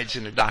abides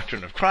in the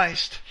doctrine of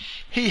Christ,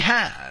 he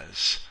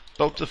has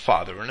both the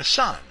Father and the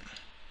Son.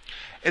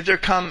 If there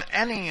come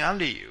any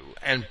unto you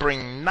and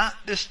bring not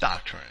this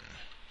doctrine,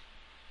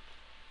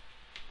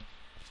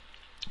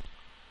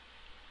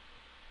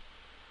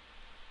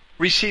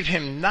 receive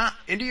him not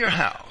into your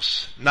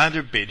house,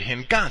 neither bid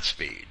him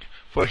Godspeed.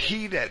 For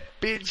he that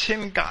bids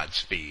him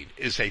Godspeed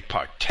is a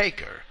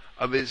partaker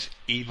of his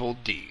evil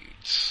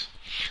deeds.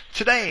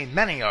 Today,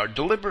 many are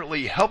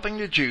deliberately helping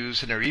the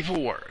Jews in their evil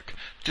work,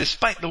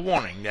 despite the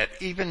warning that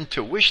even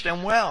to wish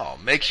them well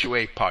makes you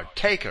a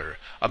partaker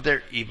of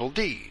their evil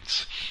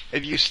deeds.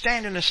 If you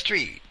stand in the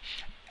street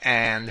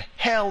and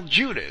hail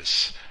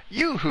Judas,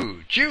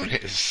 "Yoo-hoo,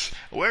 Judas,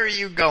 where are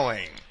you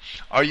going?"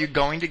 are you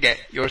going to get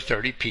your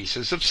 30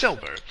 pieces of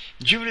silver?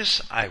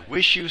 Judas, I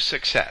wish you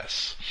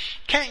success.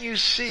 Can't you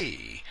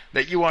see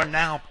that you are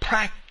now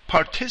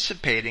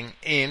participating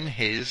in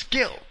his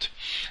guilt?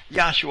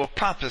 Yahshua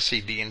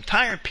prophesied the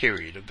entire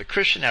period of the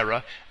Christian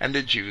era and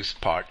the Jews'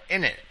 part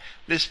in it.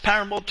 This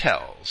parable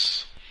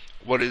tells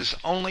what is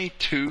only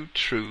too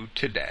true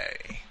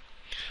today.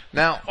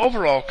 Now,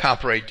 overall,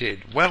 Comparet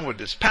did well with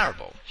this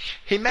parable.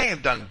 He may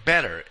have done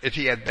better if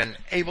he had been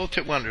able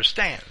to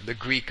understand the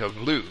Greek of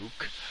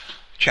Luke,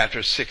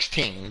 chapter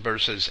 16,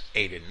 verses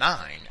 8 and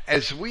 9,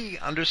 as we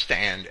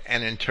understand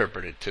and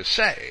interpret it to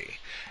say.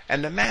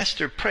 And the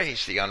master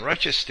praised the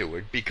unrighteous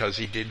steward because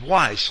he did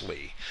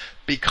wisely,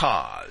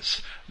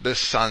 because the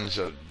sons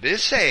of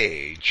this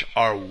age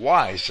are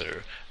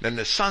wiser than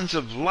the sons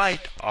of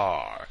light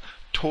are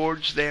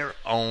towards their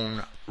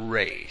own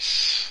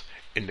race.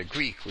 In the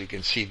Greek, we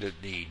can see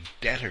that the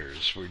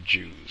debtors were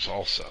Jews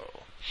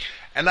also.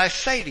 And I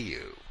say to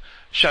you,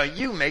 shall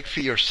you make for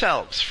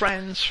yourselves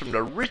friends from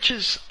the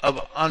riches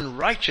of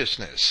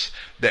unrighteousness,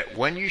 that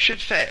when you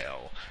should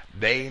fail,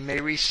 they may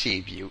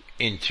receive you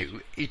into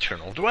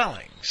eternal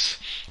dwellings?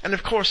 And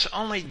of course,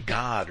 only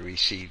God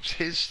receives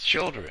his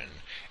children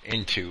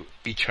into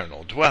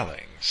eternal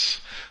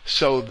dwellings.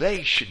 So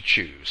they should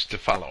choose to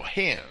follow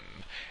him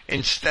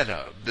instead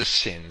of the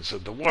sins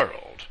of the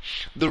world.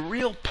 The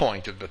real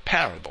point of the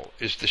parable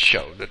is to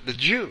show that the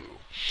Jew,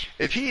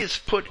 if he is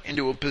put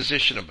into a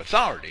position of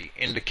authority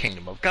in the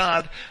kingdom of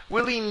God,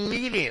 will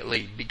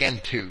immediately begin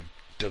to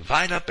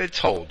divide up its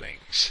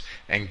holdings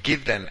and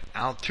give them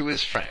out to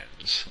his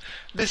friends.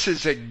 This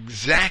is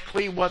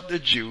exactly what the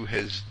Jew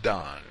has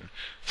done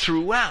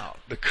throughout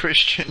the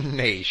Christian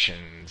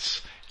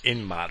nations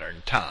in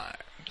modern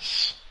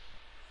times.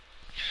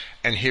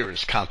 And here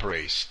is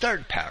Comparet's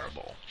third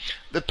parable,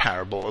 the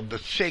parable of the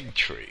fig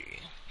tree.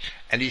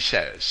 And he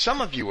says,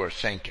 some of you are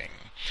thinking,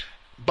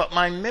 but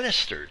my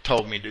minister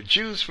told me the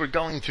Jews were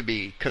going to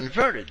be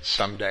converted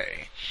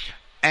someday,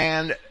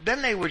 and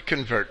then they would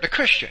convert the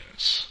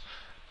Christians.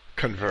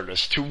 Convert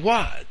us to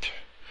what?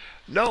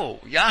 No,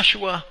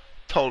 Yahshua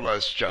told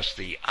us just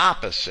the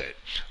opposite.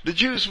 The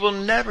Jews will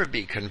never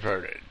be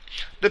converted.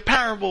 The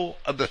parable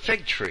of the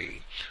fig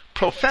tree,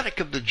 prophetic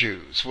of the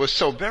Jews, was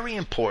so very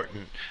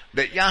important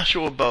that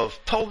Yahshua both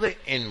told it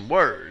in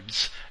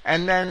words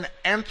and then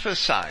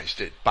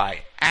emphasized it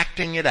by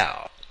acting it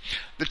out.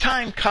 The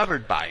time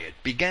covered by it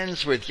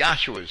begins with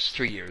Yahshua's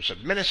 3 years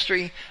of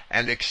ministry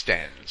and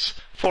extends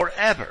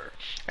forever.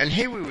 And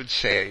here we would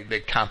say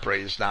that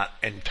Comparet is not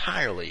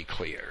entirely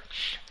clear.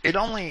 It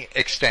only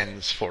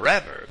extends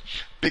forever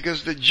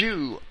because the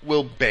Jew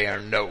will bear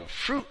no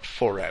fruit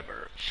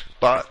forever.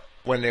 But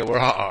when there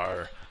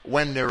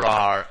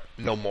are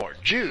no more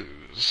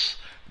Jews,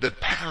 the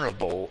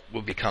parable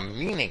will become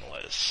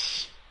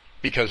meaningless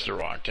because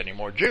there aren't any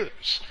more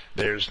Jews.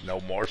 There's no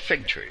more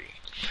fig tree.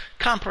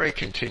 Comparet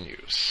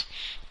continues.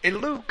 In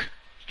Luke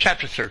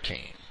chapter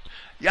 13,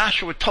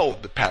 Yahshua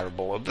told the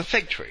parable of the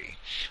fig tree.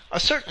 A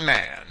certain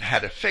man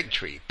had a fig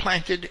tree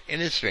planted in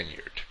his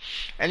vineyard,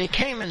 and he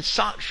came and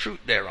sought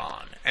fruit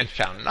thereon, and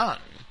found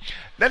none.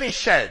 Then he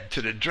said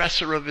to the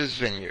dresser of his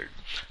vineyard,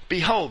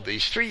 Behold,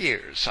 these 3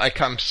 years I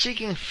come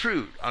seeking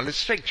fruit on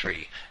this fig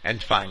tree,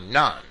 and find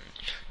none.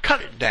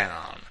 Cut it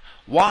down.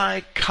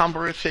 Why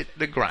cumbereth it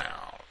the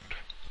ground?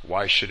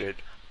 Why should it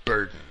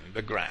burden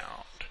the ground?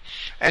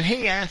 And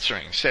he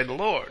answering said,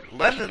 Lord,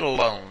 let it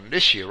alone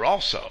this year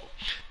also,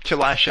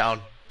 till I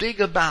shall dig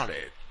about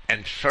it,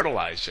 and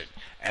fertilize it,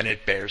 and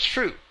it bears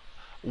fruit.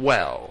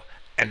 Well,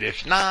 and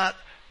if not,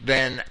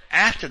 then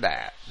after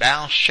that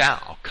thou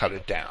shalt cut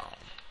it down.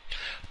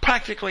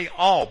 Practically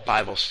all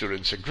Bible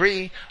students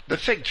agree the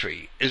fig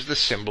tree is the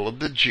symbol of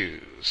the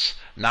Jews,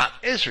 not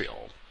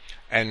Israel.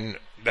 And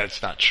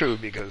that's not true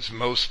because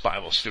most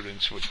Bible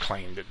students would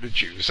claim that the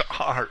Jews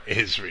are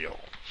Israel.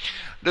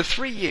 The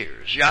 3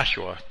 years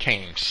Yahshua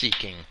came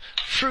seeking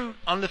fruit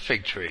on the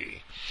fig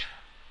tree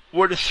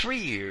were the 3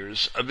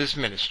 years of his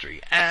ministry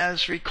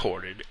as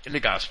recorded in the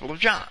Gospel of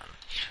John.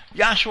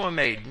 Yahshua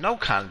made no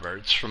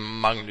converts from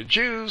among the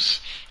Jews,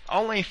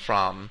 only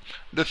from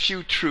the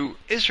few true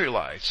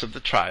Israelites of the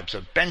tribes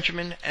of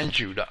Benjamin and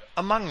Judah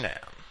among them.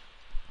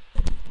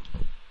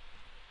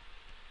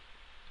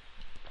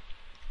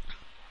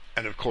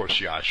 And of course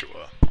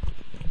Yahshua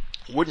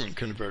wouldn't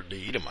convert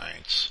the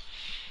Edomites.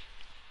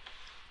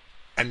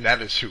 And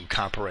that is who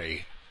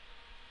Comparet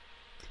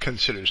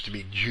considers to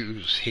be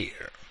Jews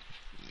here.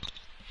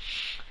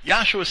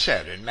 Yahshua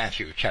said in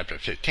Matthew chapter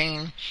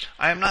 15,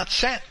 I am not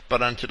sent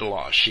but unto the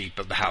lost sheep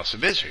of the house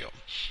of Israel.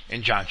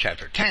 In John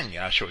chapter 10,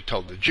 Yahshua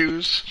told the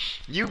Jews,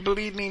 You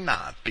believe me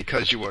not,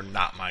 because you are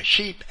not my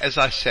sheep, as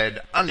I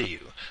said unto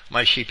you.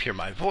 My sheep hear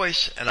my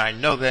voice, and I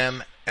know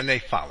them, and they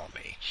follow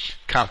me.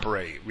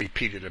 Comparet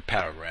repeated a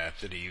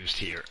paragraph that he used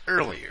here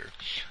earlier,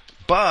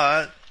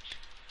 but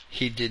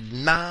he did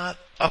not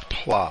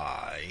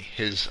apply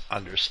his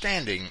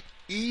understanding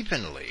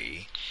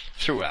evenly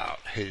throughout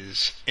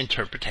his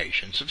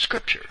interpretations of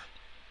Scripture.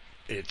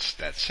 It's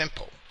that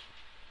simple.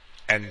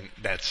 And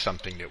that's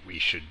something that we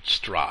should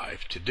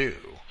strive to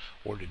do,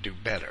 or to do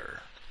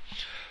better.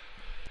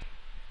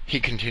 he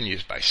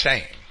continues by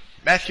saying,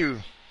 Matthew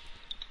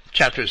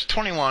chapters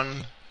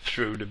 21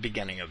 through the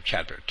beginning of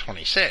chapter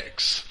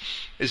 26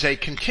 is a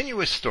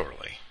continuous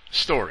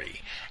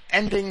story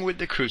ending with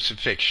the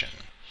crucifixion.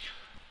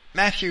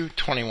 Matthew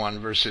 21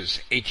 verses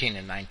 18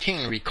 and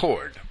 19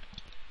 record,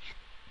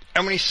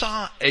 And when he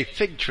saw a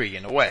fig tree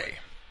in the way,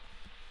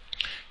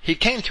 he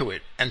came to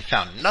it and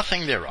found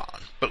nothing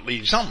thereon, but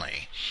leaves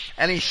only.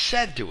 And he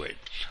said to it,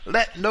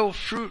 Let no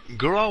fruit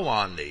grow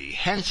on thee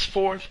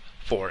henceforth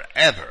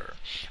forever.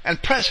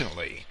 And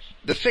presently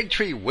the fig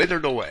tree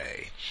withered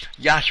away.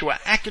 Joshua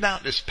acted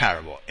out this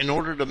parable in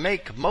order to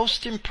make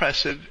most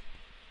impressive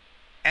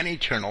and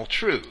eternal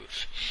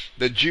truth.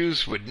 The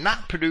Jews would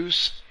not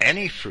produce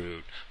any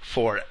fruit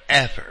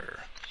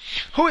forever.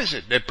 Who is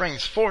it that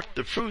brings forth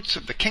the fruits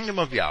of the kingdom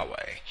of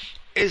Yahweh?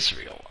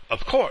 Israel,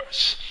 of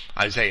course.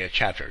 Isaiah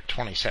chapter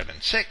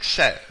 27:6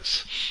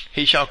 says,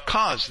 He shall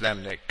cause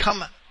them that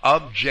come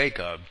of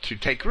Jacob to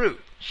take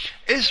root.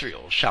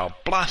 Israel shall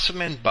blossom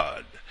and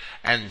bud,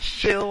 and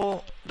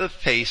fill the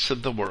face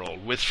of the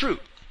world with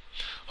fruit.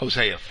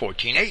 Hosea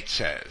 14:8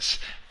 says,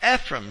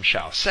 Ephraim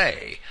shall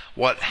say,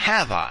 What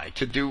have I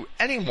to do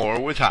any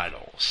more with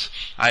idols?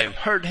 I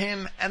have heard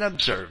him and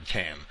observed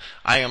him.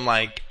 I am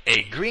like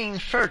a green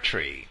fir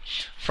tree.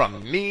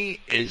 From me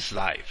is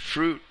thy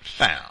fruit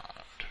found.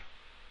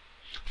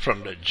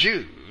 From the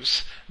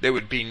Jews, there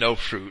would be no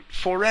fruit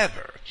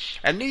forever.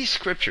 And these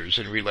scriptures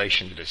in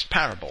relation to this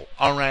parable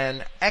are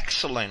an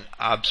excellent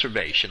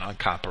observation on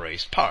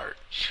Comparet's part.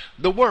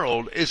 The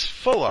world is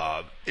full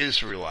of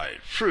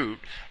Israelite fruit,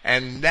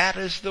 and that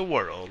is the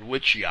world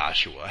which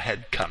Joshua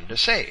had come to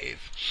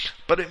save.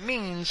 But it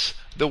means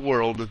the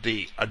world of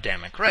the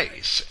Adamic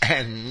race,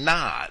 and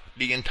not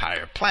the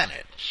entire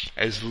planet.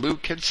 As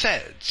Luke had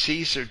said,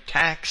 Caesar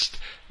taxed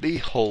the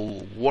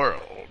whole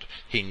world.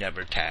 He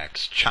never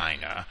taxed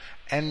China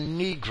and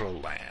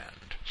Negro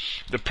land.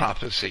 The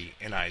prophecy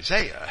in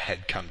Isaiah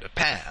had come to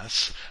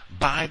pass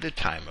by the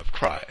time of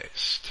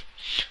Christ.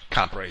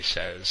 Comparet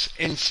says,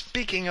 in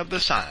speaking of the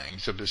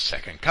signs of his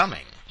second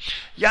coming,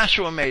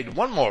 Joshua made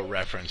one more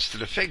reference to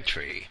the fig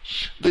tree,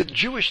 the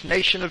Jewish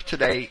nation of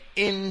today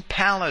in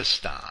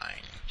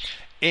Palestine.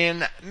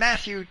 In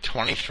Matthew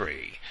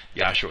 23,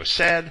 Joshua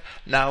said,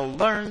 Now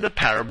learn the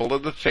parable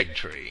of the fig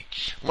tree.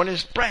 When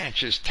his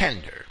branch is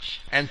tender,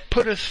 and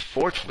putteth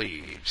forth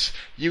leaves,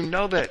 you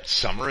know that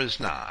summer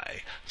is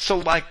nigh. So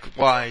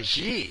likewise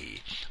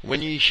ye,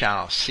 when ye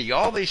shall see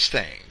all these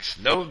things,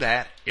 know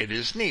that it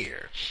is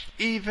near,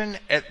 even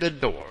at the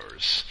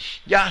doors.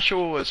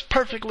 Joshua was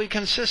perfectly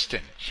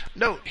consistent.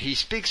 Note, he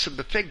speaks of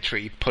the fig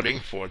tree putting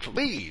forth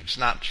leaves,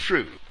 not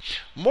fruit.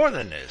 More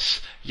than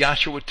this,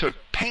 Joshua took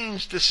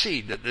pains to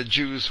see that the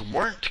Jews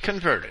weren't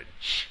converted.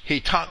 He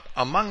taught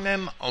among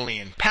them only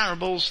in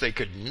parables they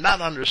could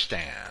not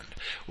understand,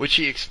 which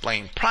he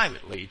explained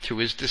privately to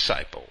his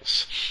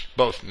disciples.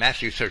 Both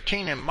Matthew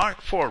 13 and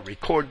Mark 4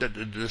 record that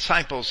the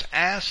disciples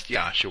asked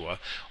Joshua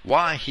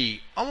why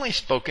he only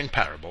spoke in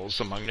parables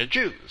among the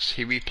Jews.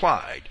 He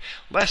replied,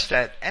 lest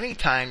at any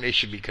time they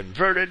should be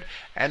converted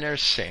and their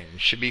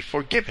sins should be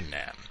forgiven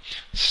them.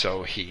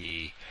 So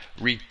he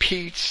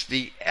repeats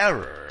the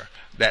error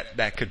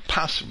that could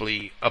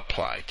possibly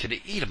apply to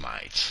the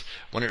Edomites,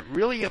 when it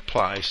really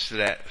applies to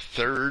that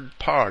third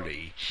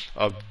party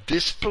of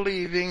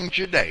disbelieving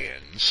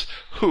Judeans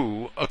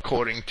who,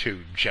 according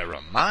to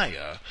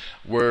Jeremiah,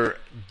 were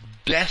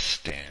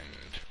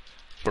destined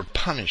for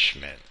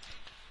punishment.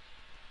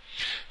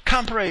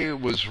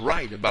 Comparet was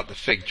right about the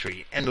fig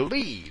tree and the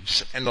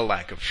leaves and the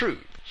lack of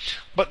fruit.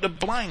 But the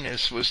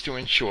blindness was to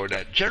ensure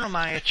that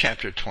Jeremiah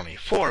chapter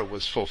 24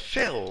 was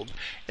fulfilled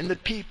in the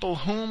people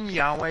whom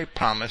Yahweh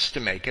promised to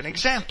make an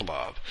example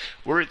of,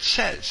 where it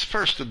says,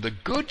 first of the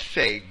good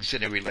figs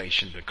in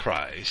relation to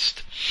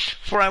Christ,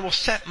 For I will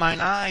set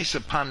mine eyes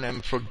upon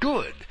them for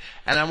good,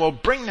 and I will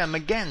bring them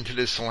again to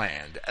this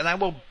land, and I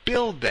will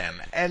build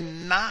them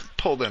and not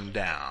pull them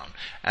down,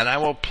 and I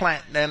will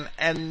plant them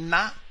and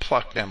not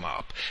pluck them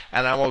up,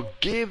 and I will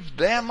give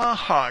them a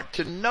heart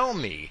to know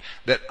me,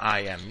 that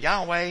I am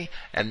Yahweh,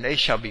 and they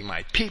shall be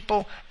my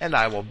people, and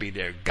I will be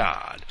their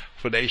God,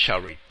 for they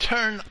shall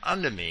return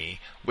unto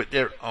me with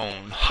their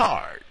own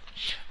heart.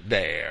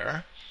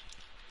 There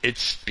it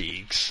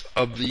speaks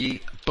of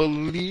the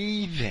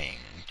believing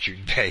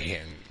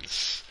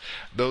Judeans,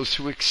 those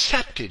who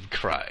accepted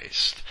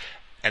Christ,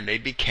 and they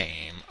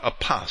became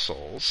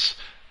apostles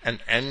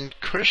and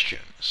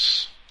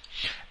Christians.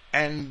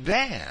 And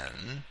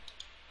then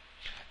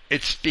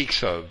it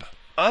speaks of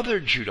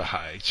other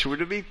Judahites who were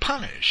to be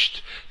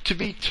punished, to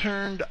be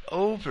turned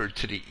over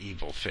to the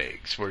evil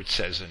figs, where it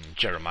says in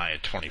Jeremiah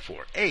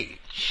 24:8,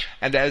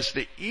 And as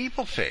the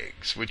evil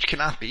figs, which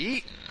cannot be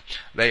eaten,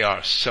 they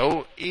are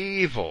so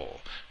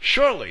evil.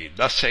 Surely,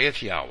 thus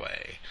saith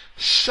Yahweh.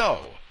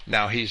 So,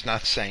 now he's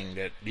not saying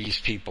that these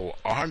people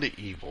are the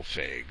evil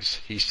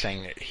figs. He's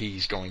saying that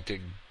he's going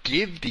to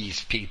give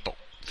these people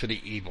to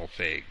the evil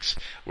figs,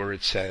 where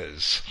it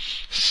says,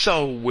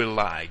 "So will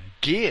I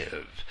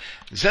give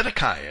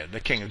Zedekiah the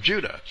king of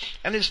Judah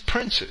and his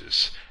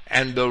princes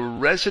and the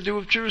residue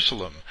of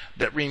Jerusalem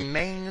that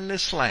remain in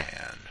this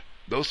land,"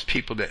 those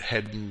people that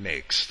had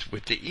mixed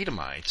with the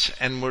Edomites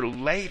and were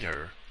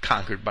later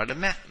conquered by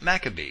the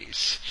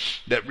Maccabees,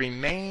 that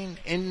remain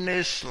in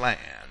this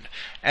land,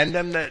 and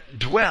them that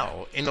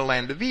dwell in the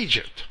land of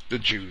Egypt, the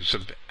Jews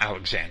of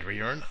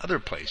Alexandria and other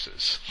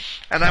places.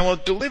 "And I will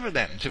deliver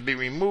them to be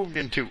removed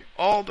into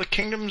all the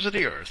kingdoms of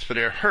the earth for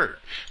their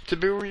hurt, to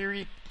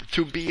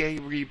be a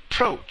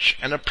reproach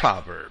and a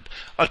proverb,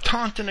 a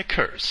taunt and a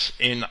curse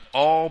in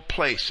all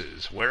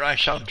places where I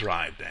shall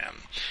drive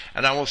them.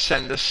 And I will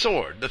send the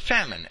sword, the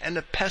famine, and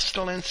the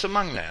pestilence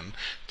among them,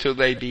 till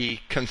they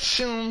be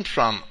consumed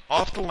from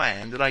off the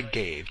land that I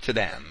gave to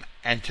them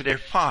and to their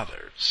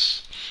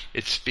fathers."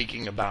 It's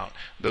speaking about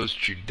those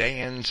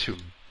Judeans who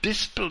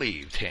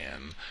disbelieved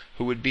him,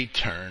 who would be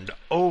turned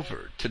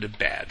over to the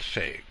bad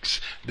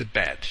figs. The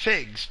bad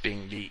figs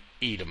being the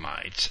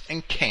Edomites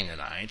and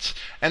Canaanites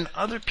and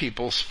other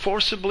peoples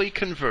forcibly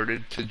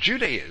converted to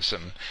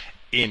Judaism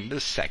in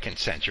the 2nd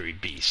century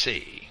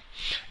BC.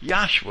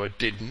 Joshua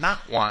did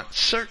not want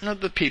certain of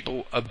the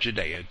people of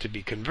Judea to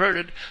be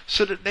converted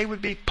so that they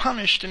would be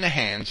punished in the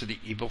hands of the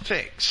evil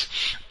figs.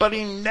 But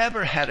he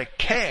never had a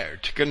care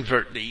to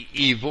convert the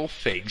evil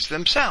figs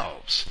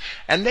themselves,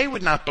 and they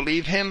would not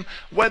believe him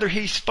whether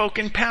he spoke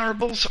in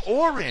parables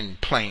or in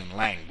plain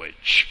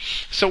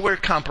language. So where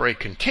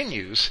Comparet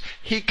continues,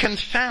 he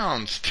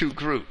confounds two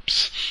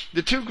groups.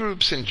 The two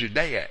groups in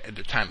Judea at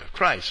the time of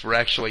Christ were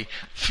actually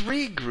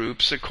three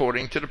groups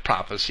according to the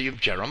prophecy of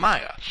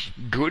Jeremiah.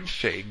 Good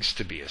figs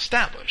to be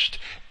established,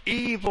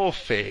 evil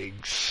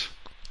figs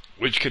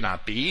which could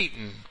not be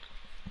eaten,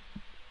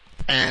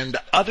 and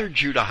other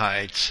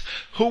Judahites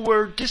who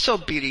were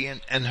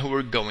disobedient and who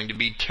were going to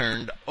be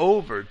turned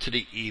over to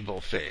the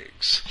evil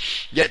figs.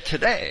 Yet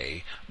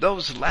today,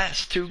 those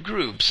last two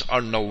groups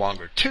are no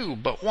longer two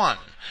but one,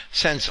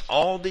 since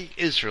all the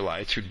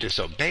Israelites who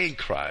disobeyed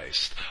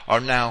Christ are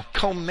now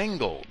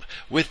commingled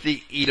with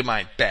the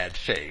Edomite bad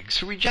figs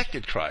who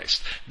rejected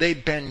Christ.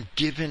 They've been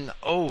given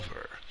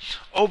over.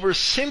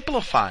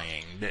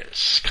 Oversimplifying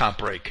this,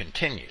 Comparet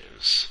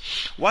continues,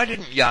 why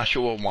didn't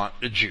Joshua want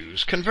the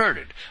Jews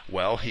converted?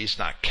 Well, he's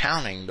not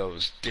counting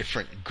those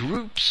different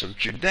groups of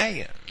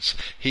Judeans.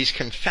 He's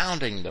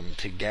confounding them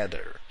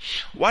together.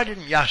 Why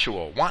didn't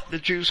Joshua want the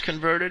Jews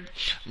converted?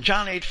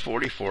 John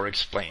 8:44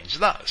 explains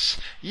thus,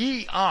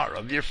 "Ye are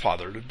of your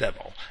father the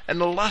devil,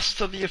 and the lust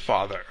of your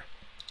father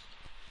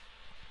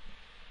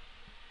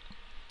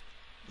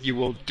you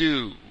will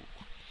do.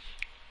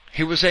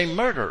 He was a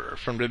murderer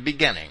from the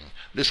beginning."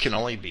 This can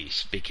only be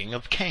speaking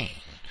of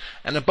Cain.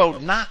 "And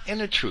abode not in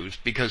the truth,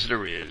 because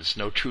there is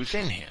no truth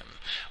in him.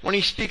 When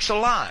he speaks a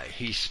lie,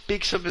 he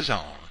speaks of his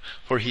own,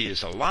 for he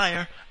is a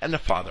liar and the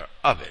father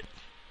of it.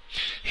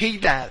 He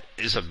that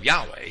is of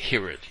Yahweh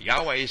heareth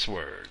Yahweh's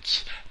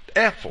words.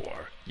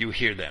 Therefore you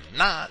hear them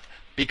not,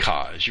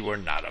 because you are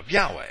not of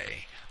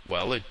Yahweh."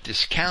 Well, it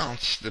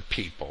discounts the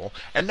people,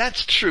 and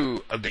that's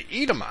true of the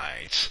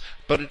Edomites,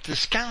 but it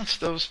discounts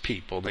those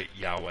people that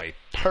Yahweh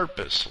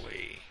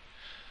purposely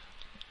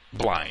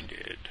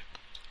blinded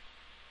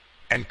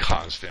and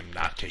caused them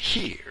not to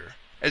hear,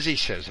 as he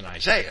says in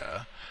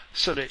Isaiah,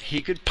 so that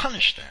he could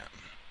punish them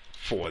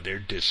for their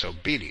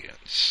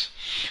disobedience.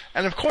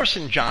 And of course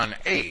in John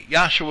 8,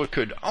 Joshua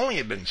could only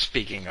have been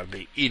speaking of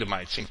the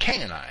Edomites and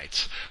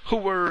Canaanites, who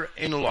were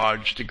in a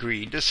large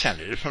degree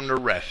descended from the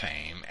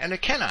Rephaim and the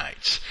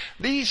Kenites.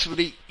 These were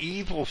the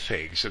evil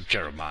figs of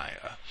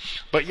Jeremiah.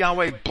 But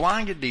Yahweh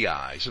blinded the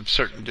eyes of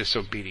certain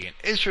disobedient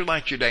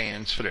Israelite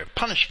Judeans for their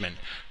punishment,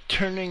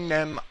 turning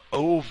them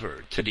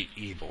over to the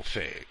evil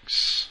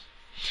figs.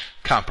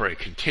 Comparet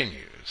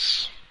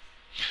continues,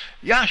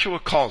 Joshua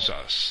calls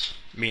us,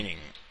 meaning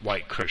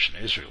white Christian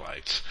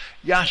Israelites,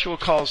 Joshua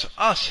calls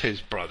us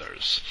his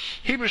brothers.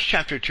 Hebrews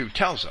chapter 2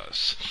 tells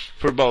us,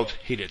 "For both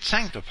he that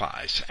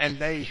sanctifies and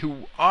they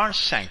who are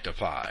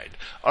sanctified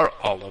are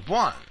all of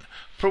one,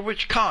 for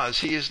which cause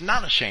he is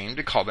not ashamed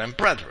to call them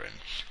brethren,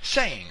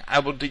 saying, I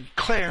will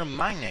declare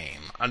my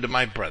name unto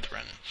my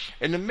brethren.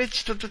 In the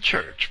midst of the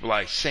church will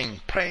I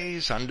sing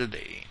praise unto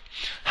thee."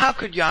 How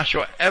could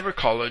Joshua ever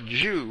call a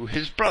Jew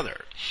his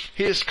brother?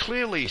 He has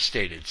clearly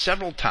stated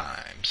several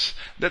times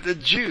that the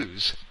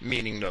Jews,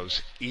 meaning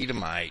those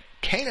Edomite,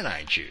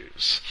 Canaanite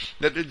Jews,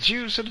 that the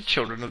Jews are the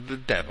children of the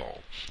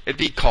devil. If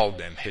he called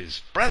them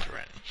his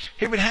brethren,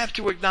 he would have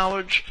to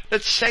acknowledge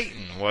that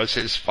Satan was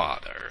his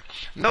father.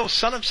 No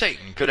son of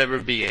Satan could ever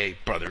be a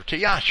brother to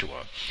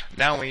Joshua.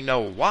 Now we know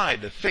why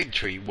the fig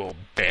tree will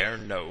bear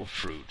no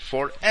fruit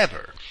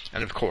forever.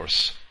 And of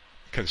course,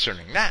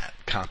 concerning that,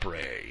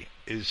 Comparet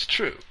is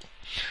true.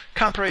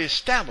 Comparet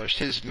established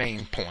his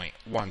main point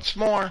once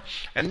more,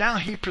 and now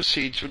he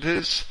proceeds with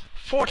his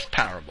fourth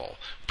parable,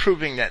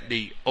 proving that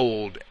the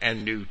Old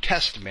and New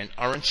Testament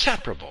are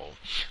inseparable,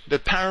 the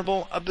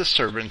parable of the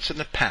servants and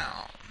the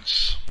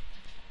pounds.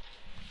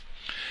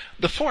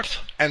 The fourth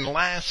and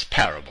last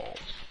parable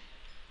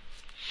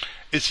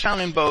is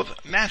found in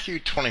both Matthew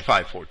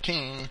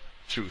 25:14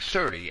 through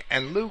 30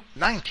 and Luke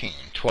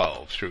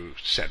 19:12 through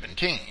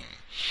 17.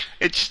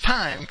 Its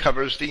time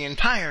covers the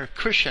entire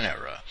Christian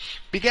era,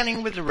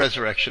 beginning with the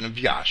resurrection of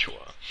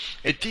Yahshua.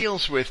 It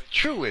deals with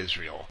true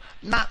Israel,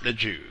 not the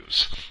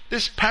Jews.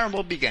 This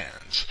parable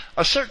begins.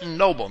 A certain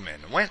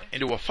nobleman went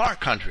into a far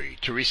country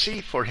to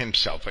receive for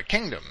himself a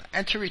kingdom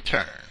and to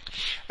return.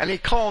 And he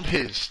called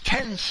his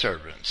 10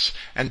 servants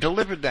and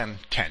delivered them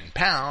 10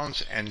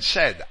 pounds and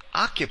said,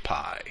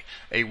 "Occupy,"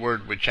 a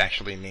word which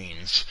actually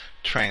means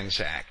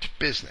transact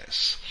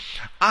business.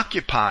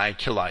 "Occupy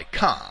till I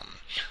come."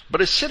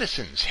 But his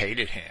citizens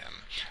hated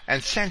him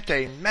and sent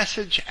a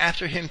message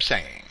after him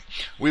saying,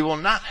 "We will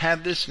not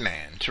have this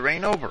man to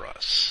reign over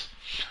us."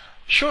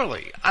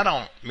 Surely I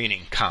don't,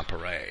 meaning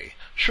Comparet,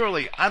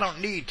 surely I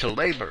don't need to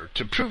labor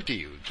to prove to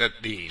you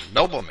that the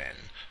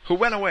nobleman who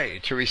went away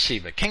to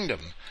receive a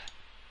kingdom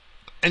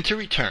and to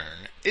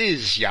return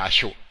is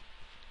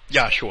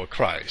Yahshua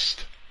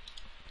Christ.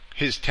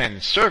 His 10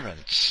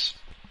 servants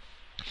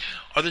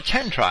are the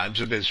 10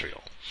 tribes of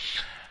Israel.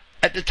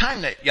 At the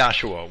time that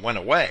Yahshua went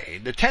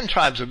away, the 10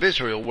 tribes of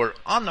Israel were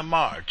on the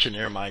march in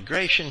their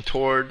migration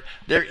toward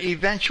their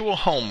eventual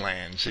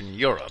homelands in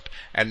Europe,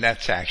 and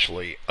that's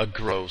actually a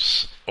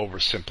gross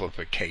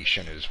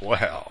oversimplification as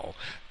well,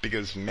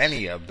 because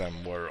many of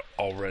them were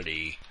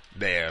already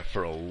there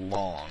for a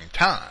long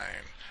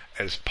time,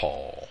 as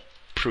Paul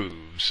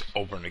proves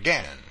over and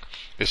again,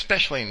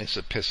 especially in his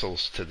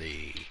epistles to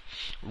the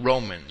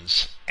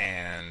Romans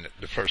and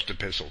the first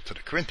epistle to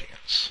the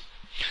Corinthians.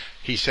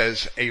 He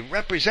says, a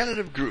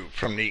representative group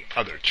from the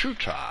other two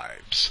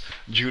tribes,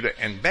 Judah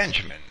and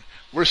Benjamin,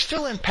 were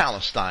still in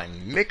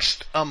Palestine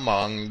mixed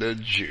among the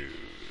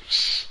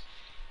Jews.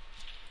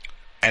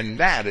 And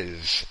that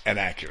is an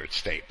accurate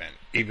statement,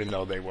 even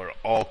though they were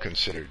all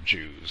considered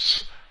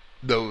Jews.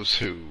 Those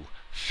who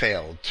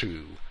failed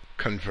to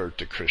convert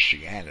to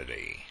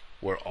Christianity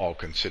were all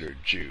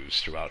considered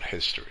Jews throughout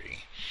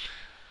history.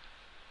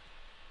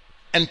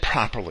 And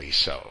properly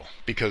so,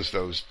 because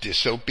those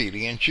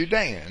disobedient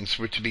Judeans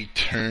were to be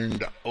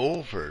turned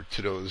over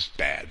to those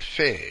bad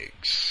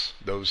figs,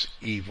 those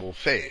evil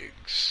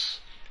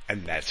figs.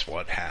 And that's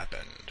what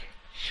happened.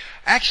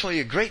 Actually,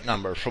 a great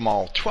number from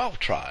all 12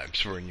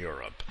 tribes were in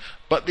Europe,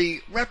 but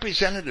the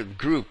representative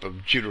group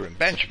of Judah and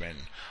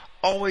Benjamin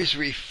always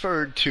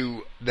referred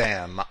to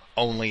them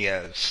only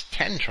as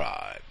 10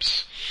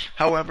 tribes.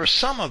 However,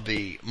 some of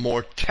the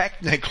more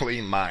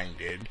technically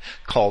minded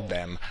called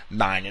them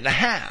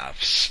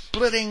 9.5,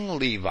 splitting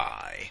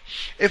Levi.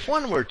 If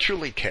one were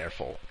truly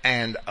careful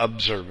and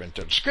observant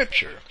of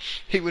Scripture,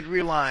 he would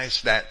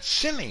realize that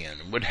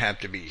Simeon would have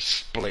to be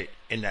split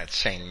in that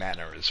same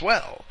manner as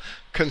well,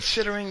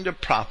 considering the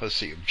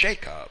prophecy of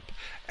Jacob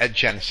at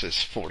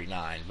Genesis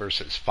 49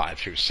 verses 5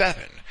 through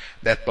 7,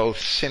 that both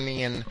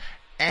Simeon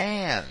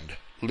and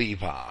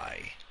Levi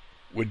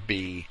would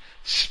be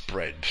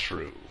spread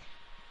through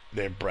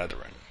their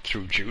brethren,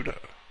 through Judah.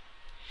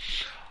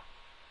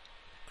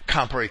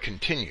 Comparet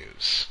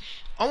continues,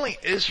 only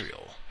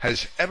Israel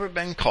has ever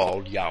been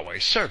called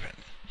Yahweh's servant.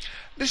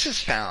 This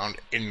is found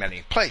in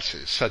many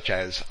places, such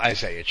as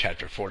Isaiah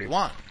chapter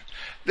 41.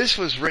 This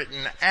was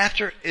written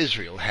after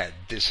Israel had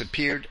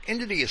disappeared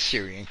into the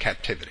Assyrian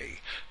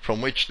captivity,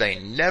 from which they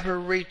never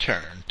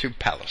returned to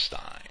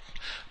Palestine.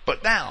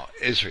 But thou,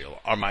 Israel,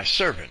 are my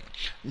servant,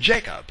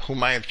 Jacob,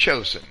 whom I have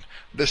chosen,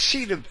 the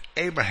seed of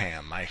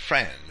Abraham, my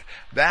friend,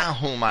 thou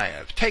whom I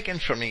have taken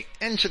from the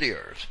ends of the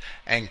earth,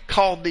 and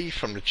called thee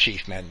from the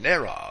chief men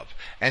thereof,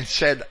 and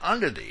said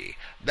unto thee,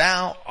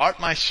 thou art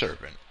my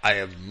servant, I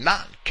have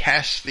not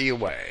cast thee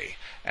away.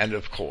 And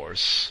of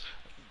course,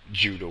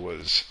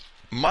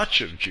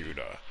 much of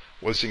Judah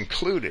was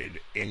included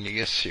in the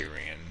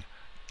Assyrian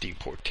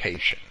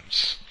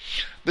deportations.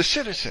 The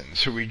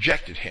citizens who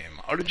rejected him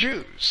are the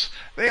Jews.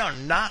 They are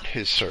not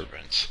his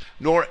servants,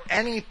 nor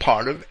any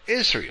part of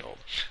Israel.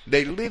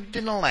 They lived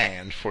in the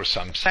land for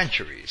some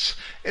centuries,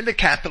 in the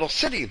capital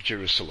city of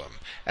Jerusalem,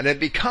 and had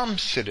become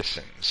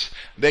citizens.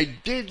 They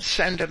did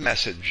send a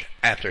message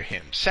after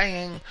him,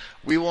 saying,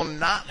 we will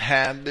not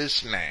have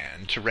this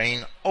man to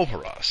reign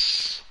over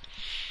us.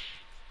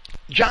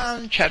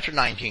 John chapter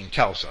 19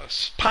 tells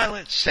us,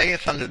 Pilate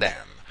saith unto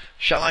them,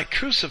 shall I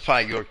crucify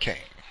your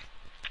king?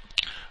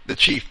 The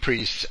chief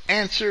priests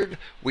answered,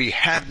 we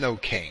have no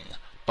king,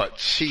 but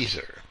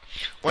Caesar.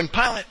 When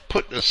Pilate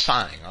put the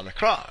sign on the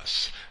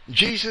cross,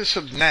 Jesus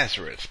of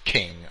Nazareth,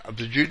 King of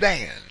the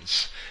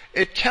Judeans,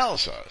 it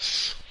tells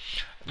us,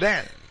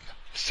 then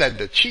said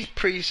the chief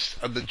priests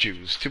of the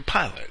Jews to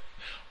Pilate,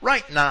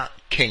 write not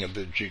King of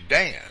the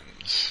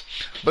Judeans,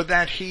 but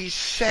that he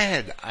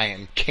said, I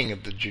am King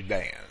of the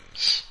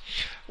Judeans.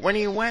 When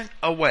he went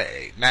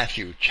away,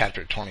 Matthew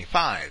chapter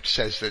 25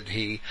 says that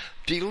he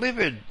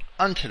delivered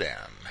unto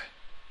them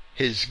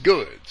his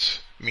goods,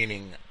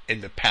 meaning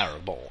in the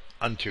parable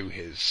unto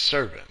his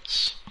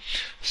servants.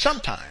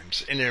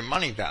 Sometimes in their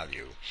money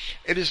value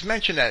it is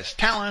mentioned as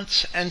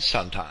talents and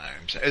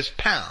sometimes as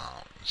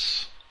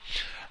pounds.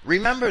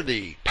 Remember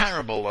the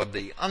parable of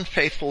the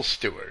unfaithful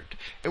steward,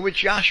 in which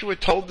Joshua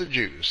told the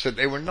Jews that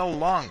they were no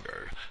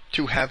longer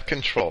to have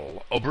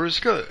control over his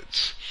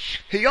goods.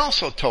 He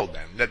also told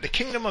them that the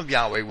kingdom of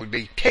Yahweh would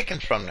be taken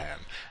from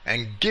them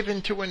and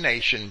given to a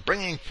nation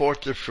bringing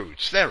forth the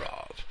fruits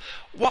thereof.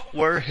 What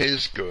were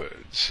his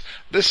goods?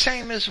 The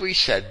same as we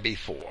said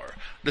before,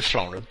 the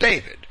throne of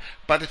David.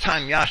 By the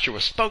time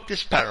Joshua spoke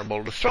this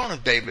parable, the throne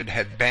of David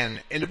had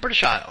been in the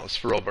British Isles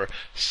for over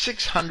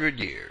 600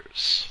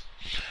 years.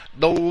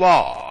 The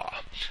law.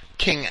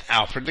 King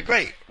Alfred the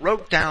Great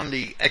wrote down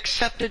the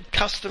accepted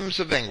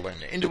customs of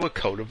England into a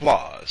code of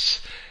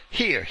laws.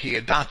 Here he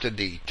adopted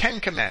the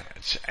Ten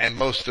Commandments and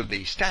most of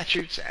the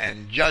statutes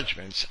and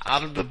judgments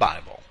out of the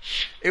Bible.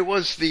 It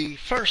was the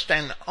first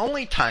and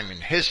only time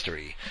in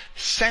history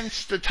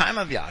since the time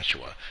of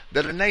Joshua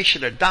that a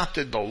nation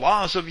adopted the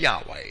laws of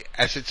Yahweh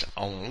as its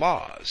own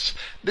laws.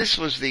 This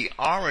was the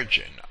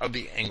origin of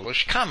the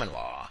English common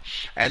law,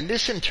 and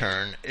this in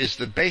turn is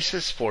the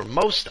basis for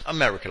most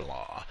American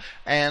law,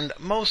 and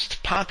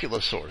most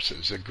popular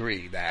sources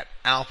agree that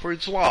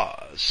Alfred's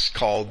laws,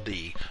 called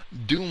the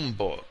Doom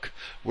Book,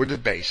 were the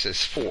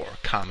basis for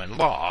common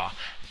law,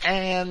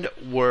 and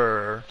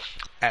were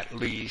at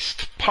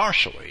least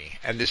partially,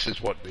 and this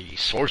is what the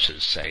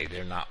sources say,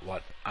 they're not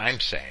what I'm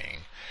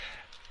saying,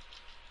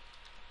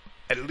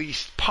 at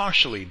least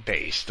partially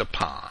based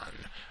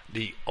upon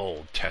the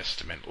Old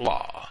Testament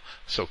law.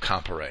 So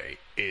Comparet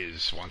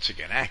is once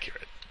again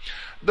accurate.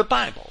 The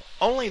Bible,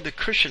 only the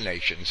Christian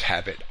nations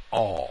have it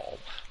all.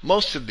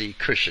 Most of the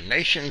Christian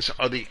nations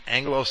are the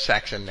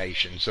Anglo-Saxon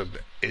nations of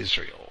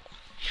Israel.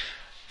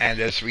 And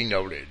as we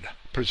noted,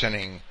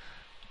 presenting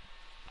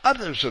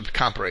others of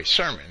Comparet's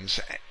sermons,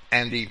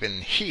 and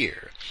even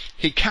here,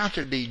 he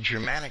counted the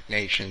Germanic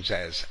nations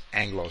as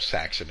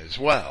Anglo-Saxon as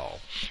well,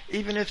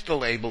 even if the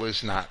label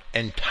is not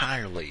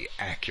entirely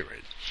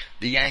accurate.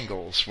 The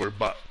Angles were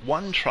but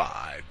one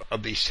tribe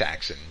of the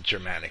Saxon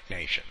Germanic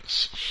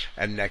nations.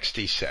 And next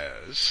he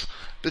says,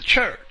 the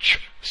church,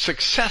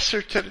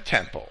 successor to the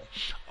temple.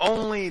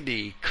 Only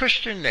the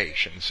Christian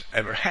nations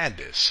ever had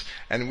this,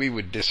 and we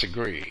would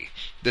disagree.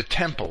 The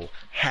temple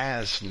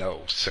has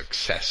no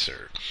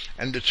successor,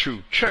 and the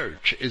true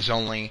church is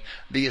only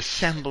the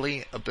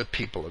assembly of the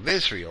people of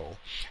Israel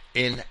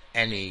in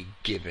any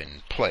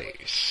given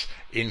place,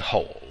 in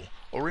whole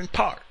or in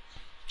part.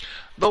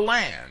 The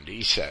land,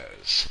 he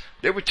says,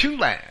 there were two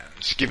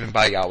lands given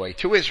by Yahweh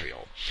to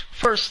Israel.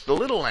 First, the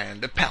little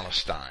land of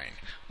Palestine,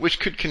 which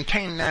could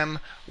contain them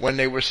when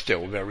they were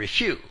still very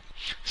few.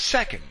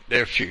 Second,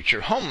 their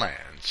future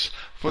homelands,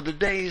 for the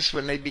days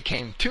when they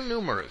became too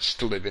numerous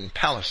to live in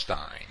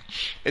Palestine.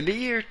 In the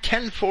year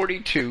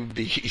 1042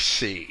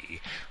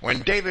 BC,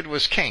 when David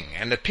was king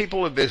and the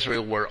people of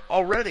Israel were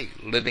already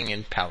living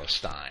in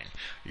Palestine,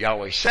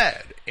 Yahweh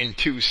said in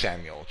 2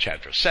 Samuel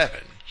chapter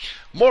 7,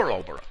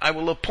 moreover, I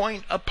will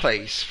appoint a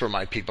place for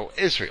my people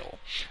Israel,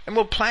 and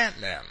will plant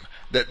them,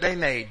 that they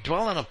may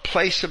dwell in a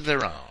place of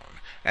their own,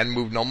 and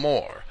move no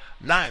more.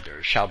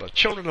 Neither shall the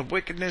children of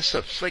wickedness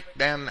afflict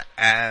them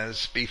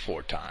as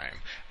beforetime.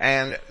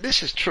 And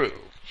this is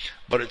true,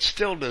 but it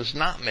still does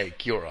not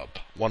make Europe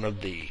one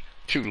of the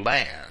two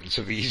lands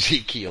of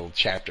Ezekiel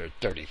chapter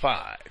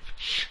 35.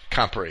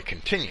 Comparet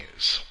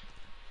continues,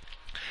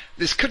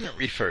 this couldn't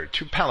refer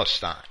to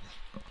Palestine,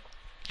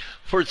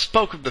 for it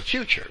spoke of the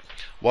future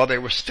while they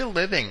were still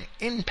living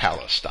in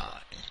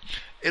Palestine.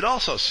 It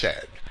also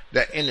said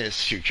that in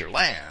this future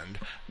land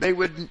they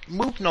would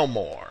move no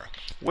more,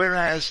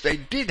 whereas they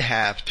did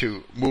have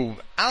to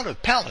move out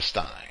of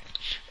Palestine.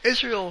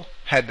 Israel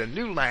had the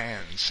new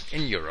lands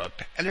in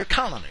Europe and their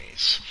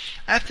colonies.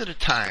 After the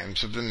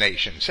times of the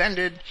nations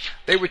ended,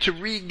 they were to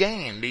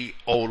regain the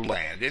old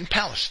land in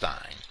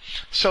Palestine.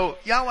 So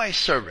Yahweh's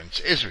servants,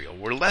 Israel,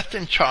 were left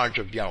in charge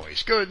of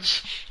Yahweh's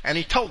goods, and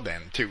he told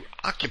them to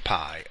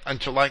occupy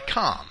until I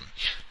come.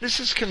 This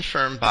is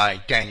confirmed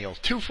by Daniel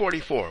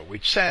 2:44,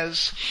 which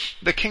says,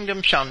 the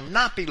kingdom shall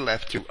not be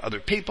left to other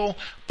people,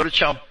 but it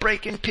shall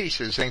break in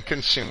pieces and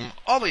consume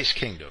all these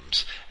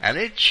kingdoms, and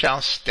it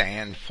shall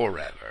stand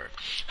forever.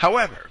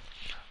 However,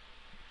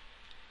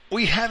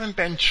 we haven't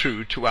been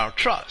true to our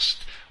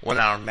trust. When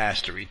our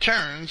master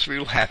returns, we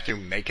will have to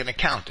make an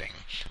accounting,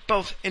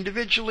 both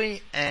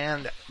individually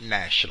and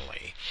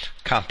nationally.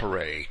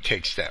 Comparet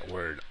takes that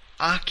word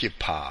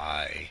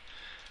occupy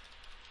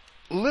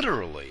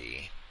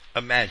literally,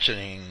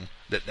 imagining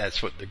that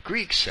that's what the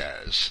Greek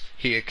says.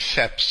 He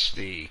accepts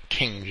the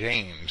King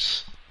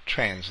James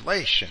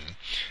translation.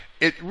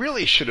 It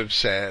really should have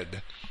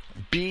said,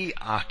 be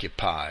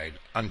occupied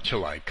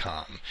until I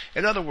come.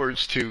 In other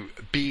words, to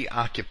be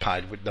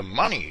occupied with the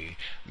money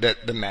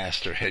that the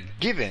master had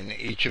given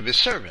each of his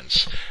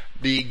servants.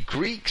 The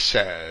Greek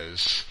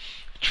says,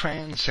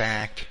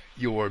 transact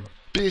your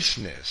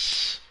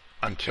business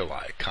until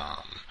I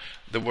come.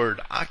 The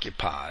word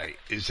occupy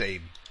is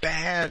a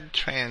bad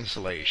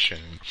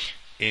translation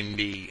in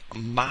the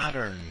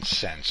modern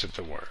sense of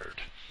the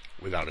word,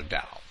 without a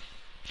doubt.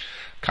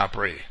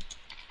 Comparet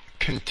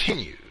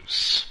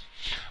continues,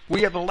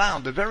 we have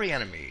allowed the very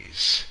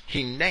enemies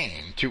he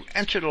named to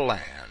enter the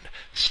land,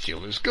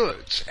 steal his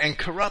goods, and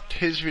corrupt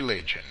his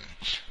religion.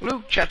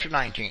 Luke chapter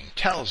 19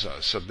 tells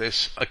us of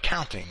this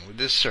accounting with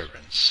his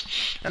servants.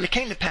 And it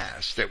came to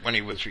pass that when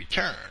he was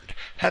returned,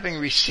 having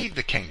received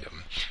the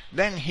kingdom,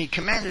 then he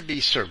commanded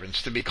these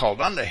servants to be called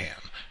unto him,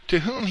 to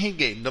whom he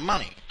gave the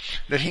money,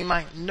 that he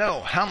might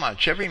know how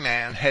much every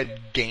man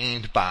had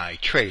gained by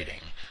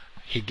trading.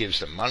 He gives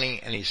them money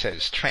and he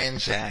says,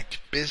 transact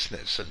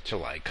business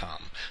until I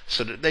come,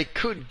 so that they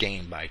could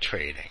gain by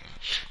trading.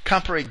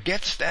 Comparet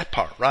gets that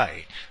part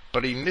right,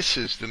 but he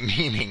misses the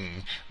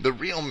meaning, the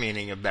real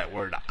meaning of that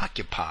word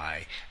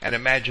occupy, and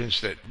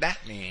imagines that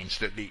that means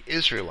that the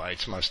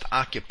Israelites must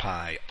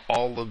occupy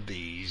all of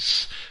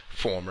these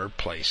former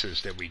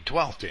places that we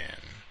dwelt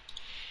in.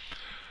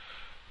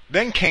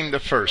 Then came the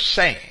first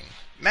saying,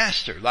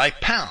 Master, thy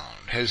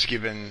pound has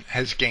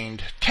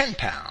gained 10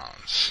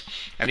 pounds.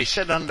 And he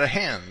said unto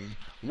him,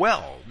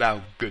 Well,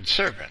 thou good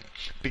servant,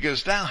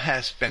 because thou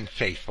hast been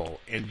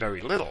faithful in very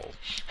little,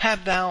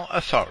 have thou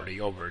authority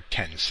over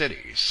 10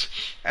 cities.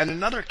 And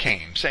another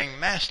came, saying,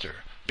 Master,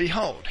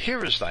 behold,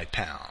 here is thy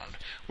pound,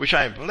 which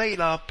I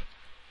have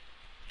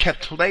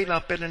kept laid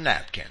up in a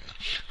napkin.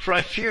 For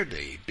I fear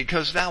thee,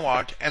 because thou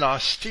art an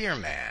austere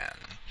man.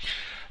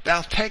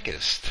 Thou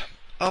takest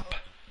up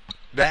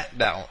that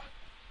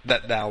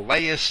thou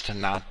layest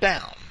not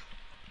down,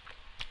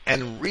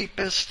 and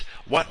reapest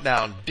what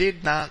thou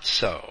did not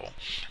sow.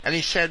 And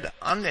he said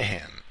unto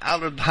him,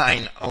 Out of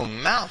thine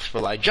own mouth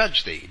will I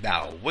judge thee,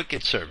 thou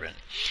wicked servant.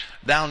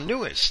 Thou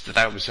knewest that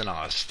I was an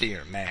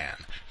austere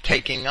man,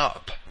 taking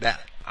up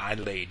that I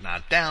laid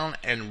not down,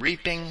 and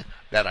reaping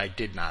that I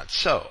did not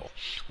sow.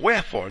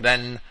 Wherefore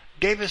then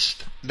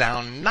gavest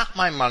thou not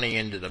my money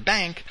into the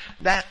bank,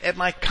 that at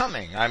my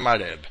coming I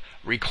might have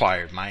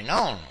required mine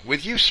own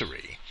with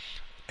usury?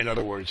 In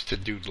other words, to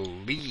do the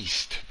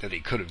least that he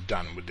could have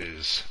done with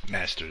his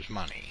master's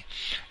money.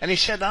 And he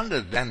said unto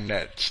them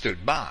that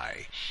stood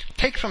by,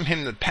 Take from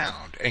him the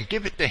pound, and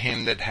give it to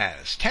him that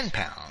has 10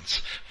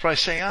 pounds. For I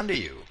say unto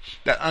you,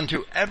 that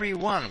unto every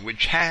one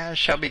which has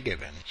shall be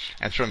given,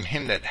 and from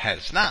him that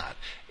has not,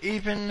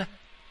 even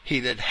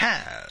he that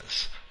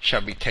has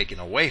shall be taken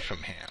away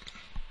from him.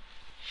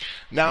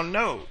 Now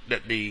note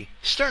that the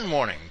stern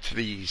warning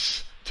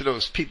to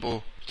those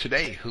people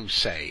today who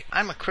say,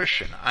 I'm a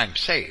Christian, I'm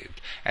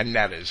saved, and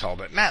that is all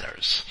that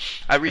matters.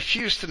 I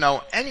refuse to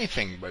know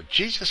anything but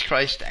Jesus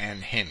Christ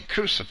and Him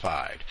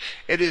crucified.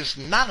 It is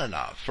not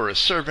enough for a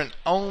servant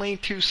only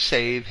to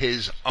save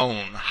his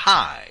own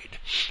hide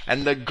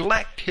and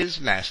neglect his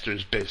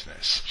master's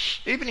business.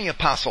 Even the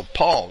Apostle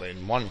Paul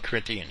in 1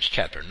 Corinthians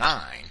chapter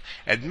 9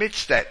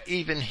 admits that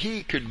even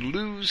he could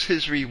lose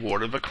his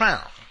reward of a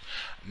crown.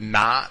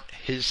 Not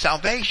his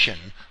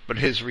salvation, but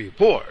his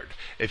reward,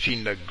 if he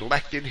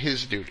neglected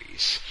his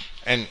duties.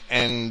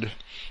 And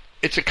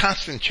it's a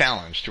constant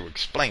challenge to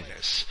explain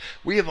this.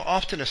 We have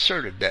often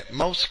asserted that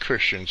most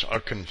Christians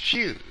are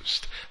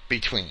confused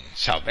between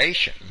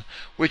salvation,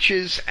 which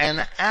is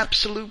an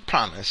absolute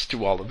promise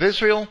to all of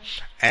Israel,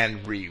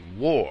 and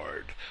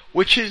reward,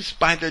 which is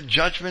by the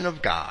judgment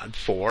of God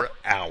for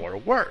our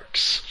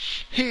works.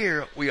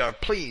 Here we are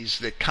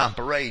pleased that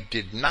Comparet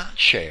did not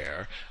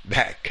share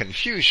that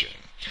confusion.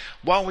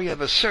 While we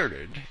have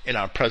asserted in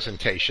our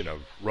presentation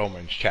of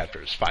Romans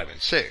chapters 5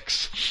 and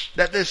 6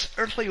 that this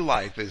earthly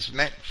life is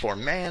meant for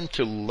man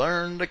to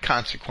learn the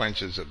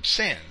consequences of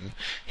sin,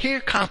 here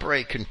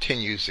Comparet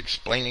continues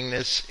explaining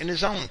this in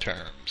his own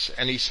terms,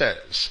 and he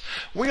says,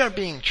 We are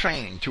being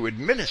trained to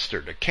administer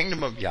the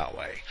kingdom of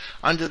Yahweh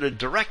under the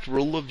direct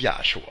rule of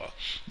Yahshua.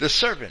 The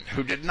servant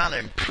who did not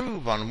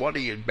improve on what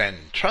he had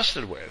been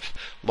trusted with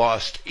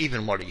lost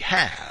even what he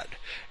had.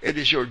 It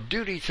is your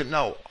duty to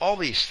know all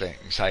these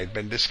things I have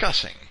been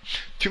discussing,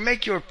 to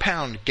make your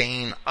pound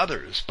gain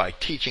others by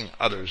teaching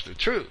others the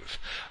truth.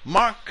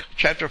 Mark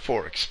chapter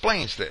 4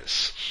 explains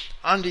this.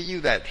 Unto you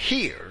that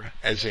hear,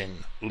 as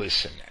in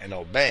listen and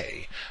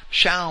obey,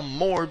 shall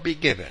more be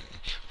given.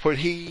 For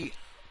he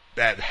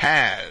that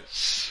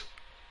has,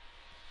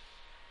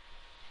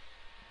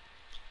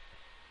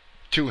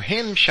 to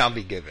him shall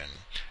be given,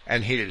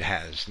 and he that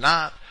has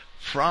not,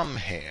 from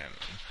him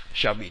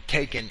shall be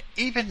taken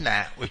even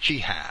that which he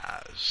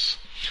has.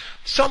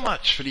 So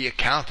much for the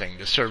accounting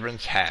the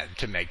servants had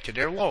to make to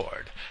their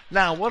Lord.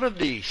 Now what of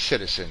the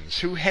citizens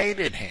who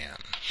hated him?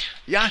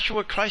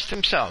 Yahshua Christ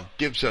himself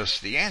gives us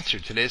the answer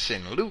to this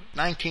in Luke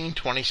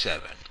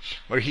 19:27,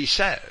 where he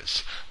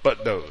says,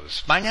 But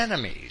those, mine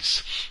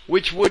enemies,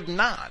 which would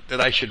not that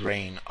I should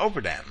reign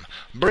over them,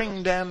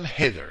 bring them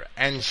hither,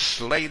 and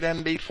slay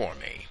them before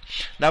me.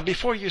 Now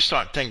before you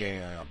start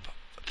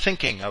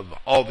thinking of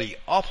all the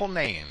awful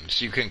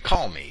names you can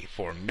call me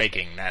for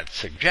making that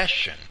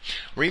suggestion,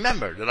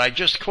 remember that I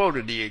just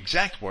quoted the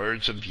exact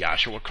words of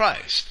Yahshua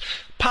Christ.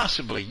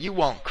 Possibly you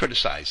won't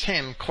criticize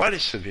him quite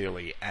as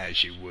severely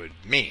as you would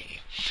me.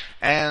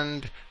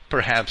 And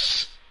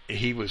perhaps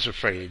he was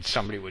afraid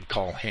somebody would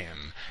call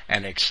him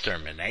an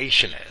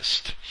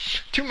exterminationist.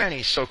 Too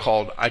many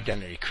so-called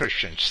identity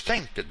Christians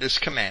think that this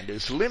command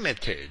is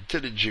limited to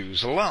the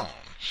Jews alone.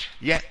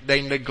 Yet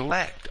they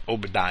neglect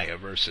Obadiah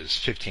verses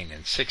 15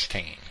 and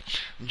 16,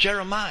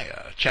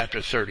 Jeremiah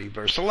chapter 30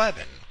 verse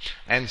 11,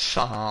 and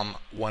Psalm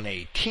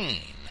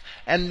 118,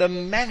 and the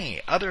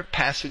many other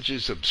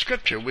passages of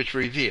Scripture which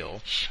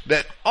reveal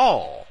that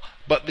all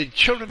but the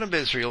children of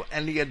Israel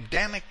and the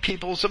Adamic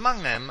peoples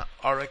among them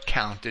are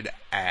accounted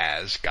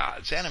as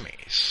God's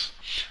enemies.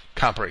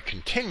 Comparet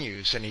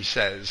continues and he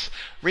says,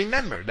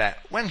 remember that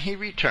when he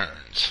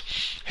returns,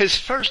 his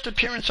first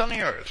appearance on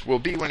the earth will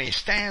be when he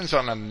stands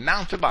on the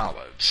Mount of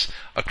Olives,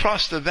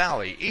 across the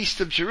valley east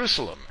of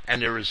Jerusalem,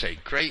 and there is a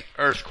great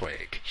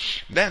earthquake.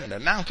 Then the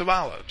Mount of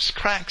Olives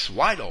cracks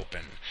wide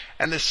open,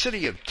 and the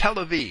city of Tel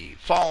Aviv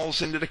falls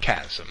into the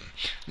chasm.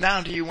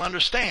 Now do you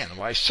understand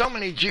why so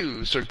many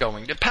Jews are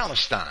going to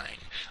Palestine?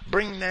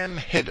 Bring them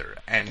hither,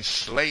 and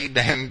slay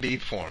them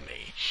before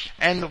me.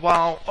 And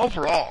while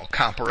overall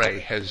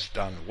Comparet has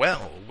done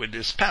well with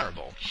this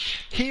parable,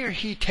 here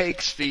he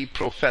takes the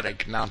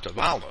prophetic Mount of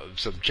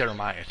Olives of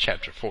Jeremiah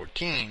chapter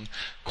 14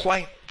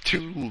 quite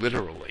too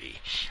literally,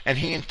 and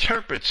he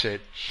interprets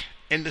it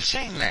in the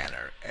same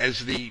manner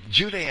as the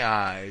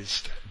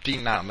Judaized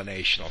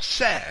denominational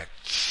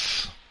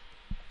sects.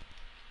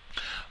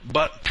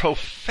 But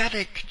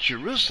prophetic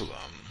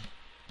Jerusalem,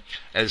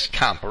 as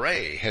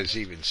Comparet has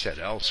even said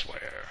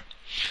elsewhere,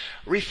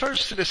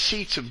 refers to the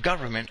seats of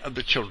government of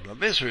the children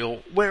of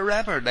Israel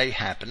wherever they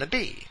happen to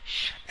be,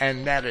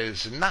 and that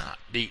is not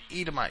the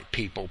Edomite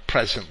people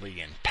presently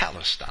in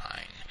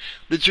Palestine.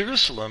 The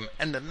Jerusalem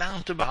and the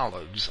Mount of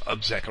Olives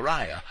of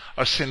Zechariah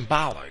are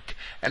symbolic,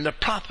 and the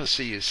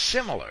prophecy is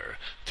similar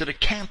to the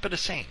Camp of the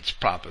Saints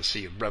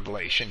prophecy of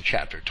Revelation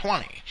chapter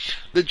 20.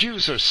 The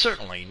Jews are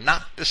certainly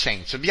not the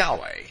saints of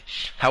Yahweh.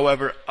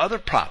 However, other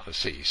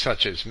prophecies,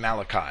 such as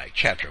Malachi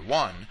chapter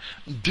 1,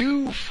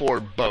 do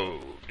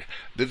forebode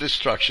the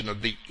destruction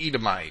of the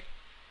Edomite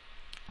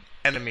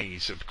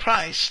enemies of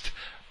Christ,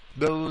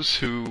 those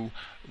who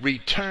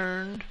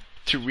returned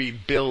to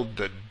rebuild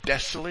the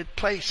desolate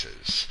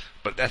places,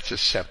 but that's a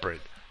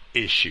separate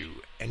issue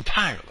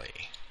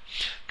entirely.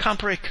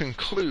 Comparet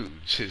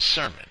concludes his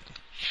sermon.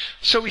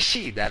 So we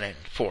see that in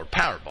 4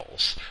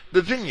 parables,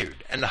 the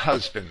vineyard and the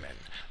husbandman,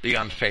 the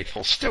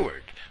unfaithful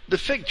steward, the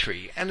fig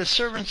tree and the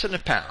servants and the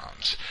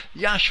pounds,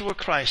 Yahshua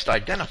Christ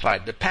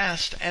identified the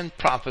past and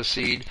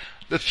prophesied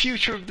the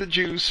future of the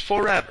Jews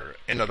forever.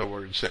 In other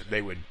words, that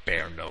they would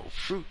bear no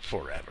fruit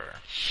forever.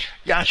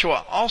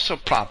 Yahshua also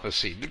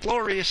prophesied the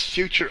glorious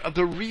future of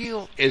the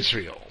real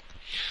Israel,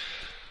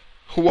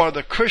 who are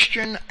the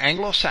Christian,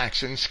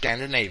 Anglo-Saxon,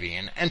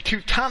 Scandinavian, and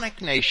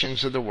Teutonic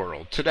nations of the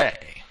world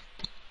today.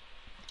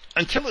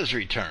 Until his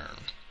return,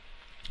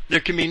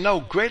 there can be no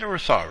greater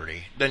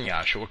authority than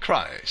Yahshua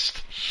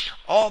Christ.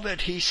 All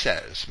that he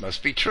says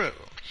must be true.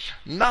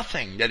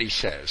 Nothing that he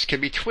says can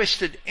be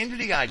twisted into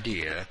the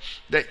idea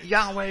that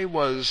Yahweh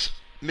was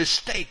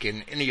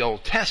mistaken in the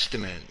Old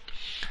Testament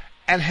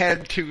and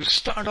had to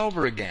start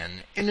over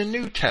again in the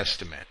New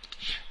Testament.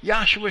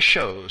 Yahshua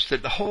shows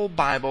that the whole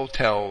Bible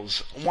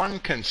tells one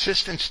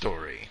consistent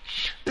story.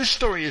 This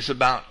story is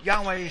about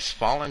Yahweh's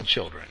fallen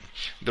children,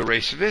 the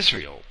race of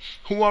Israel,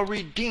 who are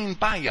redeemed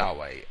by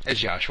Yahweh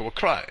as Yahshua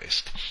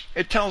Christ.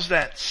 It tells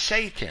that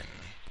Satan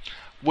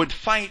would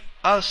fight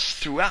us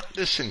throughout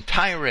this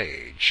entire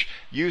age,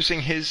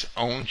 using his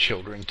own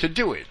children to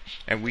do it.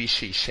 And we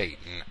see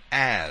Satan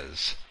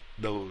as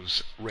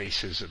those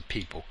races of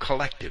people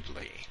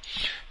collectively.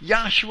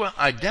 Yahshua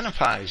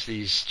identifies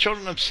these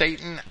children of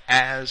Satan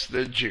as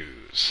the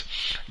Jews.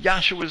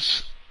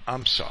 Yahweh's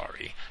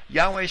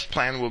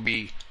plan will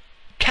be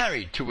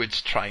carried to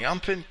its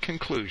triumphant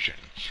conclusion.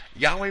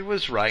 Yahweh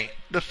was right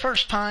the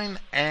first time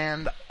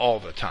and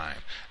all the time,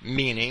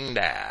 meaning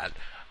that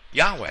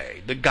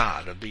Yahweh, the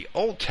God of the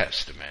Old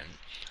Testament,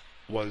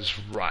 was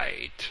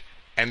right,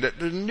 and that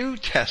the New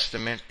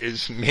Testament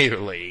is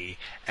merely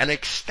an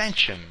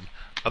extension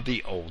of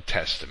the Old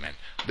Testament.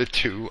 The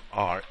two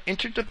are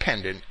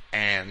interdependent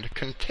and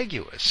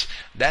contiguous.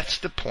 That's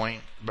the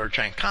point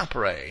Bertrand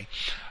Comparet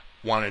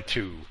wanted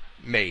to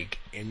make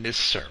in this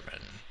sermon.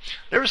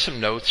 There are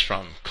some notes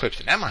from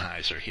Clifton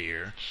Emahiser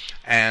here,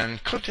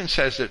 and Clifton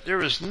says that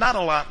there is not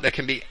a lot that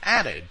can be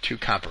added to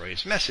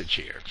Comparet's message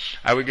here.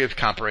 I would give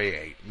Comparet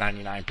a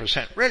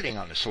 99% rating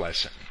on this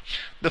lesson.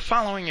 The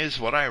following is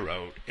what I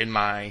wrote in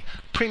my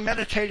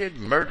premeditated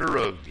murder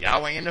of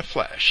Yahweh in the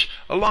flesh,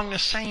 along the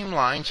same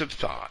lines of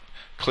thought.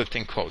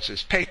 Clifton quotes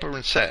his paper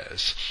and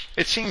says,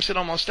 "It seems that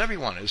almost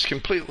everyone has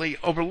completely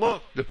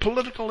overlooked the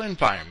political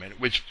environment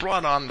which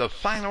brought on the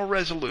final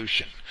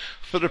resolution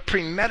for the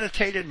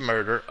premeditated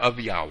murder of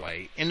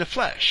Yahweh in the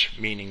flesh,"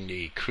 meaning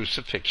the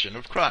crucifixion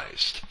of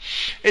Christ.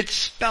 It's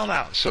spelled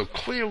out so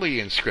clearly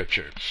in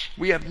Scripture,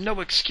 we have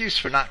no excuse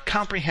for not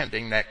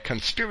comprehending that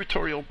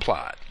conspiratorial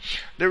plot.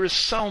 There is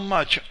so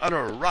much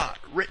utter rot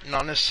written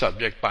on this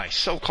subject by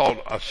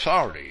so-called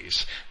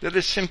authorities that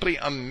it's simply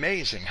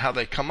amazing how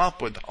they come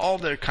up with all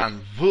their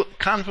other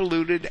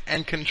convoluted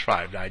and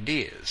contrived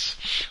ideas.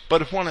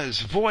 But if one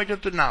is void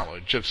of the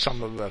knowledge of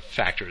some of the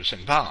factors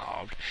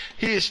involved,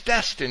 he is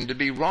destined to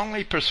be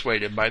wrongly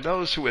persuaded by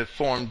those who have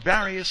formed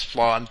various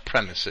flawed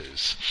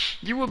premises.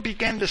 You will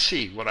begin to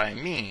see what I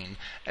mean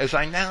as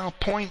I now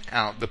point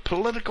out the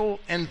political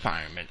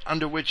environment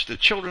under which the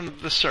children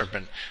of the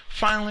serpent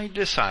finally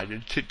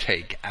decided to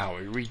take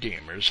our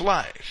Redeemer's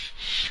life.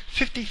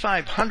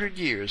 5,500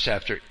 years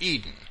after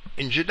Eden,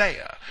 in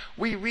Judea,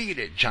 we read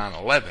at John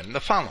 11 the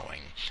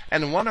following,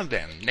 "And one of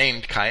them,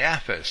 named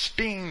Caiaphas,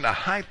 being the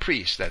high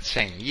priest that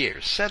same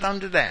year, said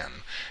unto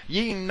them,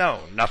 Ye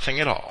know nothing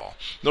at all,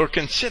 nor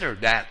consider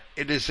that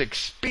it is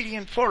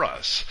expedient for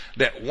us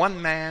that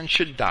one man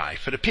should die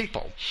for the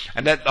people,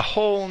 and that the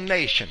whole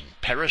nation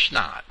perish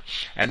not.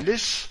 And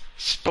this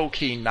spoke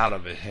he not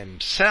of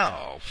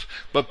himself,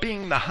 but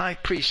being the high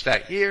priest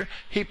that year,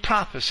 he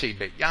prophesied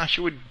that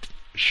Yahshua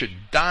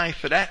should die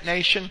for that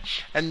nation,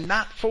 and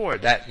not for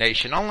that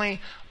nation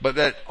only, but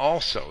that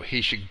also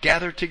he should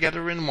gather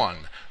together in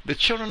one the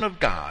children of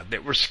God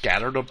that were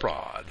scattered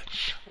abroad."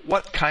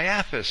 What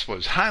Caiaphas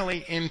was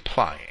highly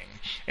implying,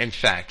 in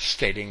fact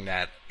stating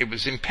that it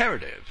was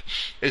imperative,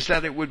 is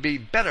that it would be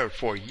better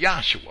for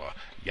Yahshua,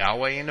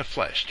 Yahweh in the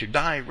flesh, to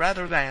die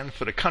rather than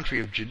for the country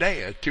of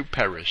Judea to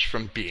perish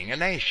from being a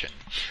nation.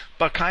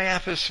 But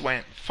Caiaphas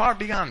went far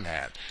beyond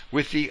that,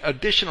 with the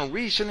additional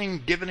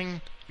reasoning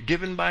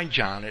given by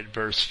John at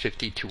verse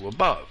 52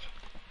 above.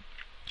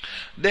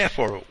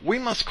 Therefore, we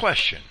must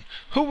question,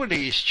 who were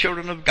these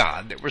children of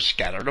God that were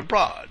scattered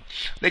abroad?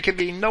 They could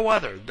be no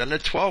other than the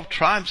 12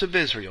 tribes of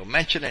Israel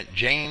mentioned at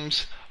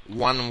James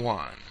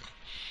 1:1.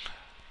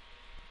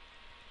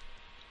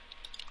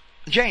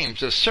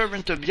 James, a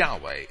servant of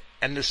Yahweh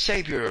and the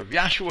Savior of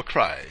Yahshua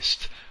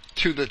Christ,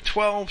 to the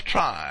 12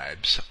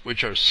 tribes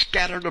which are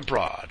scattered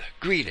abroad,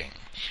 greeting.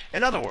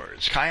 In other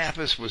words,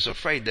 Caiaphas was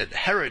afraid that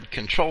Herod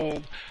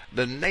controlled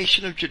the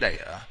nation of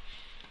Judea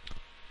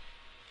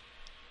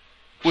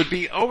would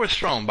be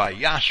overthrown by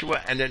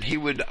Yahshua, and that he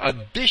would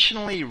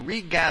additionally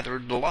regather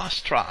the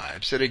lost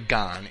tribes that had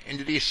gone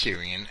into the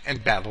Assyrian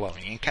and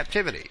Babylonian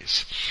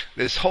captivities.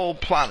 This whole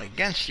plot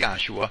against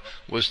Yahshua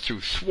was to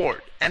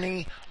thwart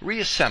any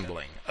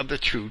reassembling of the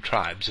true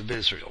tribes of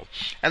Israel.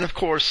 And of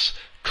course,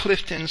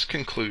 Clifton's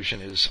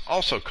conclusion is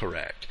also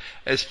correct,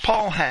 as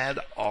Paul had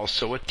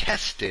also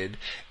attested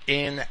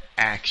in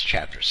Acts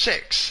chapter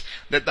 6,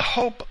 that the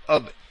hope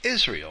of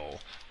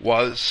Israel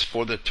was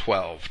for the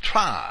 12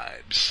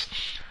 tribes,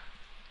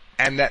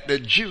 and that the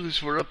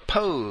Jews were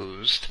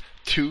opposed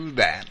to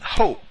that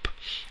hope.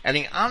 And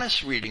the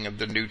honest reading of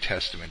the New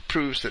Testament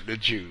proves that the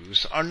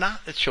Jews are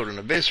not the children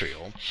of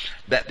Israel,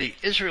 that the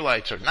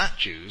Israelites are not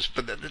Jews,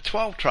 but that the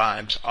 12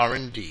 tribes are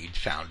indeed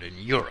found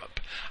in Europe.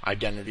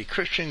 Identity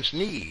Christians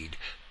need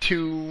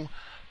to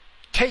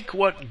take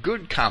what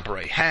good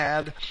Comparet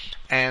had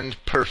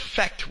and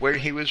perfect where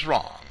he was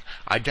wrong.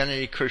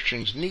 Identity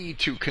Christians need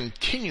to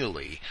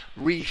continually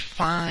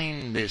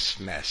refine this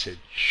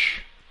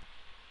message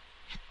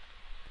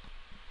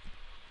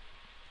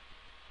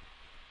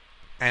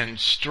and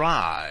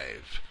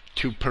strive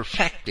to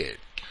perfect it,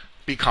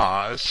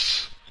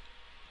 because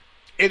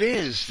it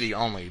is the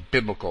only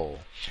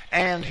biblical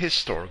and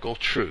historical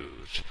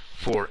truth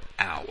for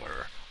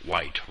our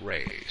white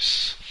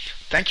race.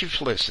 Thank you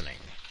for listening.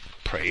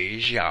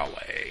 Praise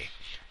Yahweh,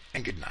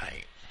 and good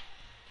night.